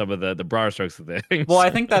on some of the broader strokes of things. Well, I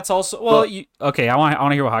think that's also okay. I want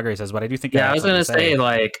to hear what Hagare says, but I do think I was gonna say,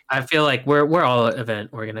 like, I feel like we're all event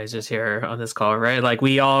organizers here on this call, right? Like,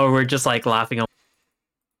 we all were just like laughing.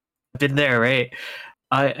 Been there, right?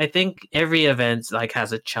 I think every event like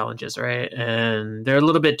has its challenges, right? And they're a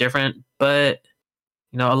little bit different, but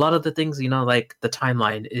you know, a lot of the things, you know, like the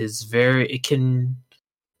timeline is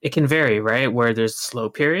it can vary, right? Where there's slow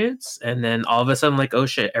periods, and then all of a sudden, like, oh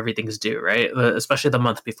shit, everything's due, right? Especially the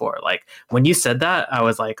month before. Like when you said that, I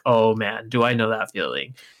was like, oh man, do I know that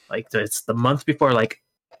feeling? Like it's the month before, like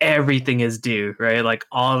everything is due, right? Like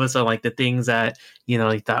all of a sudden, like the things that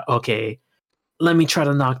you thought, okay, let me try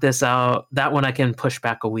to knock this out. That one I can push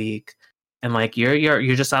back a week, and like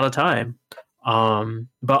you're just out of time.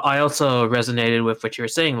 But I also resonated with what you were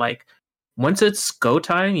saying. Like once it's go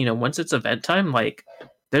time, once it's event time, like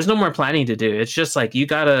there's no more planning to do. It's just like you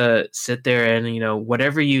gotta sit there and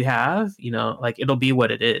whatever you have, like it'll be what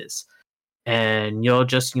it is, and you'll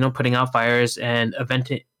just putting out fires and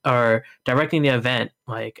eventing or directing the event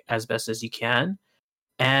like as best as you can.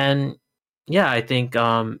 And yeah, I think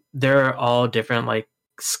they're all different like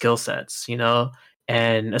skill sets,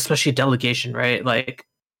 and especially delegation, right? Like,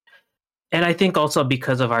 and I think also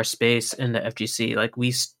because of our space in the FGC, like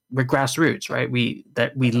we're grassroots, right? We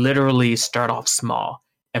literally start off small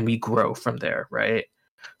and we grow from there, right?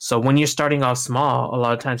 So when you're starting off small, a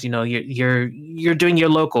lot of times you're doing your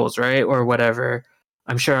locals, right, or whatever.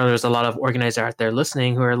 I'm sure there's a lot of organizers out there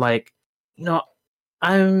listening who are like,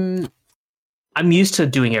 I'm used to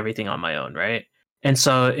doing everything on my own, right? And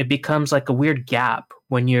so it becomes like a weird gap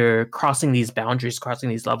when you're crossing these boundaries, crossing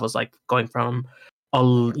these levels, like going from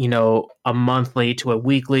a monthly to a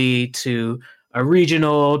weekly to a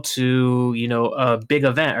regional to a big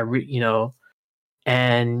event,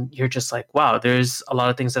 and you're just like, wow, there's a lot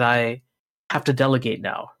of things that I have to delegate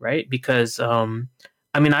now, right? Because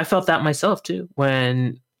I mean, I felt that myself too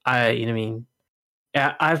when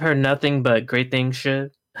I've heard nothing but great things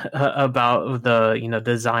about the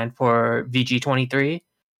design for VG23.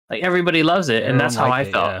 Like everybody loves it, and that's how I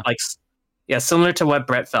felt. Yeah. Like, yeah, similar to what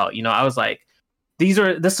Brett felt. I was like,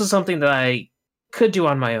 this is something that I could do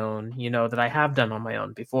on my own. That I have done on my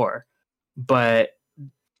own before, but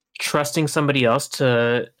trusting somebody else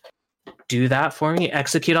to do that for me,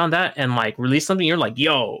 execute on that, and like release something, you're like,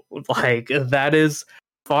 yo, like that is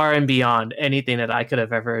far and beyond anything that I could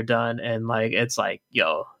have ever done. And like it's like,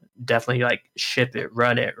 yo, definitely like ship it,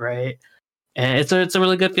 run it, right? And it's a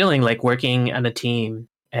really good feeling, like working on a team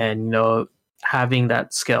and having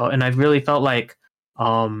that skill. And I really felt like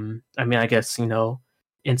I mean, I guess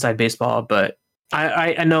inside baseball, but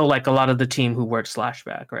I know like a lot of the team who worked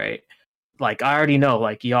Slashback, right? Like I already know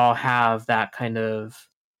like y'all have that kind of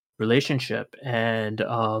relationship and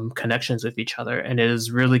connections with each other, and it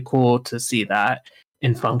is really cool to see that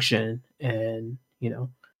in function and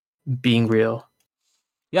being real.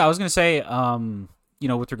 Yeah, I was gonna say,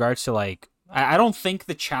 with regards to like, I don't think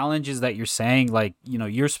the challenges that you're saying, like,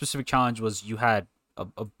 your specific challenge was you had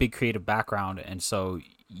a big creative background, and so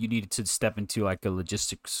you needed to step into like a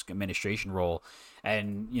logistics administration role,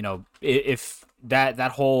 and if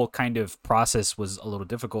that whole kind of process was a little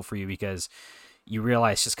difficult for you because you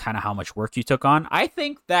realize just kind of how much work you took on. I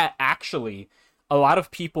think that actually a lot of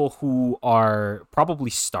people who are probably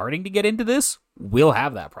starting to get into this will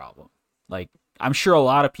have that problem. Like, I'm sure a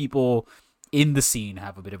lot of people in the scene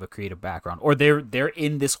have a bit of a creative background, or they're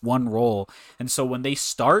in this one role, and so when they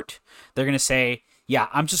start, they're gonna say, "Yeah,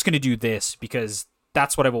 I'm just gonna do this because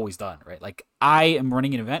that's what I've always done." Right? Like, I am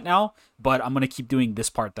running an event now, but I'm gonna keep doing this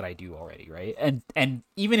part that I do already, right? And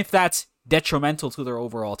even if that's detrimental to their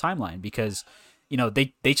overall timeline, because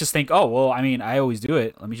they just think, oh well, I mean, I always do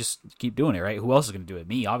it. Let me just keep doing it, right? Who else is gonna do it?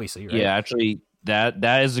 Me, obviously, right? Yeah, actually,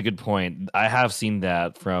 that is a good point. I have seen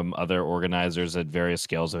that from other organizers at various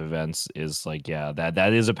scales of events. Is like, yeah,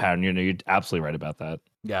 that is a pattern. You're absolutely right about that.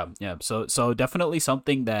 Yeah. So definitely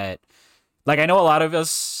something that, like, I know a lot of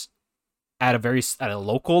us at a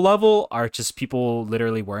local level are just people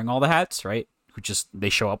literally wearing all the hats, right? Who just they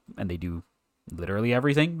show up and they do literally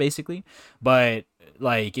everything basically. But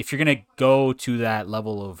like if you're gonna go to that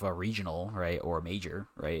level of a regional, right, or a major,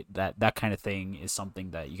 right, that kind of thing is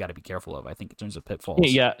something that you got to be careful of, I think, in terms of pitfalls.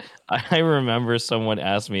 Yeah, I remember someone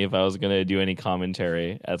asked me if I was gonna do any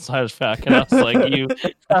commentary at Slashback, and I was like, "You."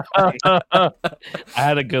 I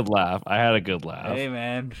had a good laugh. Hey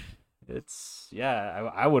man, it's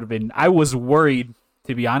I would have been. I was worried,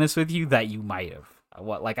 to be honest with you, that you might have.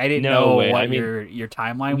 I didn't know what your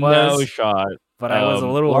timeline was. No shot. But I was a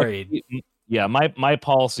little worried. Yeah, my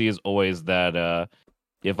policy is always that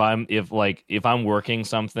if I'm working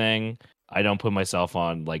something, I don't put myself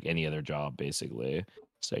on like any other job basically.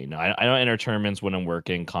 So I don't enter tournaments when I'm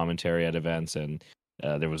working commentary at events, and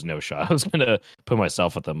there was no shot I was gonna put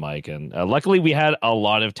myself at the mic. And luckily we had a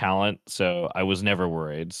lot of talent, so I was never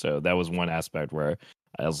worried. So that was one aspect where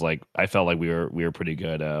I was like, I felt like we were pretty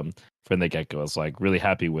good from the get go. I was like really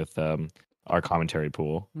happy with our commentary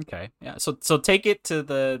pool. Okay. Yeah. So take it to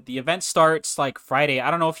the event starts like Friday.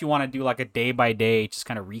 I don't know if you want to do like a day by day, just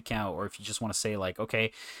kind of recount, or if you just want to say like,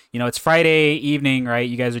 okay, it's Friday evening, right?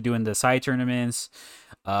 You guys are doing the side tournaments.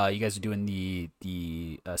 You guys are doing the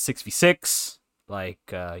 6v6. Like,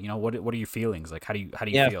 what are your feelings? Like, how do you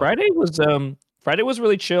feel? Friday was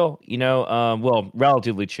really chill. Well,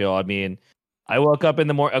 relatively chill. I mean, I woke up in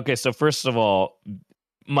the morning. Okay, so first of all,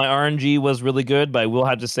 my RNG was really good, but I will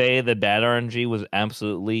have to say the bad RNG was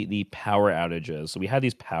absolutely the power outages. So we had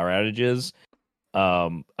these power outages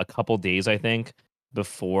a couple days, I think,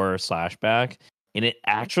 before Slashback, and it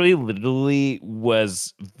actually literally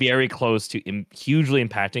was very close to hugely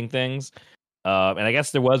impacting things. And I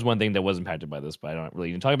guess there was one thing that was impacted by this, but I don't really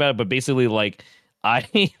even talk about it. But basically, like, I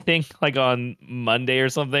think like on Monday or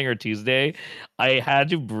something or Tuesday, I had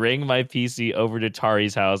to bring my PC over to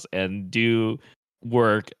Tari's house and do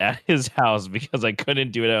work at his house because I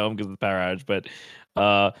couldn't do it at home because of the power outage. But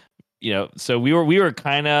so we were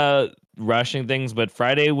kind of rushing things, but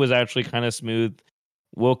Friday was actually kind of smooth.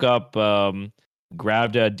 Woke up,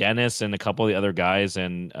 grabbed Dennis and a couple of the other guys,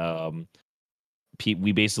 and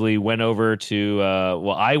we basically went over to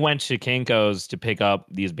I went to Kinko's to pick up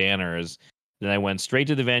these banners. Then I went straight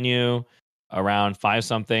to the venue around 5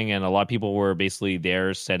 something, and a lot of people were basically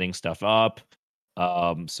there setting stuff up.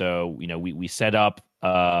 So we set up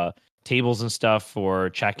tables and stuff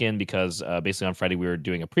for check-in because basically on Friday we were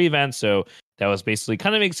doing a pre-event, so that was basically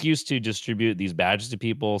kind of an excuse to distribute these badges to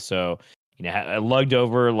people. So I lugged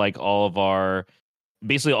over like all of our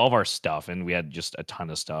stuff, and we had just a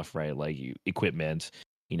ton of stuff, right? Like equipment,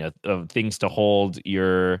 of things to hold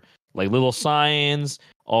your like little signs,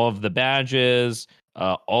 all of the badges,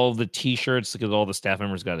 all of the t-shirts, because all the staff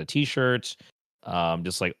members got a t-shirt,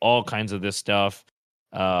 just like all kinds of this stuff.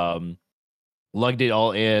 Lugged it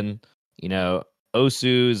all in.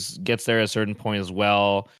 Osu's gets there at a certain point as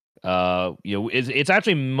well. It's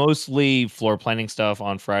actually mostly floor planning stuff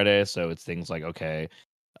on Friday, so it's things like, okay,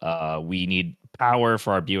 we need power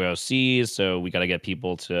for our BOCs, so we got to get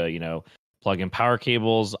people to plug in power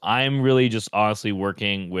cables. I'm really just honestly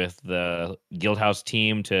working with the Guildhouse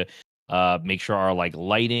team to make sure our like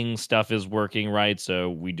lighting stuff is working right. So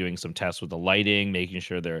we're doing some tests with the lighting, making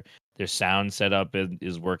sure their sound setup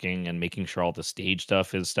is working, and making sure all the stage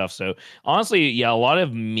stuff is stuff. So honestly, yeah, a lot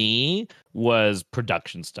of me was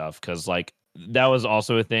production stuff, because like that was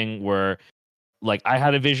also a thing where like I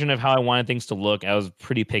had a vision of how I wanted things to look. I was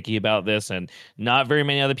pretty picky about this, and not very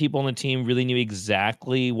many other people on the team really knew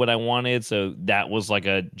exactly what I wanted. So that was like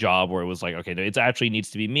a job where it was like, okay, no, it actually needs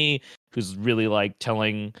to be me who's really like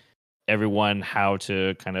telling everyone how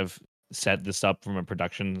to kind of set this up from a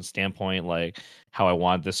production standpoint, like how I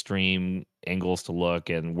want the stream angles to look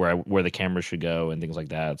and where the camera should go and things like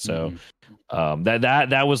that. So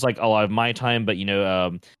that was like a lot of my time, but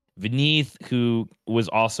Vineeth, who was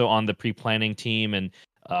also on the pre-planning team, and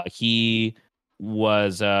he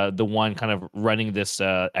was the one kind of running this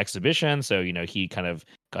exhibition. So he kind of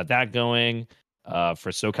got that going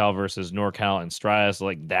for SoCal versus NorCal and Straya. So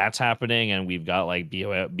like that's happening, and we've got like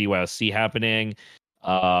BYOC happening,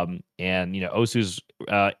 and Osu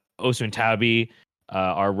and Tabby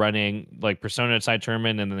are running like Persona side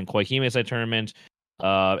tournament, and then Koihime side tournament.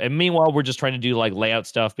 And meanwhile, we're just trying to do like layout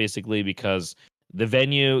stuff basically, because the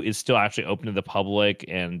venue is still actually open to the public,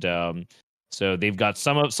 and so they've got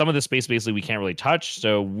some of the space basically we can't really touch.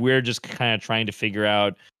 So we're just kind of trying to figure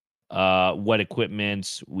out what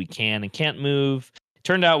equipment we can and can't move. It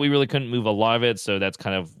turned out we really couldn't move a lot of it, so that's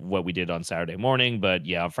kind of what we did on Saturday morning. But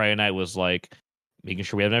yeah, Friday night was like making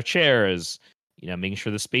sure we have enough chairs, making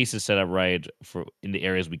sure the space is set up right for in the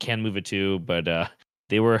areas we can move it to. But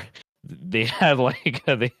they had like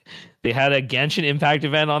they had a Genshin Impact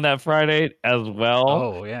event on that Friday as well.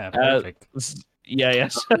 Oh yeah, perfect. Yeah. Yeah,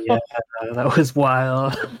 that was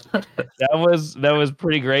wild. that was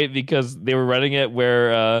pretty great, because they were running it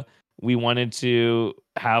where we wanted to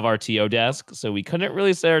have our TO desk, so we couldn't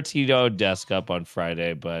really set our TO desk up on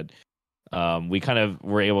Friday, but we kind of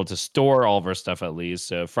were able to store all of our stuff at least.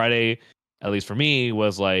 So Friday, at least for me,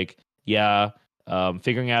 was like,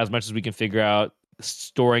 figuring out as much as we can figure out,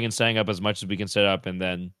 storing and setting up as much as we can set up, and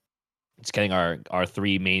then it's getting our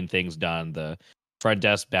 3 main things done: the front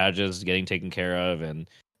desk badges getting taken care of, and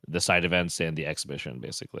the side events and the exhibition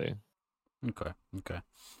basically. Okay.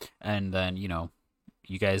 And then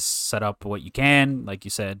you guys set up what you can, like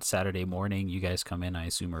you said. Saturday morning you guys come in, I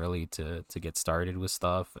assume, early to get started with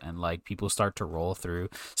stuff, and like people start to roll through.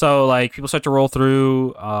 So like people start to roll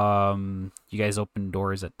through. You guys open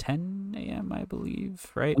doors at 10 a.m. I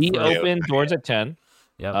believe, right? We opened doors at 10.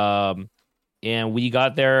 Yeah. and we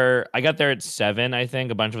got there. I got there at 7, I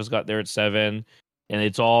think. A bunch of us got there at 7, and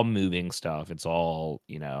it's all moving stuff. It's all,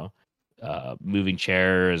 moving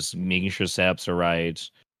chairs, making sure setups are right,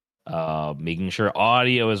 making sure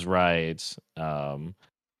audio is right,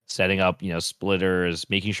 setting up, splitters,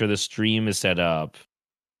 making sure the stream is set up,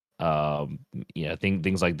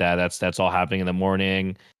 things like that. That's all happening in the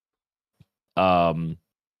morning. And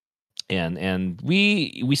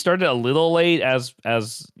we started a little late, as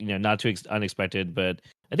not too unexpected, but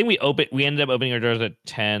I think we ended up opening our doors at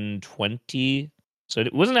 10:20, so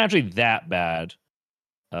it wasn't actually that bad.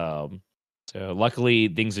 So luckily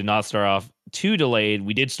things did not start off too delayed.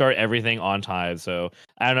 We did start everything on time, so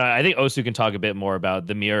I don't know. I think Osu can talk a bit more about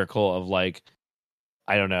the miracle of, like,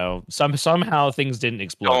 I don't know, somehow things didn't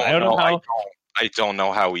explode. I don't know how. I don't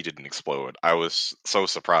know how we didn't explode. I was so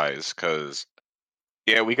surprised because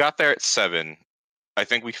yeah, we got there at 7. I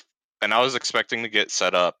think and I was expecting to get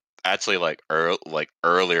set up actually like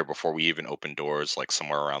earlier before we even opened doors, like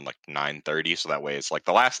somewhere around like 9:30. So that way, it's like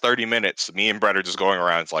the last 30 minutes, me and Brett are just going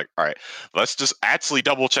around. It's like, all right, let's just actually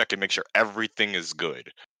double check and make sure everything is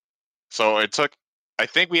good. So it took. I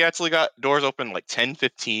think we actually got doors open like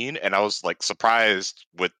 10:15, and I was like surprised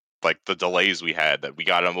with like the delays we had that we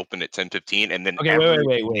got them open at 10:15, and then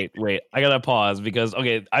Okay, wait. I gotta pause because,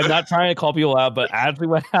 okay, I'm not trying to call people out, but actually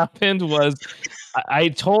what happened was I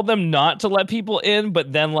told them not to let people in,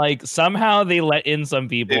 but then, like, somehow they let in some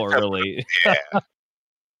people early. Yeah.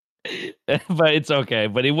 But it's okay.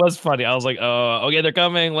 But it was funny. I was like, oh, okay, they're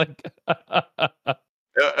coming. Like,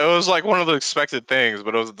 It was like one of the expected things,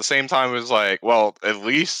 but it was at the same time, it was like, well, at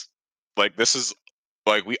least like this is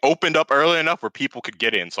like we opened up early enough where people could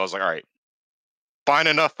get in. So I was like, all right, fine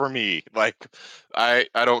enough for me. Like, I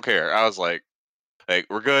don't care. I was like,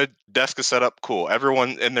 we're good. Desk is set up, cool.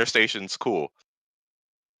 Everyone in their stations, cool.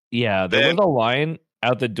 yeah, there was a line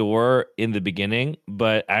out the door in the beginning,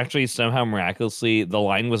 but actually somehow miraculously the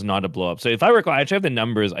line was not a blow up. So if I recall, I actually have the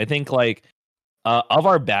numbers. I think, like, of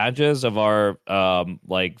our badges, of our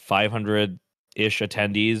like 500-ish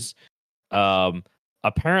attendees,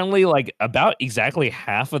 apparently, like, about exactly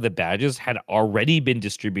half of the badges had already been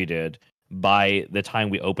distributed by the time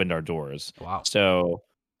we opened our doors. Wow. So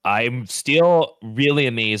I'm still really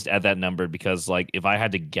amazed at that number because, like, if I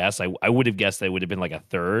had to guess, I would have guessed that it would have been like a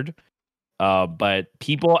third. But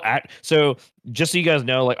so just so you guys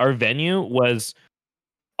know, like, our venue was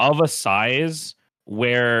of a size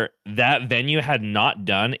where that venue had not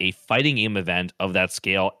done a fighting game event of that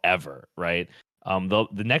scale ever, right? The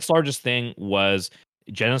next largest thing was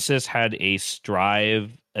Genesis had a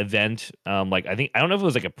Strive event. Like, I don't know if it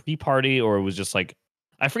was like a pre-party or it was just like,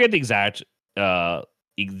 I forget the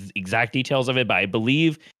exact details of it, but I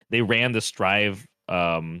believe they ran the Strive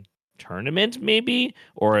tournament, maybe,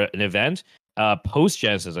 or an event post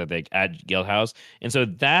Genesis, I think, at Guildhouse. And so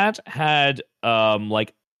that had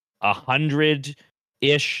like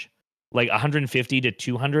 100-ish, like 150 to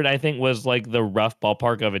 200, I think, was like the rough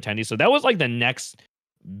ballpark of attendees. So that was like the next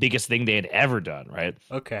biggest thing they had ever done, right?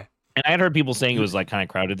 Okay. And I had heard people saying it was like kind of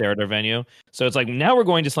crowded there at our venue. So it's like, now we're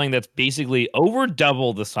going to something that's basically over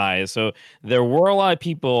double the size. So there were a lot of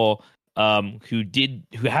people who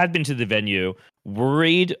had been to the venue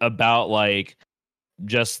worried about, like,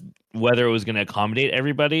 just whether it was going to accommodate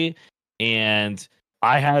everybody. And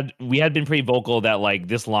we had been pretty vocal that, like,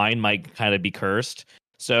 this line might kind of be cursed.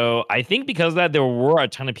 So I think because of that, there were a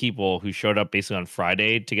ton of people who showed up basically on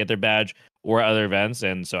Friday to get their badge or other events.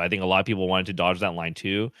 And so I think a lot of people wanted to dodge that line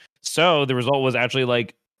too. So the result was actually,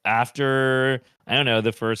 like, after, I don't know,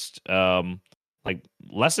 the first like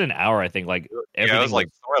less than an hour, I think, like, everything it was like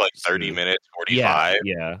somewhere like 30 minutes, 45.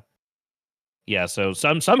 Yeah, so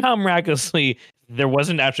somehow miraculously there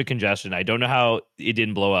wasn't actually congestion. I don't know how it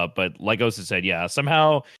didn't blow up, but like Osa said, yeah,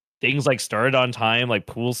 somehow things, like, started on time, like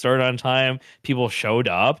pools started on time, people showed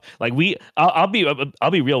up. Like, I'll be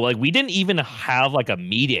real, like, we didn't even have like a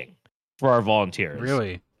meeting for our volunteers.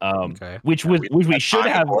 Really? Okay. Which we should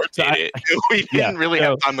have. We didn't really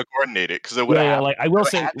have time to coordinate it because it would have. Like, I will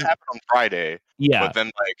say, it happened on Friday. Yeah, but then,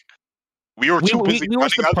 like, we were too busy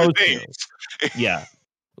running other things. Yeah,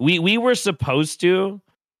 we were supposed to.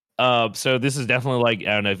 So this is definitely, like,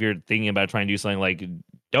 I don't know if you're thinking about trying to do something, like,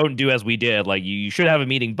 don't do as we did. Like, you should have a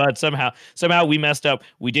meeting, but somehow we messed up.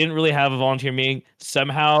 We didn't really have a volunteer meeting.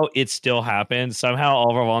 Somehow it still happened. Somehow all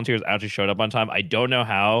of our volunteers actually showed up on time. I don't know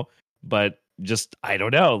how, but just, I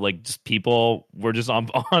don't know. Like, just people were just on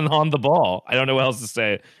the ball. I don't know what else to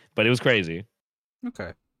say, but it was crazy.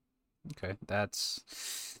 Okay. That's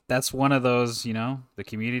one of those, the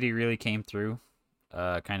community really came through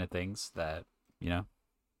kind of things that,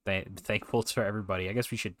 thankful to everybody. I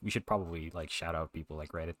guess we should probably like shout out people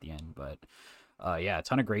like right at the end, but yeah, a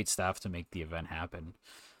ton of great stuff to make the event happen.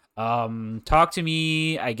 Talk to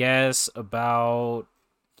me, I guess, about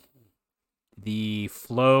the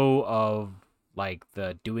flow of like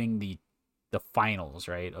doing the finals,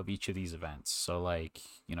 right, of each of these events. So like,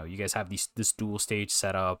 you guys have this dual stage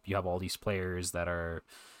set up. You have all these players that are,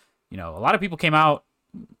 a lot of people came out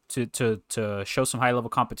to show some high level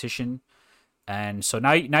competition. And so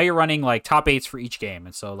now you're running like top 8s for each game.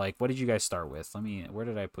 And so like, what did you guys start with? Where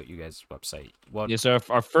did I put you guys' website? Yeah, so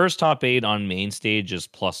our first top 8 on main stage is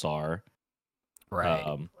plus R.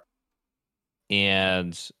 Right.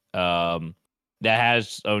 And that has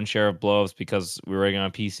its own share of blow-ups because we were running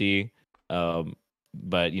on PC.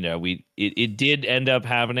 But it did end up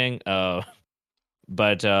happening.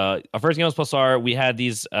 But our first game was plus R. We had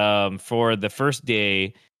these for the first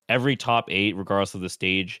day. Every top 8, regardless of the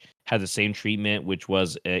stage, had the same treatment, which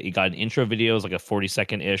was it got an intro video, it was like a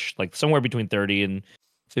 40-second ish, like somewhere between 30 and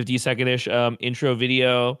 50-second ish intro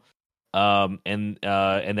video, and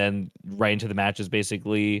then right into the matches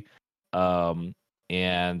basically, and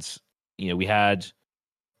we had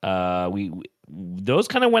we those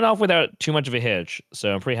kind of went off without too much of a hitch,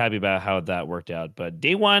 so I'm pretty happy about how that worked out. But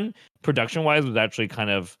day one, production wise, was actually kind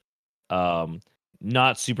of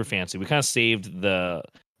not super fancy. We kind of saved the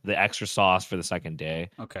extra sauce for the second day.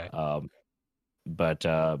 Okay. But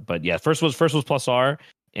yeah, first was plus R,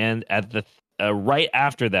 and at the right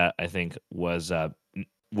after that, I think was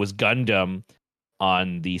Gundam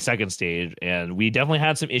on the second stage, and we definitely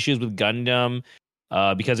had some issues with Gundam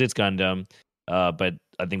because it's Gundam. But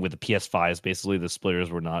I think with the PS5s, basically the splitters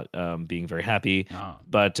were not being very happy. Oh.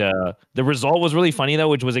 But the result was really funny though,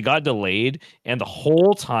 which was it got delayed, and the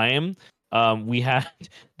whole time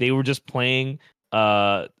they were just playing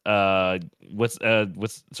Gallant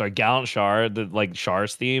Char, the like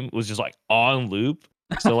Char's theme was just like on loop.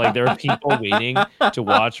 So like there were people waiting to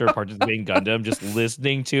watch or participate in Gundam, just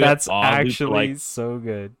listening to That's it on actually loop, so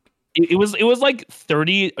good. It was like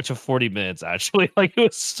 30 to 40 minutes actually. Like it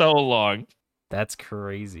was so long. That's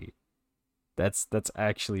crazy. That's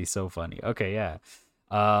actually so funny. Okay, yeah.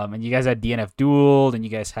 And you guys had DNF dueled, and you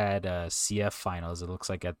guys had CF finals. It looks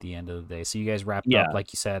like at the end of the day. So you guys wrapped up,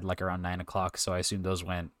 like you said, like around 9:00. So I assume those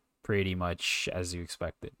went pretty much as you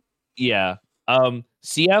expected. Yeah.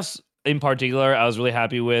 CFs in particular, I was really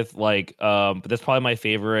happy with. Like, but that's probably my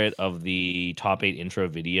favorite of the top 8 intro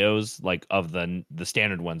videos, like of the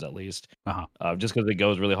standard ones at least. Just because it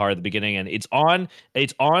goes really hard at the beginning, and it's on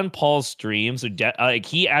Paul's stream, so like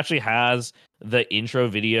he actually has the intro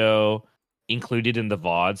video included in the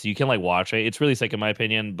VOD, so you can like watch it. It's really sick in my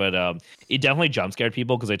opinion, but it definitely jump scared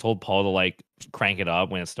people because I told Paul to like crank it up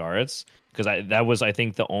when it starts, because that was I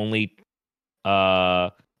think the only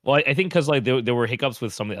well, I think because like there were hiccups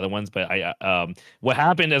with some of the other ones, but what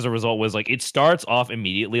happened as a result was like it starts off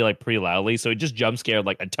immediately like pretty loudly, so it just jump scared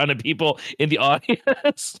like a ton of people in the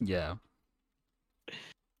audience. Yeah.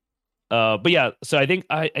 But yeah, so I think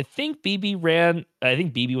BB ran. I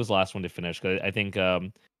think BB was the last one to finish, because I think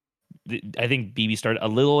BB started a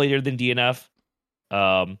little later than DNF.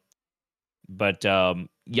 But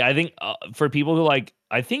yeah, I think for people who like,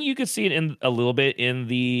 I think you could see it in a little bit in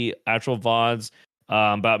the actual VODs.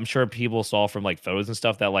 But I'm sure people saw from like photos and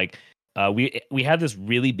stuff that like we had this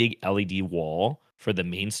really big LED wall for the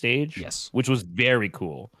main stage, yes, which was very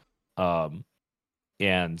cool. And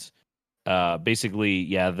basically,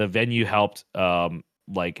 yeah, the venue helped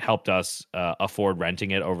us afford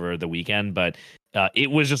renting it over the weekend, but it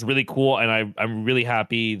was just really cool, and I'm really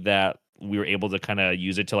happy that we were able to kind of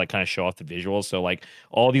use it to like kind of show off the visuals. So like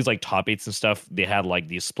all these like top 8s and stuff, they had like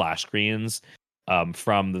these splash screens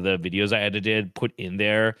from the videos I edited put in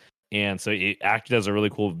there, and so it acted as a really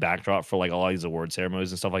cool backdrop for like all these award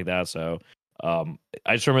ceremonies and stuff like that. So I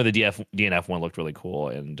just remember the DNF one looked really cool,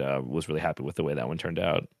 and was really happy with the way that one turned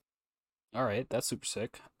out. All right, that's super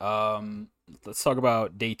sick. Let's talk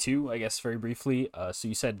about day 2, I guess, very briefly. So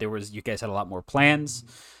you said you guys had a lot more plans.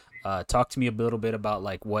 Talk to me a little bit about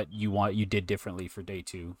like what you did differently for day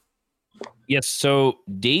 2. Yes, so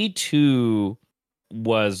day 2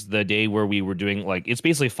 was the day where we were doing like, it's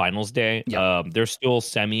basically finals day. Yep. There's still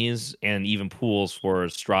semis and even pools for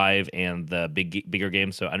Strive and the bigger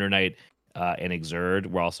games. So Undernight and Exerd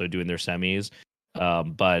were also doing their semis.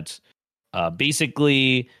 But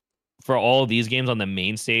basically for all of these games on the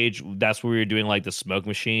main stage, that's where we were doing like the smoke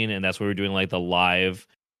machine, and that's where we were doing like the live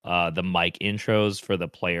the mic intros for the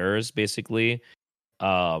players basically.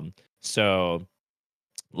 So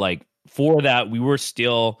like for that we were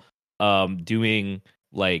still doing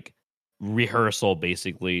like rehearsal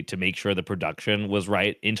basically to make sure the production was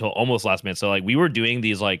right until almost last minute. So like we were doing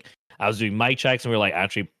these like I was doing mic checks and we were like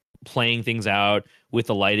actually playing things out with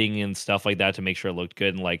the lighting and stuff like that to make sure it looked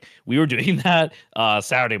good. And like we were doing that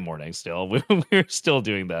Saturday morning still. We were still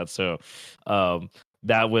doing that. So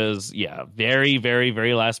that was very, very,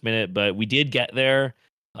 very last minute, but we did get there.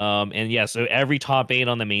 And yeah, so every top 8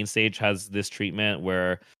 on the main stage has this treatment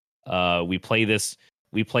where we play this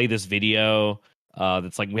video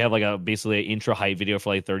that's like we have like a basically an intro hype video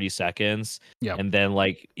for like 30 seconds. Yeah. And then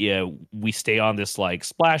like we stay on this like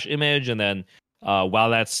splash image, and then while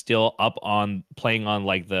that's still up on playing on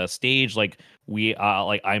like the stage, like we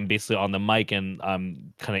like I'm basically on the mic and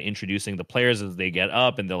I'm kind of introducing the players as they get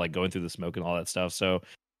up and they're like going through the smoke and all that stuff. So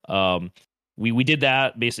we did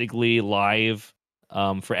that basically live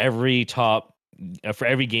for every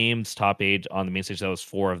game's top 8 on the main stage. That was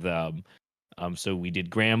 4 of them. So we did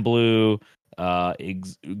Grand Blue,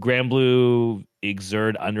 Exert,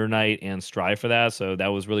 Undernight, and Strive for that. So that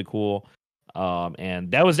was really cool.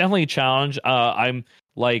 And that was definitely a challenge. I'm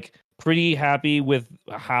like pretty happy with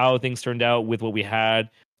how things turned out with what we had.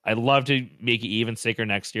 I'd love to make it even sicker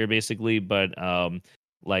next year, basically, but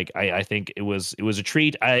like I think it was a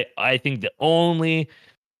treat. I think the only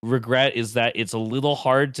regret is that it's a little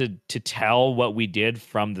hard to tell what we did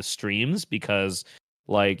from the streams because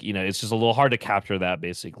like it's just a little hard to capture that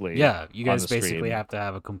basically. Yeah, you guys basically have to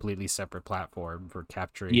have a completely separate platform for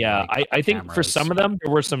capturing. Yeah, like, I think for some of them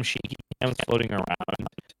there were some shaky cams floating around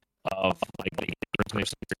of like the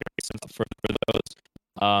for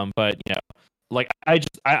those. But like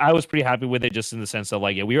I was pretty happy with it just in the sense of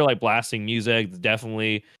like we were like blasting music,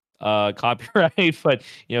 definitely copyright, but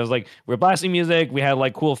it was like we're blasting music, we had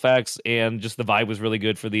like cool effects, and just the vibe was really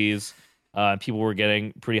good for these. People were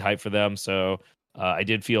getting pretty hyped for them, so I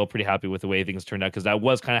did feel pretty happy with the way things turned out because that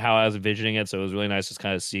was kind of how I was envisioning it. So it was really nice just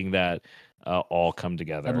kind of seeing that all come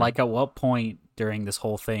together. And like, at what point during this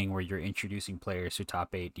whole thing where you're introducing players to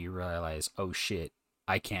top 8 do you realize, oh shit,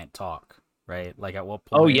 I can't talk? Right? Like, at what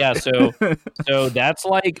point? Oh yeah, so that's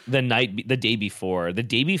like the day before. The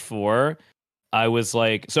day before, I was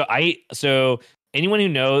like, so anyone who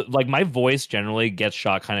knows, like my voice generally gets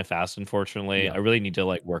shot kind of fast, unfortunately. Yeah. I really need to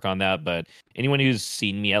like work on that. But anyone who's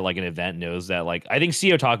seen me at like an event knows that like I think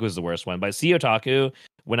C Otaku is the worst one. But C Otaku,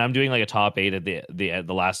 when I'm doing like a top 8 at the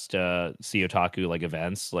last C Otaku like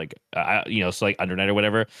events, like so like Undernight or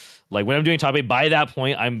whatever, like when I'm doing top 8, by that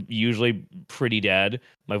point I'm usually pretty dead.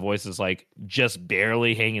 My voice is like just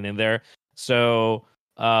barely hanging in there. So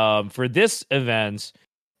for this event,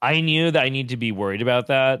 I knew that I need to be worried about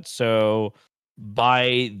that. So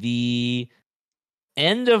by the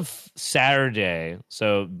end of Saturday,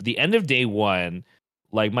 so the end of day 1,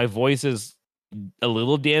 like my voice is a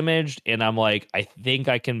little damaged and I'm like, I think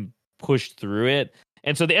I can push through it.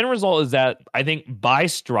 And so the end result is that I think by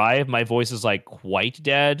Strive, my voice is like quite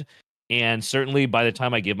dead. And certainly by the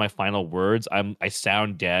time I give my final words, I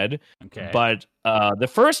sound dead. Okay. But the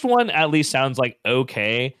first one at least sounds like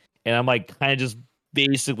okay. And I'm like kind of just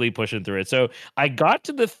basically pushing through it. So I got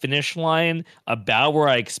to the finish line about where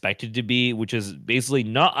I expected to be, which is basically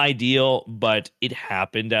not ideal, but it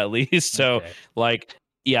happened at least. So Okay. like,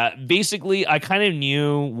 yeah, basically I kind of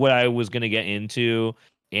knew what I was going to get into,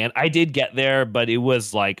 and I did get there, but it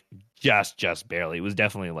was like just barely. It was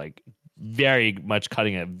definitely like very much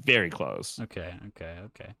cutting it very close. Okay.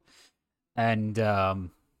 And I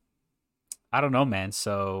don't know, man.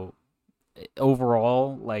 So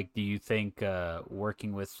overall, like, do you think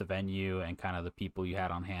working with the venue and kind of the people you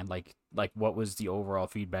had on hand, like what was the overall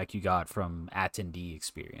feedback you got from attendee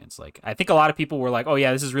experience? Like, I think a lot of people were like, oh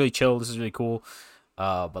yeah, this is really chill, this is really cool.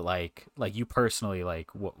 But like you personally, like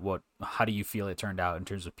how do you feel it turned out in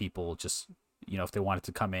terms of people just, if they wanted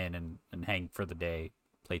to come in and hang for the day,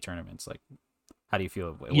 play tournaments, like how do you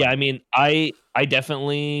feel? Yeah, I mean, I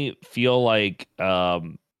definitely feel like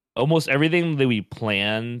almost everything that we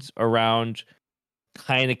planned around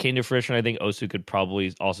kind of came to fruition. I think Osu could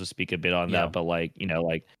probably also speak a bit on that, but like,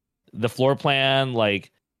 like the floor plan,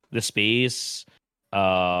 like the space,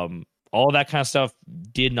 all that kind of stuff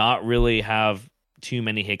did not really have too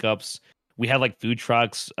many hiccups. We had like food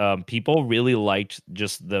trucks. People really liked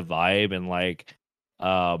just the vibe, and like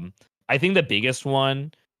I think the biggest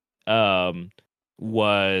one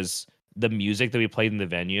was the music that we played in the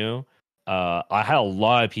venue. I had a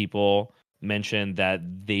lot of people mention that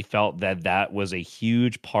they felt that was a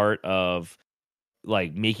huge part of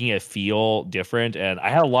like making it feel different, and I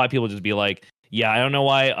had a lot of people just be like, yeah, I don't know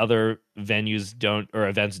why other venues or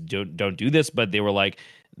events don't do this, but they were like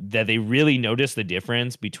that they really noticed the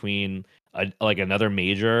difference between like another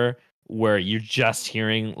major where you're just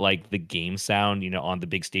hearing like the game sound, on the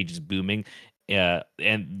big stages booming. And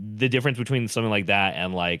the difference between something like that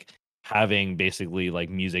and like having basically like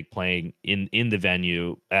music playing in the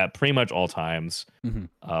venue at pretty much all times. Mm-hmm.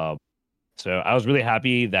 So I was really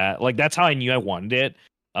happy that like that's how I knew I wanted it.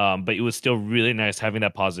 But it was still really nice having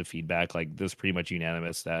that positive feedback. Like this pretty much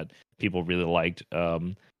unanimous that people really liked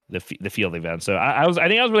the field event. So I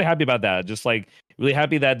think I was really happy about that. Just like really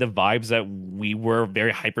happy that the vibes that we were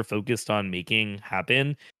very hyper focused on making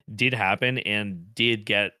did happen and did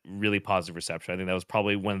get really positive reception. I think that was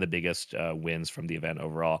probably one of the biggest wins from the event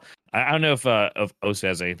overall. I don't know if Osu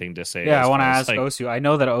has anything to say. Yeah, I want to as ask Osu. I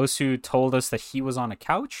know that Osu told us that he was on a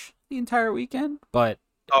couch the entire weekend, but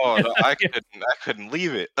Oh no, I couldn't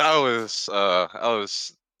leave it. I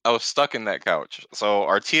was stuck in that couch. So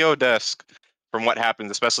our TO desk, from what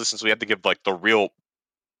happened, especially since we had to give like the real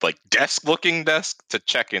like desk looking desk to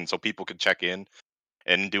check in so people could check in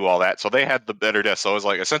and do all that. So they had the better desk. So it was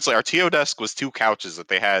like essentially our TO desk was two couches that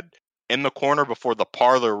they had in the corner before the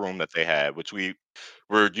parlor room that they had, which we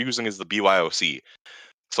were using as the BYOC.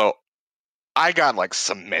 So I got like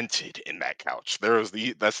cemented in that couch. That's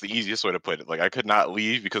the easiest way to put it. Like I could not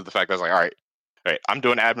leave because of the fact that I was like, all right, I'm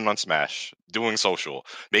doing admin on Smash, doing social,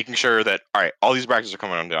 making sure that all right, all these brackets are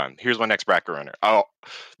coming on. Here's my next bracket runner. Oh,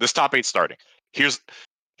 this top 8 starting. Here's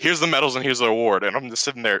the medals and here's the award, and I'm just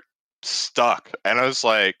sitting there stuck. And I was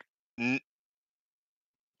like,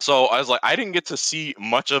 so I was like, I didn't get to see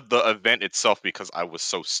much of the event itself because I was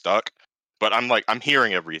so stuck. But I'm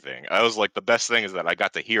hearing everything. I was like, the best thing is that I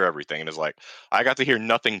got to hear everything. And it's like, I got to hear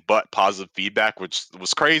nothing but positive feedback, which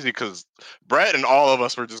was crazy because Brett and all of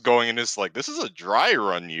us were just going in this like, this is a dry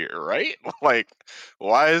run year, right? Like,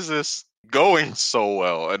 why is this going so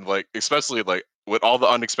well? And like, especially like with all the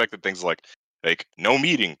unexpected things like no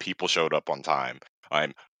meeting, people showed up on time.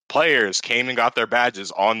 Players came and got their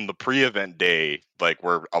badges on the pre-event day. Like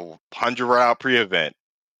we're 100 were out pre-event.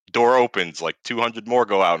 Door opens, like 200 more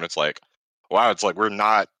go out, and it's like, wow, it's like we're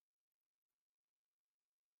not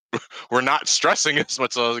stressing as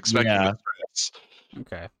much as I was expecting to stress.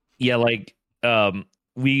 okay. Yeah, like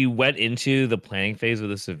we went into the planning phase of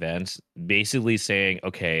this event basically saying,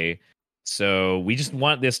 okay, so we just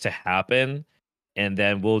want this to happen and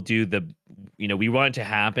then we'll do we want it to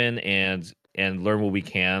happen and learn what we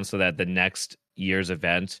can so that the next year's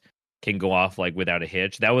event can go off like without a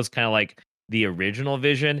hitch. That was kind of like the original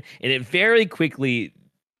vision, and it very quickly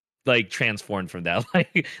like transformed from that.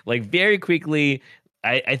 like very quickly,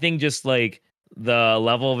 I think just like the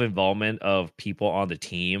level of involvement of people on the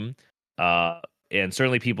team, and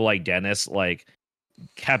certainly people like Dennis, like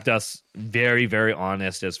kept us very, very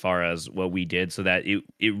honest as far as what we did, so that it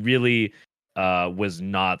really was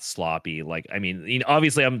not sloppy. Like, I mean,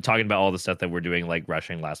 obviously I'm talking about all the stuff that we're doing, like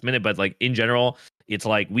rushing last minute, but like in general, it's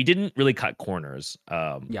like we didn't really cut corners.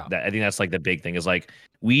 Yeah. I think that's like the big thing is like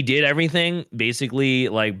we did everything basically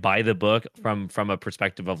like by the book from a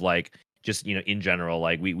perspective of like just in general.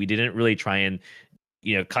 Like we didn't really try and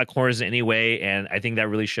cut corners in any way, and I think that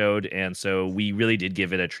really showed. And so we really did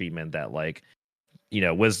give it a treatment that like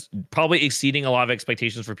was probably exceeding a lot of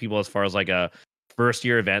expectations for people as far as like a first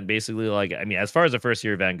year event. Basically, like I mean, as far as a first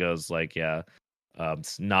year event goes, like yeah.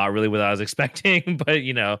 It's not really what I was expecting, but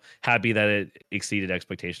happy that it exceeded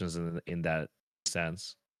expectations in that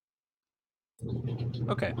sense.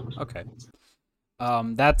 Okay.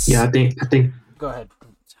 That's Yeah, I think. Go ahead.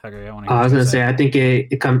 Hugger, I was gonna say I think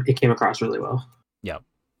it came across really well. Yeah,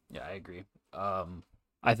 I agree.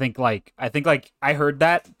 I think I heard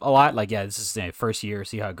that a lot. Like, yeah, this is the first year,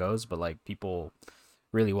 see how it goes. But like, people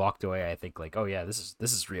really walked away. I think like, oh yeah, this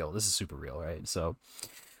is real. This is super real, right? So,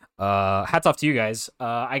 hats off to you guys.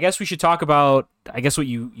 I guess we should talk about what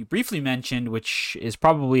you briefly mentioned, which is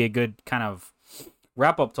probably a good kind of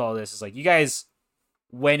wrap up to all this. Is like you guys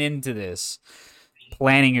went into this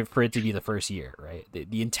planning for it to be the first year, right?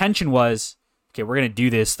 The intention was, okay, we're gonna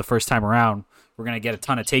do this the first time around. We're gonna get a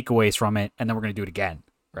ton of takeaways from it, and then we're gonna do it again,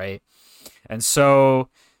 right? And so,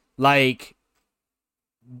 like,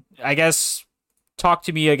 I guess talk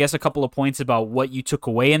to me. I guess a couple of points about what you took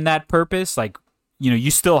away in that purpose, like.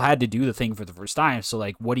 You still had to do the thing for the first time. So,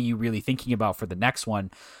 like, what are you really thinking about for the next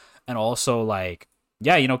one? And also, like,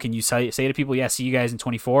 yeah, can you say to people, yeah, see you guys in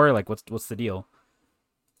 24? Like, what's the deal?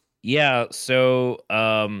 Yeah. So,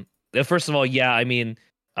 first of all, yeah, I mean,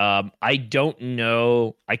 I don't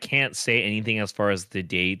know. I can't say anything as far as the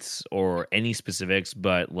dates or any specifics,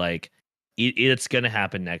 but like, it's going to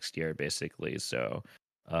happen next year, basically. So,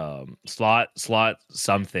 slot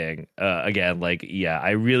something again, like yeah,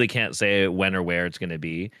 I really can't say when or where it's going to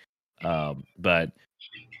be, but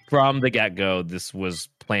from the get-go this was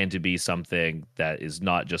planned to be something that is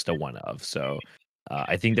not just a one of. So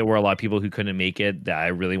I think there were a lot of people who couldn't make it that I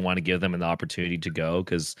really want to give them an opportunity to go,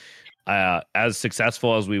 because as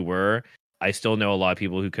successful as we were, I still know a lot of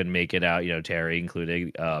people who couldn't make it out, Terry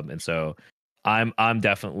included. And so I'm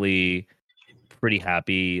definitely pretty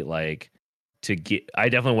happy, like, to get. I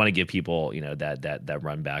definitely want to give people, that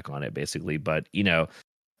run back on it, basically. But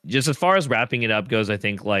just as far as wrapping it up goes, I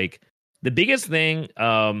think like the biggest thing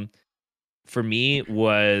for me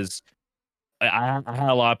was I had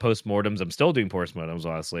a lot of postmortems. I'm still doing postmortems,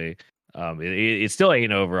 honestly. It still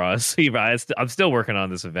ain't over, honestly, but I'm still working on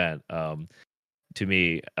this event. To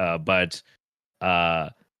me, but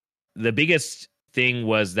the biggest thing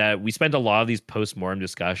was that we spent a lot of these postmortem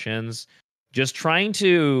discussions just trying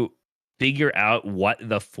to figure out what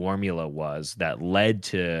the formula was that led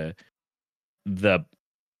to the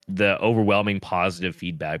overwhelming positive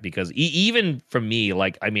feedback. Because even from me,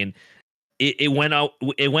 like, I mean, it went out,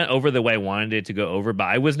 it went over the way I wanted it to go over, but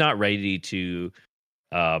I was not ready to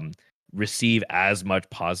receive as much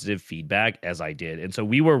positive feedback as I did. And so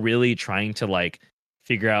we were really trying to like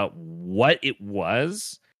figure out what it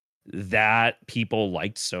was that people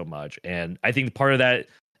liked so much. And I think part of that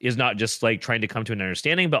is not just like trying to come to an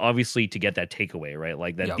understanding, but obviously to get that takeaway, right?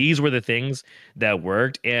 Like that these were the things that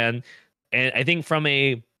worked. And I think from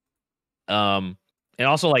a and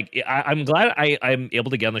also like I'm glad I'm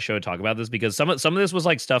able to get on the show to talk about this, because some of this was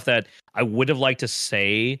like stuff that I would have liked to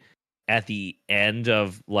say at the end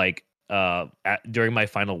of like during my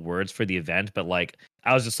final words for the event, but like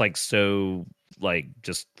I was just like so like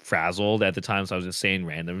just frazzled at the time, so I was just saying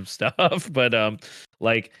random stuff. But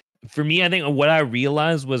like for me, I think what I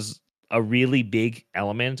realized was a really big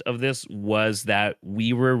element of this was that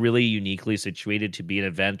we were really uniquely situated to be an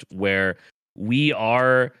event where we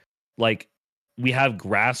are like we have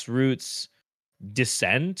grassroots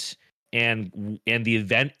dissent, and the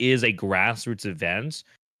event is a grassroots event,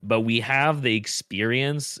 but we have the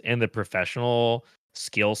experience and the professional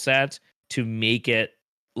skill set to make it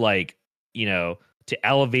like, to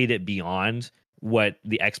elevate it beyond what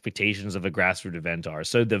the expectations of a grassroots event are.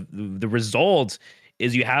 So the result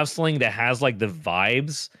is you have something that has like the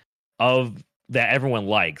vibes of that everyone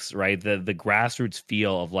likes, right? The grassroots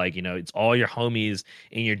feel of like, it's all your homies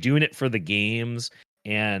and you're doing it for the games,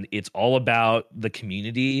 and it's all about the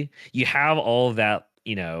community. You have all of that,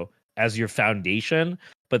 as your foundation,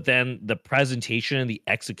 but then the presentation, the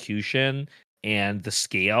execution, and the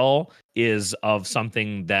scale is of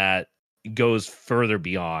something that goes further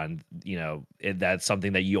beyond, that's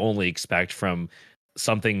something that you only expect from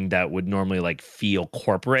something that would normally like feel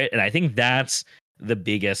corporate. And I think that's the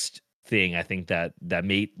biggest thing I think that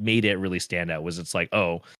made it really stand out, was it's like,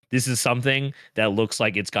 oh, this is something that looks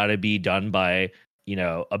like it's got to be done by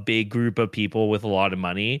a big group of people with a lot of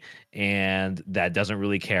money, and that doesn't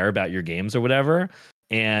really care about your games or whatever.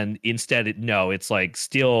 And instead it's like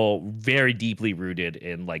still very deeply rooted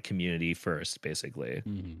in like community first, basically.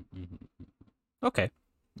 Okay,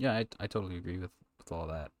 yeah, I totally agree with all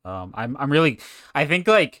that. I'm really, I think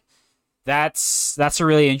like that's a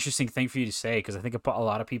really interesting thing for you to say, because I think a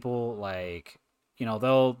lot of people like,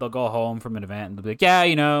 they'll go home from an event and they'll be like, yeah,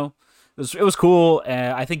 it was cool.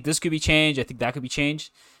 I think this could be changed. I think that could be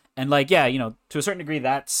changed. And like, yeah, to a certain degree,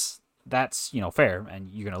 that's fair. And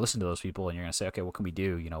you're gonna listen to those people and you're gonna say, okay, what can we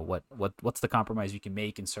do? What's the compromise you can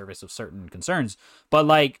make in service of certain concerns? But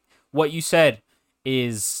like what you said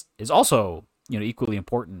is also equally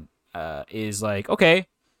important. Is like, okay,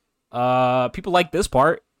 people like this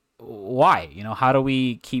part. Why? How do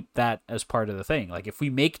we keep that as part of the thing? Like if we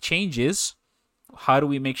make changes, how do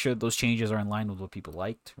we make sure those changes are in line with what people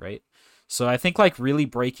liked, right? So I think like really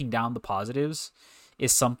breaking down the positives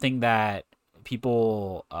is something that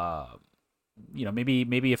people,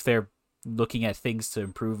 maybe if they're looking at things to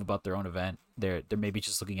improve about their own event, they're maybe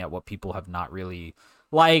just looking at what people have not really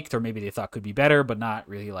liked, or maybe they thought could be better, but not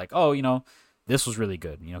really like, oh, this was really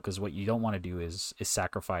good, because what you don't want to do is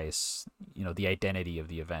sacrifice, the identity of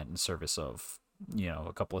the event in service of,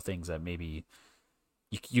 a couple of things that maybe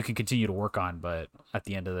you can continue to work on, but at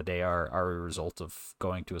the end of the day are a result of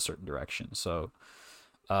going to a certain direction. So,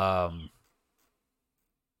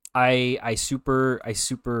 I super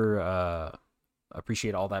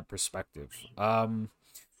appreciate all that perspective.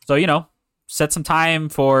 So set some time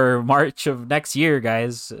for March of next year,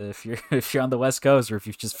 guys. If you're on the West Coast, or if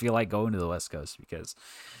you just feel like going to the West Coast, because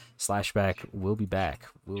Slashback will be back,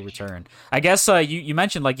 will return. I guess you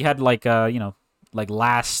mentioned like you had like like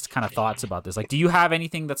last kind of thoughts about this. Like, do you have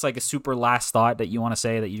anything that's like a super last thought that you want to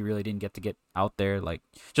say that you really didn't get out there? Like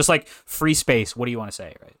just like free space. What do you want to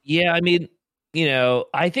say? Right? Yeah, I mean,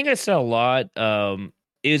 I think I said a lot.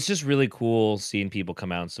 it's just really cool seeing people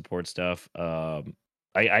come out and support stuff.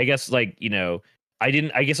 I guess like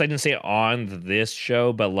I guess I didn't say it on this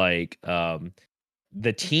show, but like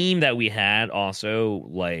the team that we had also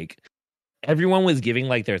like everyone was giving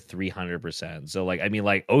like their 300%. So like I mean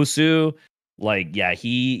like Osu, like yeah,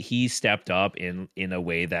 he stepped up in a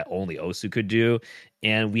way that only Osu could do,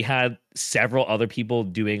 and we had several other people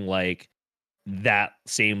doing like that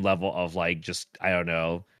same level of like just I don't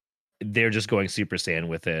know, they're just going Super Saiyan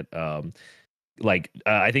with it.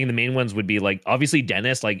 I think the main ones would be like obviously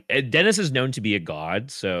Dennis. Like Dennis is known to be a god,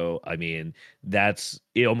 so I mean that's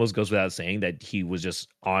it. Almost goes without saying that he was just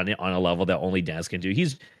on it on a level that only Dennis can do.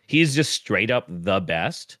 He's just straight up the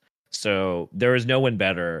best. So there is no one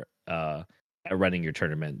better at running your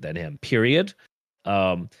tournament than him. Period.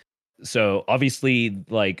 Um, so obviously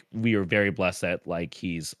like we are very blessed that like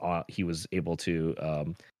he was able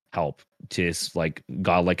to help to his like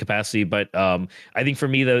godlike capacity. But I think for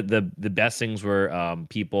me the best things were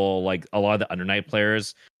people like a lot of the Under Night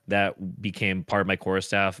players that became part of my core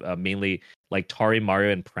staff, mainly like Tari,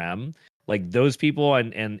 Mario, and Prem. Like those people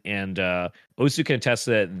and Osu can attest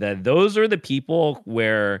that those are the people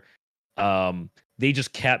where they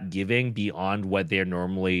just kept giving beyond what they're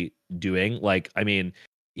normally doing. Like I mean,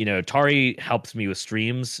 Tari helps me with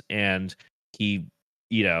streams, and he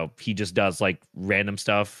he just does like random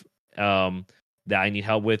stuff that I need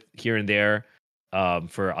help with here and there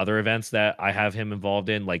for other events that I have him involved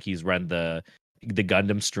in. Like he's run the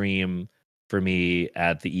Gundam stream for me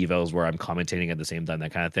at the Evos where I'm commentating at the same time,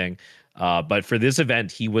 that kind of thing. But for this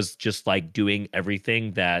event, he was just like doing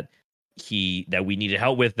everything that we needed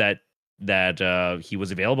help with that he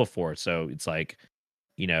was available for. So it's like,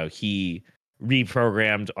 he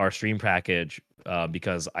reprogrammed our stream package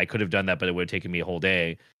because I could have done that, but it would have taken me a whole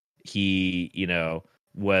day. He,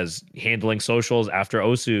 was handling socials after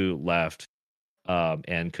Osu left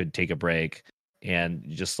and could take a break, and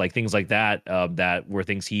just like things like that that were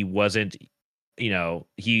things he wasn't,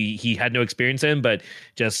 he had no experience in, but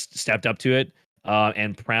just stepped up to it.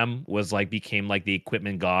 And Prem was like became like the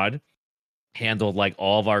equipment god, handled like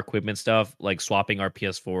all of our equipment stuff, like swapping our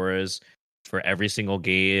PS4s for every single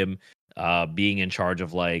game, being in charge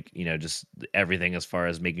of like just everything as far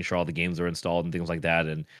as making sure all the games are installed and things like that,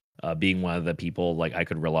 and being one of the people like I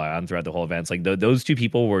could rely on throughout the whole events. Like those two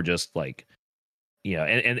people were just like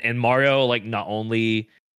and Mario like not only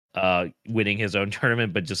winning his own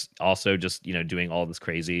tournament, but just also just doing all this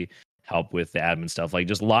crazy help with the admin stuff. Like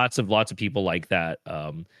just lots of people like that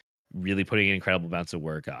really putting in incredible amounts of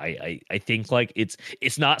work. I think like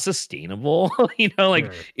it's not sustainable.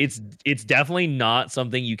 Like Sure. it's definitely not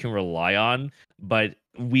something you can rely on, but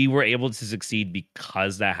we were able to succeed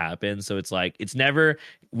because that happened. So it's like it's never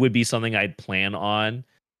would be something I'd plan on.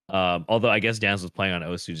 Although I guess Dan's was playing on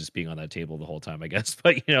Osu just being on that table the whole time, I guess.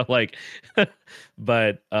 But like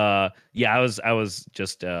but yeah, I was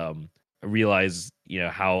just realize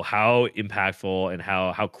how impactful and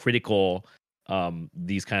how critical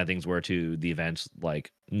these kind of things were to the events,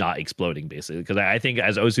 like not exploding basically. Because I think,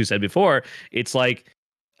 as Osu said before, it's like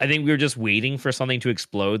I think we were just waiting for something to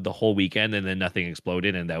explode the whole weekend, and then nothing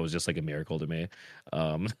exploded, and that was just like a miracle to me.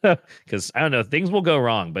 Because I don't know, things will go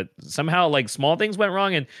wrong, but somehow like small things went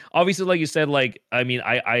wrong, and obviously, like you said, like I mean,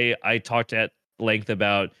 I talked at length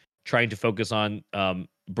about trying to focus on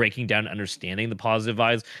breaking down and understanding the positive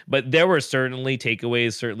vibes, but there were certainly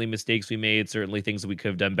takeaways, certainly mistakes we made, certainly things that we could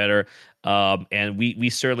have done better, and we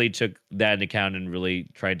certainly took that into account and really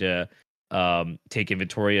tried to take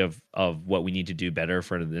inventory of what we need to do better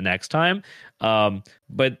for the next time.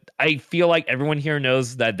 But I feel like everyone here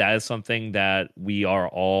knows that is something that we are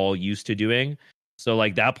all used to doing. So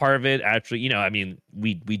like that part of it, actually, I mean,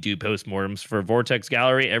 we do postmortems for Vortex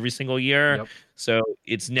Gallery every single year. Yep. So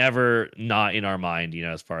it's never not in our mind,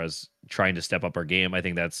 as far as trying to step up our game. I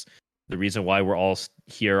think that's the reason why we're all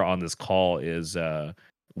here on this call is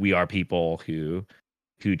we are people who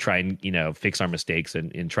try and fix our mistakes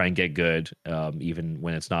and try and get good, even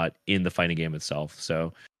when it's not in the fighting game itself.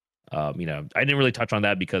 So I didn't really touch on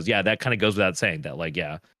that because that kind of goes without saying that like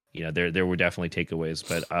there were definitely takeaways,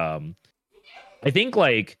 but I think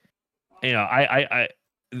like I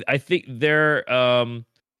think there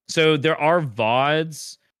so there are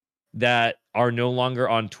VODs that are no longer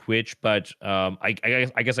on Twitch, but I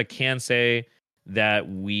guess I can say that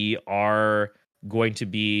we are going to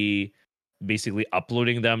be basically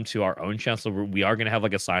uploading them to our own channel. So we are going to have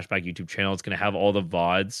like a Slashback YouTube channel. It's going to have all the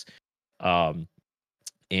VODs.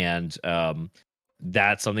 And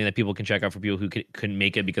that's something that people can check out for people who couldn't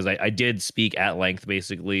make it, because I did speak at length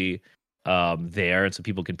basically there, and so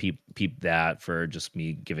people can peep that for just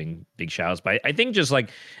me giving big shouts. But I think just like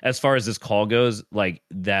as far as this call goes, like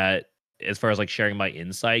that, as far as like sharing my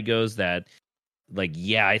insight goes, that like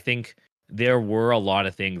yeah, I think there were a lot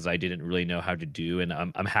of things I didn't really know how to do, and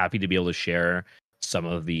I'm happy to be able to share some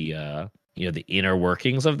of the the inner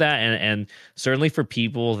workings of that, and certainly for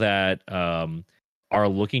people that are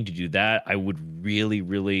looking to do that, I would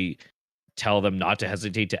really tell them not to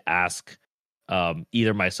hesitate to ask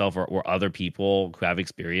either myself or other people who have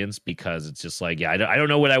experience, because it's just like, yeah, I don't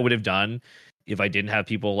know what I would have done if I didn't have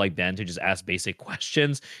people like Ben to just ask basic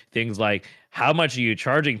questions. Things like, how much are you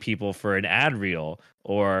charging people for an ad reel?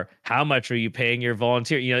 Or how much are you paying your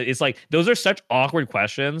volunteer? You know, it's like those are such awkward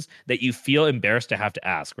questions that you feel embarrassed to have to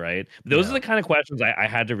ask, right? Those are the kind of questions I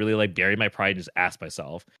had to really like bury my pride and just ask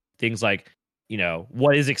myself. Things like,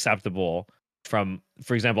 what is acceptable from,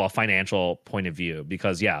 for example, a financial point of view?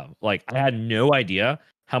 Because yeah, like I had no idea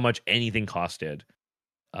how much anything costed.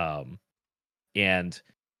 And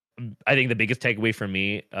I think the biggest takeaway for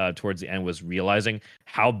me towards the end was realizing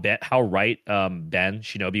how right Ben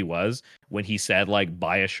Shinobi was when he said like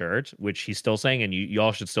buy a shirt, which he's still saying, and you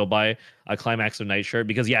all should still buy a Climax of Night shirt,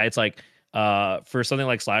 because yeah, it's like for something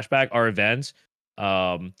like Slashback, our event,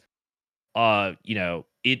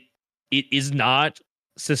 it is not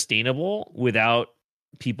sustainable without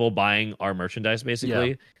people buying our merchandise.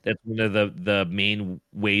 Basically, that's one of the main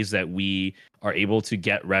ways that we are able to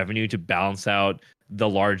get revenue to balance out the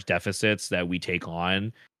large deficits that we take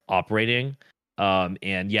on operating.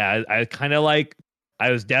 And yeah, I kind of like,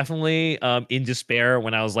 I was definitely in despair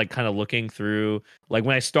when I was like kind of looking through, like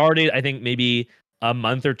when I started, I think maybe a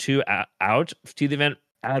month or two out to the event,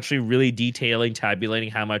 actually really detailing, tabulating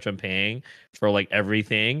how much I'm paying for like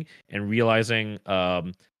everything, and realizing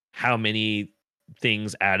how many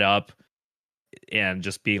things add up, and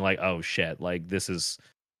just being like, oh shit, like this is,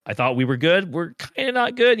 I thought we were good, we're kind of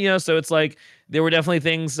not good, so it's like there were definitely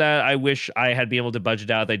things that I wish I had been able to budget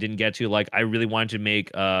out that I didn't get to. Like I really wanted to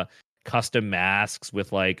make custom masks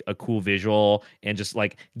with like a cool visual and just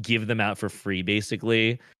like give them out for free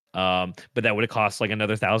basically, but that would have cost like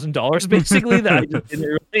another $1,000 basically, that I just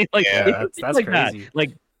didn't really like. Yeah, that's like crazy. that.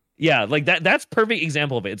 Like yeah, like that's perfect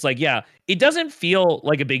example of it. It's like, yeah, it doesn't feel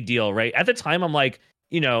like a big deal, right? At the time I'm like,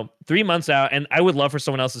 3 months out, and I would love for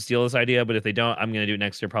someone else to steal this idea, but if they don't, I'm gonna do it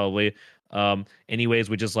next year probably. Anyways,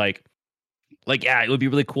 which is like yeah, it would be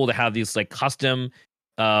really cool to have these like custom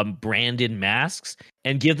branded masks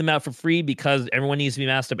and give them out for free, because everyone needs to be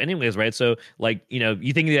masked up anyways, right? So like, you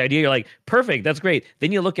think of the idea, you're like, perfect, that's great.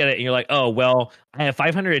 Then you look at it and you're like, oh well, I have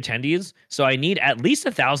 500 attendees, so I need at least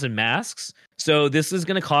 1,000 masks. So this is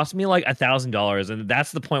gonna cost me like $1,000, and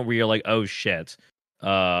that's the point where you're like, oh shit,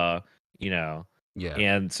 Yeah.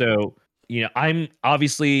 And so, I'm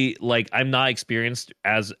obviously like, I'm not experienced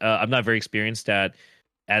as I'm not very experienced at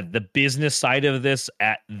the business side of this,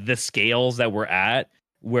 at the scales that we're at,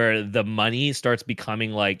 where the money starts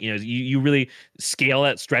becoming like, you really scale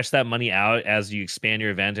it, stretch that money out as you expand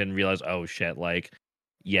your event and realize, oh shit, like,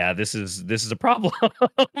 yeah, this is a problem.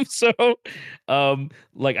 So,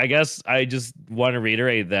 like, I guess I just want to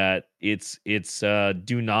reiterate that it's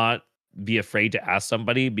do not be afraid to ask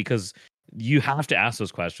somebody, because you have to ask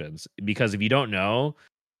those questions, because if you don't know,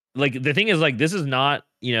 like, the thing is, like, this is not,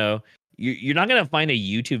 you're not going to find a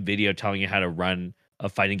YouTube video telling you how to run a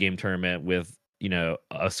fighting game tournament with,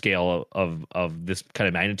 a scale of this kind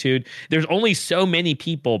of magnitude. There's only so many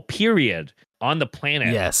people, period, on the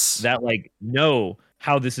planet that like know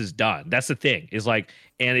how this is done. That's the thing, is like,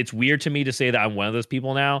 and it's weird to me to say that I'm one of those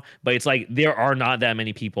people now, but it's like there are not that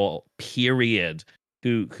many people, period,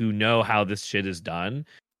 who know how this shit is done.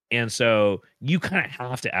 And so you kind of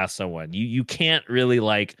have to ask someone. You can't really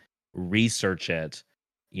like research it.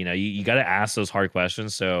 You got to ask those hard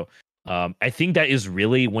questions. So I think that is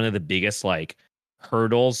really one of the biggest like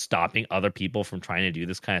hurdles stopping other people from trying to do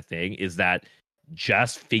this kind of thing, is that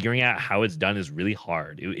just figuring out how it's done is really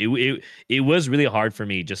hard. It was really hard for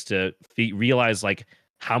me just to realize like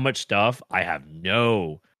how much stuff I have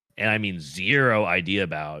and I mean zero idea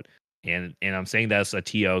about. And I'm saying that's a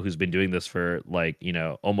TO who's been doing this for like,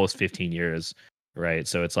 almost 15 years. Right.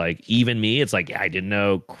 So it's like, even me, it's like, yeah, I didn't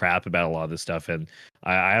know crap about a lot of this stuff. And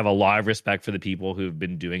I have a lot of respect for the people who've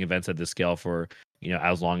been doing events at this scale for,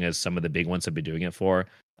 as long as some of the big ones have been doing it for.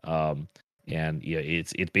 And yeah,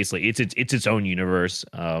 it's basically, it's its own universe.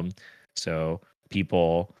 So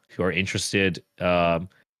people who are interested, that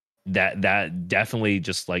definitely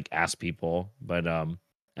just like ask people. But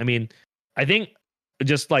I mean, I think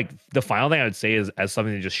just like the final thing I would say is, as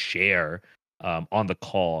something to just share on the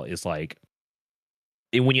call, is like,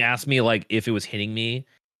 when you ask me like if it was hitting me,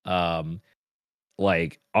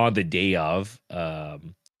 like on the day of that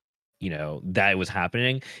was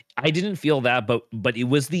happening. I didn't feel that, but it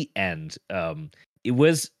was the end. It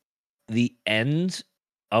was the end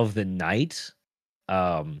of the night.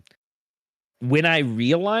 When I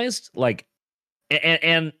realized, like,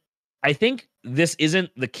 and I think this isn't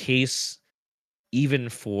the case even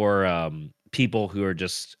for people who are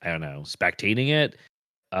just, I don't know, spectating it,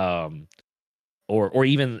 um, or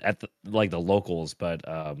even at the locals, but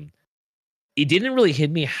it didn't really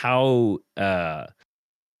hit me how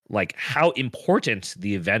how important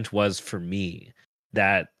the event was for me.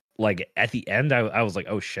 That like at the end, I was like,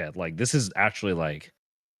 oh shit, like this is actually like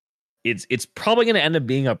it's probably going to end up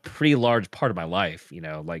being a pretty large part of my life,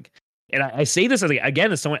 like. And I say this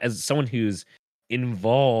again as someone who's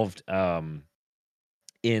involved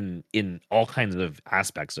in all kinds of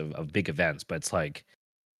aspects of big events, but it's like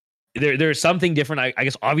there's something different. I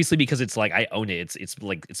guess obviously because it's like I own it. It's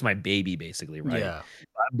like it's my baby basically, right? Yeah.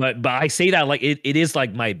 But I say that like it is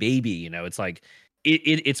like my baby, it's like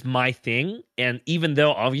it's my thing. And even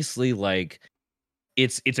though obviously like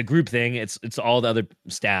it's a group thing, it's all the other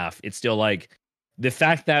staff, it's still like the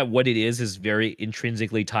fact that what it is very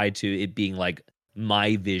intrinsically tied to it being like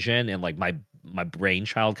my vision and like my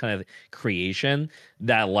brainchild kind of creation,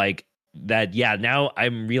 that like that yeah, now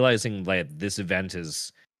I'm realizing that this event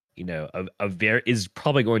is a very is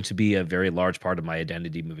probably going to be a very large part of my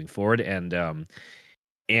identity moving forward. And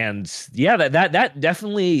yeah, that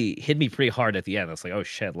definitely hit me pretty hard at the end. It's like, oh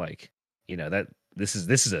shit, like that this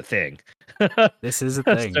is a thing. This is a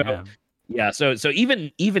thing. So, yeah. yeah, so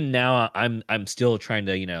even now I'm still trying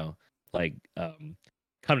to like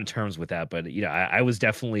come to terms with that. But I was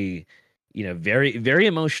definitely very very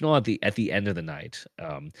emotional at the end of the night.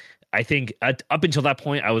 I think up until that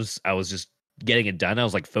point I was just getting it done. I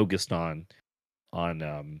was like focused on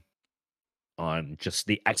just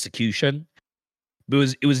the execution.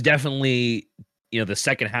 But it was definitely the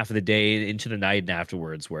second half of the day into the night and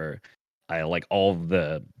afterwards where I like all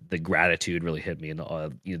the gratitude really hit me, and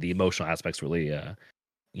the emotional aspects really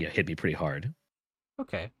hit me pretty hard.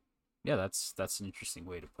 Okay. Yeah, that's an interesting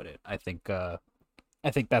way to put it. I think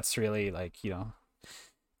that's really like,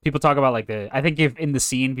 people talk about like I think if in the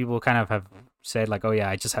scene people kind of have said like, oh yeah,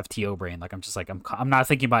 I just have TO brain. Like I'm just like I'm not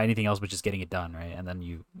thinking about anything else but just getting it done, right? And then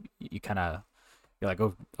you kind of you're like,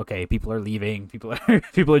 oh okay, people are leaving, people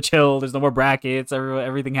are chill. There's no more brackets.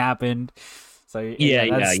 Everything happened. So Yeah.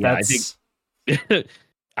 that's I think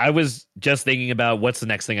I was just thinking about what's the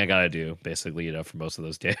next thing I gotta do, basically, for most of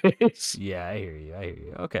those days. Yeah, I hear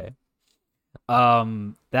you. Okay.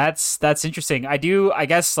 That's interesting. I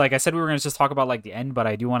guess like I said, we were gonna just talk about like the end, but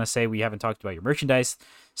I do want to say we haven't talked about your merchandise.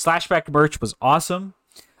 Slashback merch was awesome.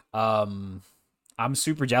 I'm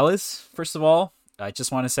super jealous. First of all, I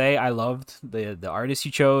just want to say I loved the artist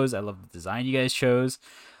you chose. I love the design you guys chose.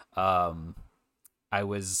 I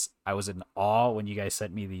was in awe when you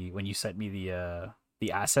sent me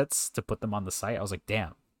the assets to put them on the site. I was like,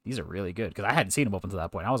 damn, these are really good, because I hadn't seen them up until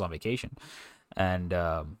that point. I was on vacation, and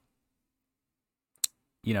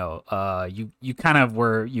you kind of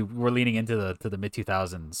were leaning into the mid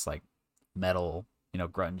 2000s like metal,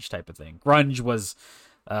 grunge type of thing. Grunge was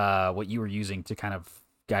what you were using to kind of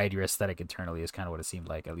guide your aesthetic internally, is kind of what it seemed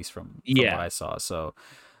like, at least from what I saw. So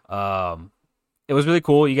it was really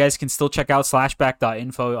cool. You guys can still check out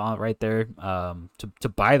slashback.info on right there to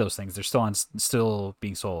buy those things. They're still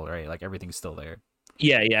being sold, right? Like everything's still there.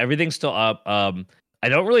 Yeah, everything's still up. I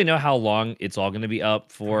don't really know how long it's all going to be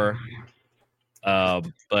up for.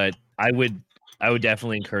 But I would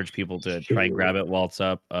definitely encourage people to try and grab it while it's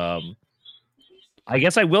up. I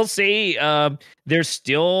guess I will say there's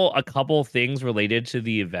still a couple things related to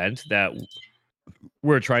the event that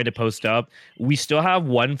we're trying to post up. We still have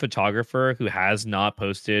one photographer who has not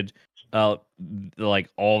posted like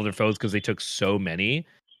all of their photos because they took so many.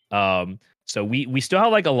 So we still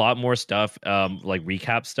have like a lot more stuff, like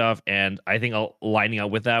recap stuff, and I think lining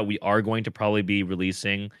up with that, we are going to probably be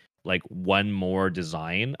releasing like one more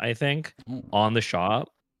design, I think, on the shop.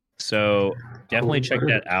 So definitely check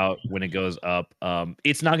that out when it goes up.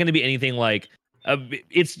 It's not going to be anything like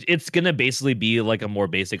it's going to basically be like a more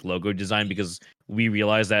basic logo design, because we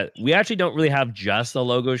realize that we actually don't really have just a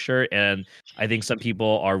logo shirt, and I think some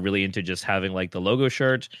people are really into just having like the logo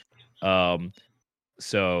shirt.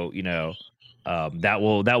 So that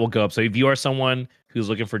will go up. So if you are someone who's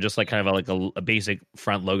looking for just like kind of a basic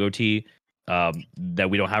front logo tee that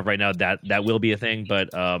we don't have right now, that will be a thing. But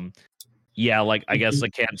yeah, like I guess I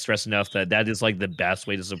can't stress enough that is like the best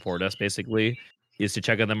way to support us, basically, is to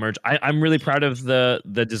check out the merch. I'm really proud of the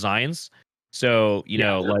designs. So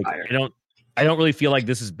like I I don't really feel like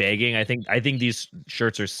this is begging. I think these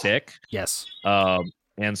shirts are sick. Yes.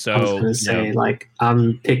 And so I was gonna say, like,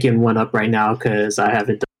 I'm picking one up right now because I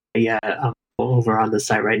haven't done it yet. I'm over on the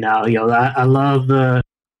site right now. Yo, I love the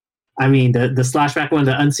Slashback one,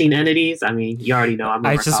 the unseen entities. I mean, you already know I'm a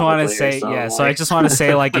I just want to say, so, yeah. like... So I just want to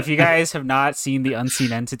say, like, if you guys have not seen the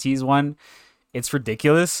unseen entities one, it's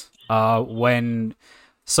ridiculous. When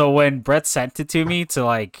Brett sent it to me to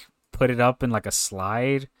like put it up in like a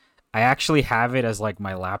slide, I actually have it as like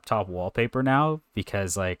my laptop wallpaper now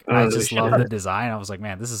because like I just love the design. I was like,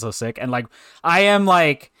 man, this is so sick. And like I am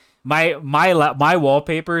like my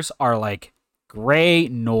wallpapers are like gray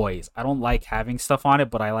noise. I don't like having stuff on it,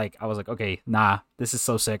 but I was like, okay, nah, this is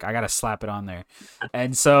so sick. I gotta slap it on there.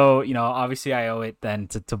 And so, obviously I owe it then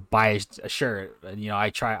to buy a shirt. And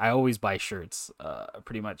I always buy shirts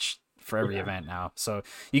pretty much for every event now. So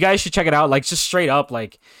you guys should check it out. Like just straight up,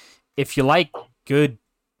 like if you like good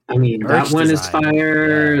that one design, is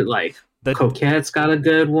fire. Yeah. Like the Coquette's got a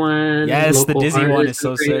good one. Yes, local the Dizzy one is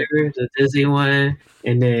so sick. The Dizzy one.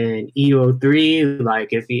 And then EO3, like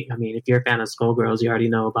if you're a fan of Skullgirls, you already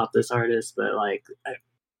know about this artist, but like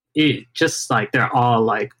it just like they're all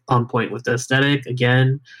like on point with the aesthetic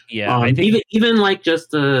again. Yeah, I think even like just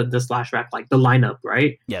the Slashback, like the lineup,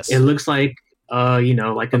 right? Yes, it looks like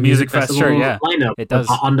like a music festival lineup. It does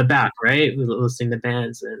on the back, right? Listing the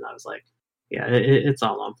bands, and I was like, yeah, it's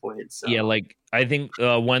all on point. So. Yeah, like I think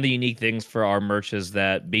one of the unique things for our merch is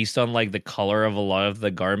that based on like the color of a lot of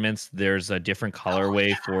the garments, there's a different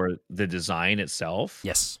colorway for the design itself.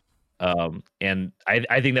 Yes. And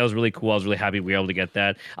I think that was really cool. I was really happy we were able to get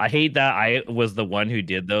that. I hate that I was the one who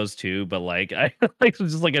did those too, but like I like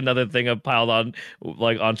it's just like another thing I piled on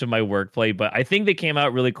like onto my work plate. But I think they came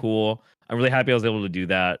out really cool. I'm really happy I was able to do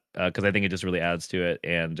that because I think it just really adds to it,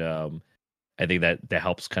 and I think that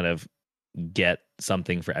helps kind of get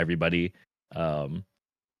something for everybody.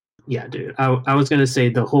 Yeah, dude. I was gonna say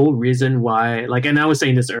the whole reason why, like, and I was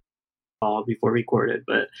saying this earlier before we recorded,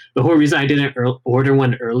 but the whole reason I didn't order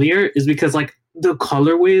one earlier is because like the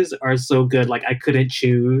colorways are so good. Like I couldn't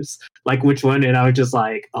choose like which one, and I was just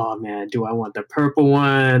like, oh man, do I want the purple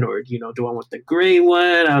one or do I want the gray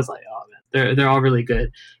one? I was like, oh man, they're all really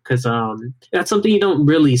good because that's something you don't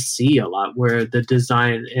really see a lot where the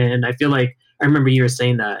design, and I feel like I remember you were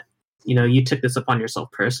saying that you took this upon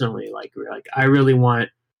yourself personally. Like you're like, I really want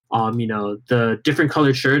the different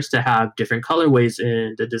colored shirts to have different colorways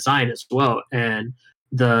in the design as well, and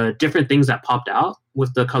the different things that popped out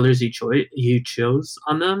with the colors you chose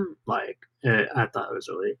on them. Like I thought it was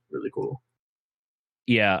really really cool.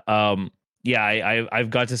 Yeah, I've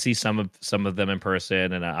got to see some of them in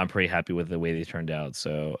person, and I'm pretty happy with the way they turned out.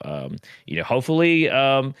 So hopefully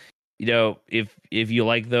if you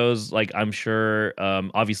like those, like I'm sure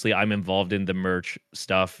obviously I'm involved in the merch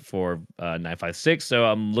stuff for 956, so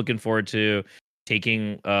I'm looking forward to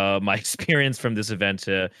taking my experience from this event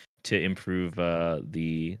to improve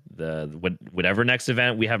the whatever next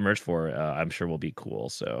event we have merch for. I'm sure will be cool.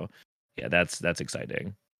 So yeah, that's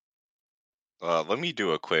exciting. Let me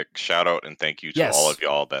do a quick shout out and thank you to all of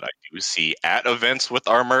y'all that I do see at events with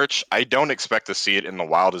our merch. I don't expect to see it in the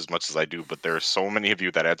wild as much as I do, but there are so many of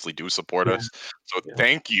you that actually do support us. So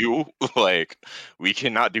thank you. Like we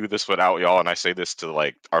cannot do this without y'all. And I say this to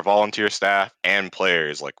like our volunteer staff and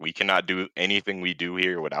players. Like we cannot do anything we do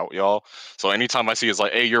here without y'all. So anytime I see it's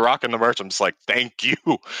like, hey, you're rocking the merch, I'm just like, thank you.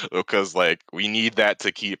 Because like we need that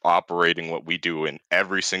to keep operating what we do in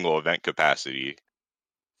every single event capacity.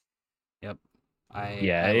 Yep.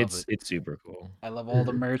 It's super cool. I love all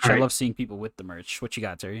the merch. I love seeing people with the merch. What you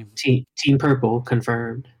got, Terry? Team Purple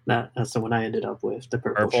confirmed. That's the one I ended up with. The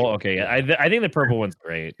purple. Okay, yeah. I think the purple one's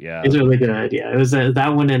great. Yeah, it's really good. Yeah, it was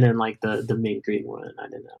that one, and then like the mint green one. I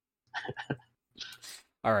didn't know.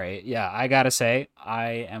 All right, yeah. I gotta say,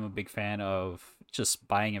 I am a big fan of just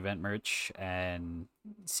buying event merch and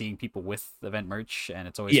seeing people with event merch, and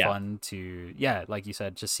it's always fun to like you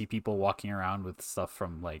said, just see people walking around with stuff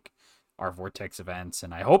from like our Vortex events,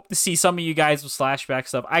 and I hope to see some of you guys with Slashback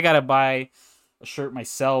stuff. I gotta buy a shirt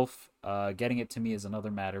myself. Getting it to me is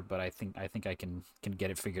another matter, but I think I can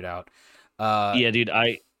get it figured out. Yeah, dude.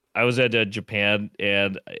 I was at Japan,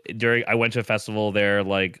 and I went to a festival there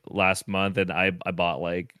like last month, and I bought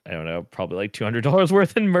like I don't know, probably like $200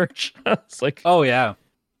 worth in merch. It's like, oh yeah,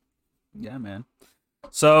 man.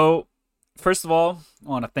 So first of all, I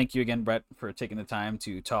want to thank you again, Brett, for taking the time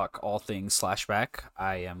to talk all things Slashback.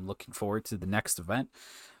 I am looking forward to the next event.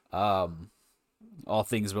 All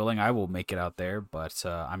things willing, I will make it out there, but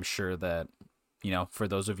I'm sure that, for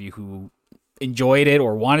those of you who enjoyed it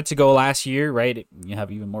or wanted to go last year, right, you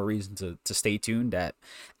have even more reason to stay tuned at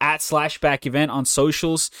Slashback event on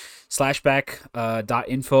socials,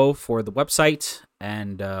 slashback.info for the website.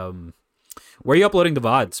 And where are you uploading the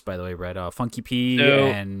VODs, by the way, Brett? Funky P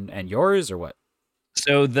and yours, or what?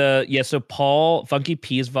 So Paul Funky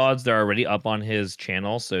P's VODs, they're already up on his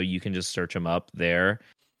channel, so you can just search them up there.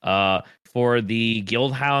 For the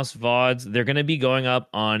Guildhouse VODs, they're going to be going up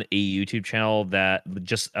on a YouTube channel, that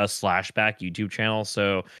just a Slashback YouTube channel.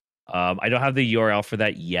 So I don't have the URL for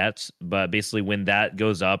that yet, but basically when that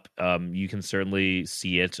goes up, you can certainly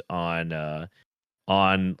see it on our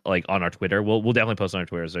Twitter. We'll definitely post on our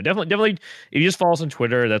Twitter. So definitely, if you just follow us on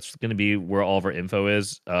Twitter, that's going to be where all of our info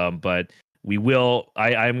is. But we will.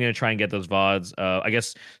 I'm going to try and get those VODs. I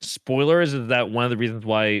guess spoilers is that one of the reasons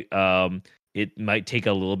why it might take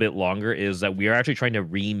a little bit longer is that we are actually trying to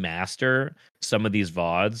remaster some of these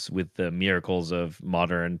VODs with the miracles of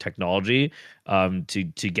modern technology, to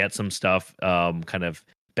get some stuff kind of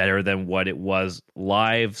better than what it was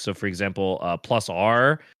live. So, for example, Plus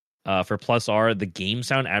R. For Plus R, the game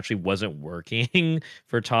sound actually wasn't working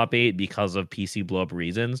for Top 8 because of PC blow up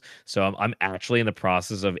reasons. So I'm actually in the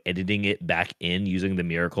process of editing it back in using the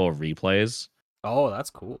miracle of replays. Oh, that's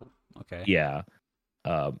cool. Okay. Yeah.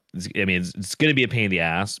 It's going to be a pain in the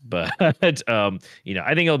ass, but I think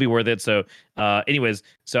it'll be worth it. So, anyways,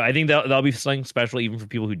 so I think that'll be something special even for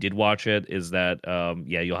people who did watch it. Is that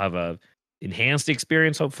you'll have a enhanced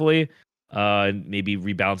experience, hopefully, maybe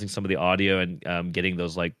rebalancing some of the audio and getting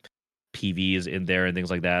those like PVs in there and things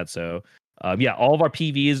like that. So, all of our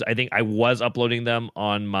PVs, I think I was uploading them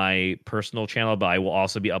on my personal channel, but I will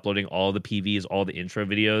also be uploading all the PVs, all the intro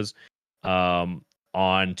videos,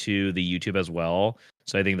 onto the YouTube as well.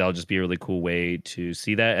 So I think that'll just be a really cool way to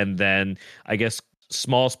see that. And then I guess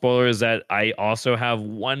small spoilers that I also have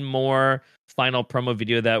one more final promo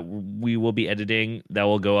video that we will be editing that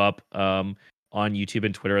will go up on YouTube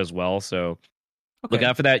and Twitter as well. So look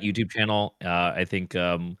out for that YouTube channel. I think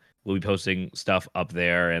we'll be posting stuff up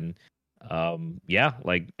there. And I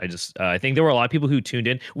think there were a lot of people who tuned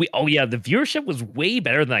in. The viewership was way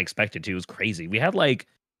better than I expected to. It was crazy. We had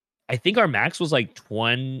I think our max was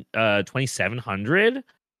 2,700.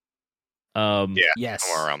 Yes,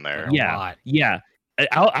 somewhere around there.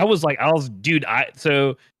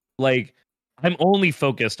 I'm only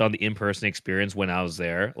focused on the in-person experience when I was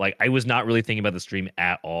there. I was not really thinking about the stream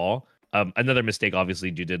at all. Another mistake, obviously,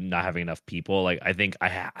 due to not having enough people. I think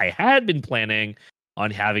I had been planning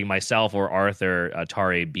on having myself or Arthur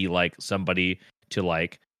Tare be somebody to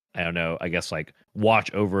I don't know, I guess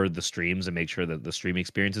watch over the streams and make sure that the stream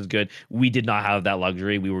experience is good. We did not have that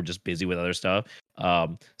luxury. We were just busy with other stuff.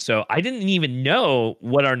 So I didn't even know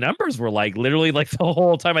what our numbers were literally the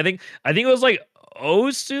whole time. I think it was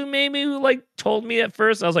Osu maybe who told me at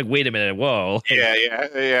first. I was like, wait a minute, whoa. Yeah.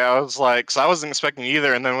 I was so I wasn't expecting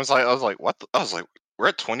either, and then I was like, what? I was like, we're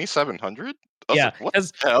at 2,700. Yeah, what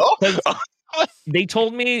the hell? They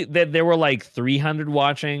told me that there were 300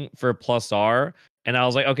 watching for Plus R. And I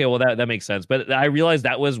was like, okay, well, that makes sense. But I realized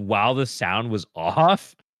that was while the sound was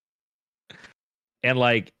off. And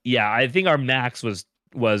I think our max was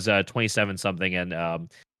 27 something. And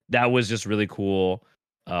that was just really cool.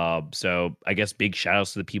 So I guess big shout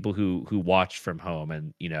outs to the people who watched from home.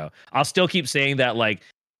 And, I'll still keep saying that,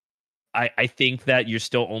 I think that you're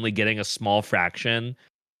still only getting a small fraction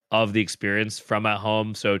of the experience from at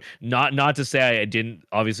home. So not to say I didn't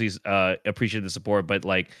obviously appreciate the support, but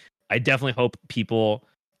I definitely hope people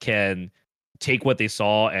can take what they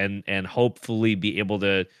saw and hopefully be able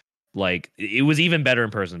to it was even better in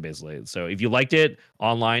person, basically. So if you liked it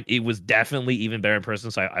online, it was definitely even better in person.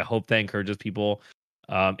 So I hope that encourages people,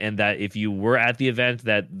 and that if you were at the event,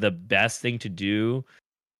 that the best thing to do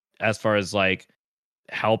as far as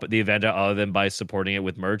help the event out other than by supporting it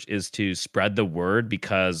with merch is to spread the word,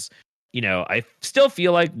 because I still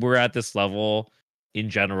feel like we're at this level in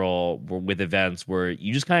general with events where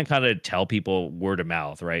you just kind of tell people word of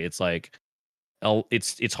mouth, right? It's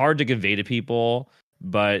it's hard to convey to people,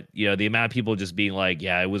 but the amount of people just being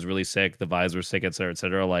it was really sick, the vibes were sick, etc.,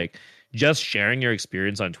 etc. Just sharing your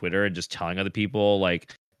experience on Twitter and just telling other people that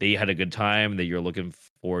you had a good time, that you're looking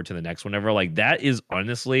forward to the next one ever, that is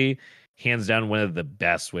honestly hands down one of the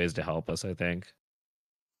best ways to help us, I think.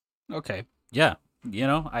 Okay. Yeah.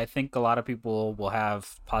 I think a lot of people will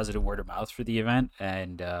have positive word of mouth for the event,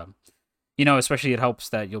 and especially it helps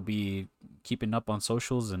that you'll be keeping up on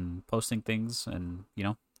socials and posting things, and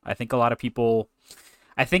I think a lot of people,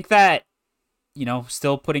 I think that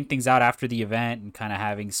still putting things out after the event and kind of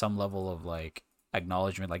having some level of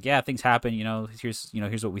acknowledgement, things happen, here's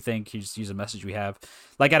what we think, here's a message we have,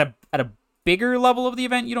 at a bigger level of the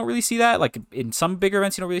event, you don't really see that. Like in some bigger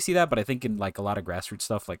events, you don't really see that. But I think in like a lot of grassroots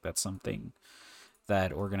stuff, like that's something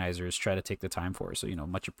that organizers try to take the time for. So,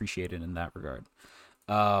 much appreciated in that regard.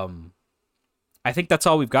 I think that's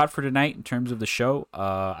all we've got for tonight in terms of the show.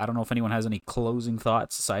 I don't know if anyone has any closing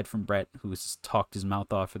thoughts aside from Brett, who's talked his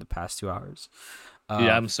mouth off for the past 2 hours. Dude,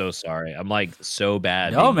 I'm so sorry. I'm like so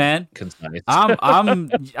bad. No, man. Concise.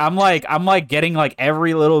 I'm like getting like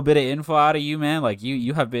every little bit of info out of you, man. Like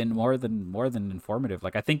you have been more than informative.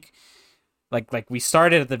 Like I think like we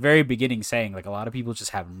started at the very beginning saying like a lot of people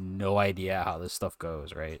just have no idea how this stuff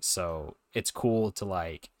goes, right? So it's cool to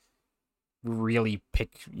like really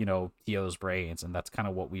pick, Theo's brains, and that's kind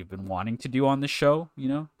of what we've been wanting to do on the show,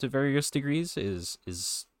 to various degrees is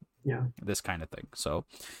this kind of thing. So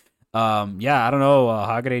I don't know,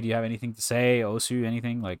 Hagare, do you have anything to say? Osu,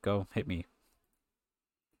 anything? Like, go hit me.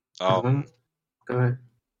 Go ahead.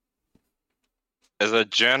 As a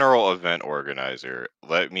general event organizer,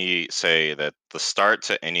 let me say that the start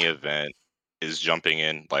to any event is jumping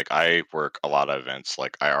in. Like, I work a lot of events.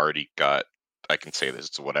 Like, I can say this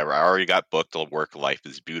to whatever. I already got booked. The work life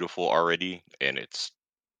is beautiful already, and that's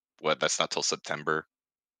not till September.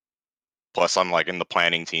 Plus, I'm like in the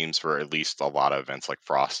planning teams for at least a lot of events like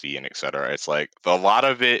Frosty and etc. It's like a lot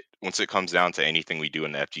of it, once it comes down to anything we do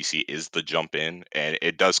in the FGC, is the jump in, and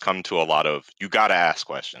it does come to a lot of you got to ask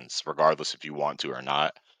questions, regardless if you want to or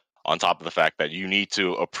not. On top of the fact that you need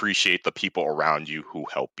to appreciate the people around you who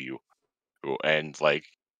help you, and like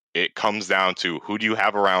it comes down to who do you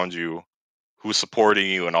have around you, who's supporting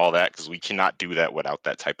you, and all that, because we cannot do that without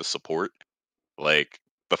that type of support. Like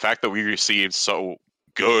the fact that we received so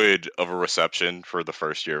good of a reception for the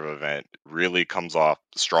first year of event really comes off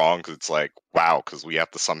strong, because it's like, wow, because we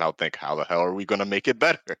have to somehow think, how the hell are we going to make it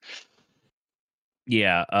better?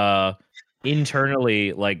 Yeah.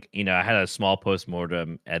 Internally, like, I had a small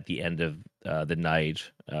postmortem at the end of the night.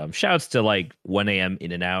 Shouts to like 1 a.m.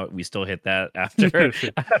 in and out. We still hit that after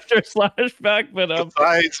Slashback, but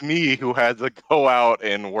besides me, who had to go out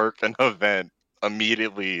and work an event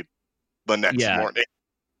immediately the next morning.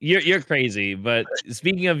 You're crazy. But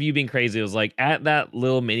speaking of you being crazy, it was like at that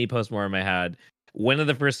little mini postmortem I had, one of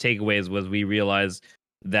the first takeaways was we realized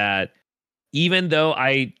that even though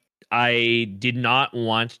I did not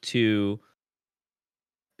want to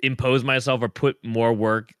impose myself or put more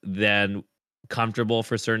work than comfortable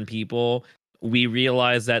for certain people, we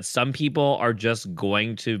realized that some people are just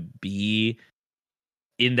going to be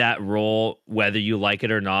in that role whether you like it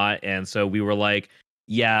or not. And so we were like,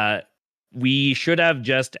 yeah, we should have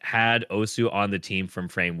just had Osu on the team from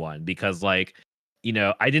frame one, because like,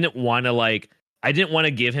 I didn't want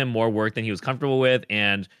to give him more work than he was comfortable with,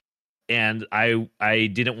 and I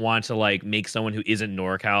didn't want to like make someone who isn't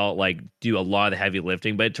NorCal like do a lot of the heavy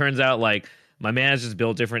lifting. But it turns out like my man is just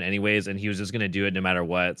built different anyways, and he was just gonna do it no matter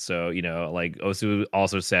what. So like Osu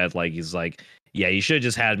also said, like he's like, yeah, you should have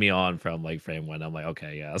just had me on from like frame one. I'm like,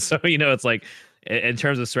 okay, yeah. So it's like in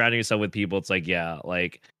terms of surrounding yourself with people, it's like, yeah,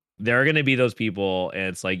 like there are gonna be those people, and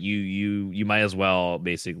it's like you might as well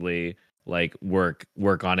basically like work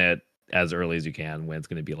on it as early as you can when it's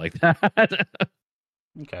gonna be like that.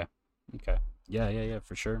 Okay. Yeah,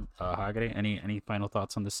 for sure. Hagare, any final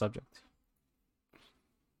thoughts on this subject?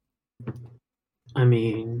 I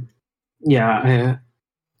mean, yeah,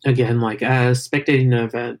 again, like as spectating the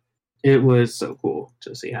event, it was so cool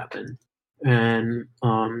to see happen. And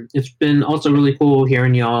it's been also really cool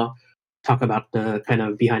hearing y'all talk about the kind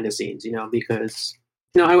of behind the scenes, because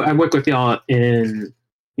I work with y'all in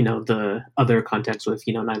the other context with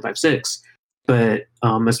 956, but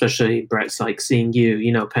especially Brett's like seeing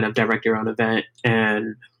you kind of direct your own event,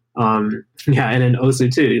 and and then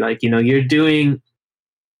Osu too, like you're doing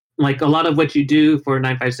like a lot of what you do for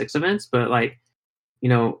 956 events, but like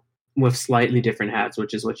with slightly different hats,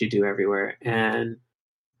 which is what you do everywhere. And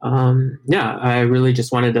I really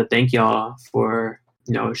just wanted to thank y'all for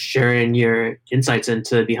sharing your insights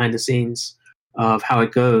into behind the scenes of how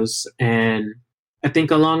it goes. And I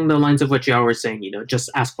think along the lines of what y'all were saying,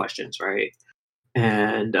 just ask questions, right?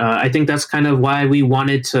 And I think that's kind of why we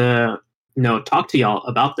wanted to talk to y'all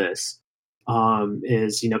about this,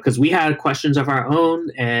 is because we had questions of our own,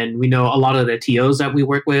 and we know a lot of the TOs that we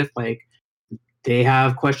work with, like they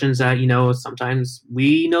have questions that sometimes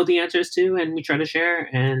we know the answers to, and we try to share,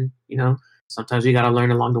 and sometimes we got to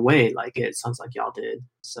learn along the way, like it sounds like y'all did.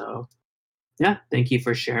 So yeah, thank you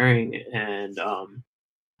for sharing, and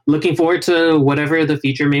looking forward to whatever the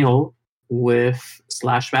future may hold with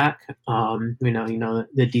Slashback.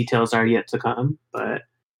 The details are yet to come, but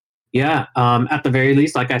yeah, at the very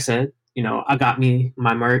least, like I said, I got me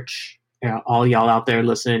my merch. All y'all out there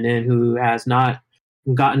listening in who has not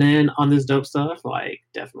gotten in on this dope stuff, like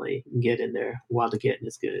definitely get in there while the getting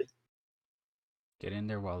is good. Get in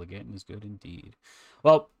there while the getting is good indeed.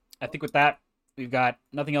 Well, I think with that, we've got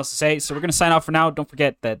nothing else to say, so we're going to sign off for now. Don't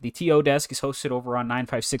forget that the TO Desk is hosted over on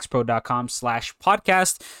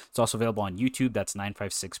 956pro.com/podcast. It's also available on YouTube. That's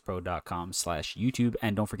 956pro.com/YouTube.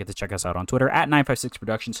 And don't forget to check us out on Twitter at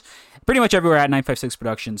 956productions. Pretty much everywhere at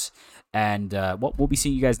 956productions. And we'll be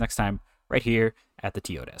seeing you guys next time right here at the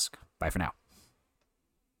TO Desk. Bye for now.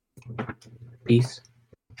 Peace.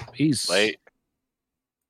 Peace. Late.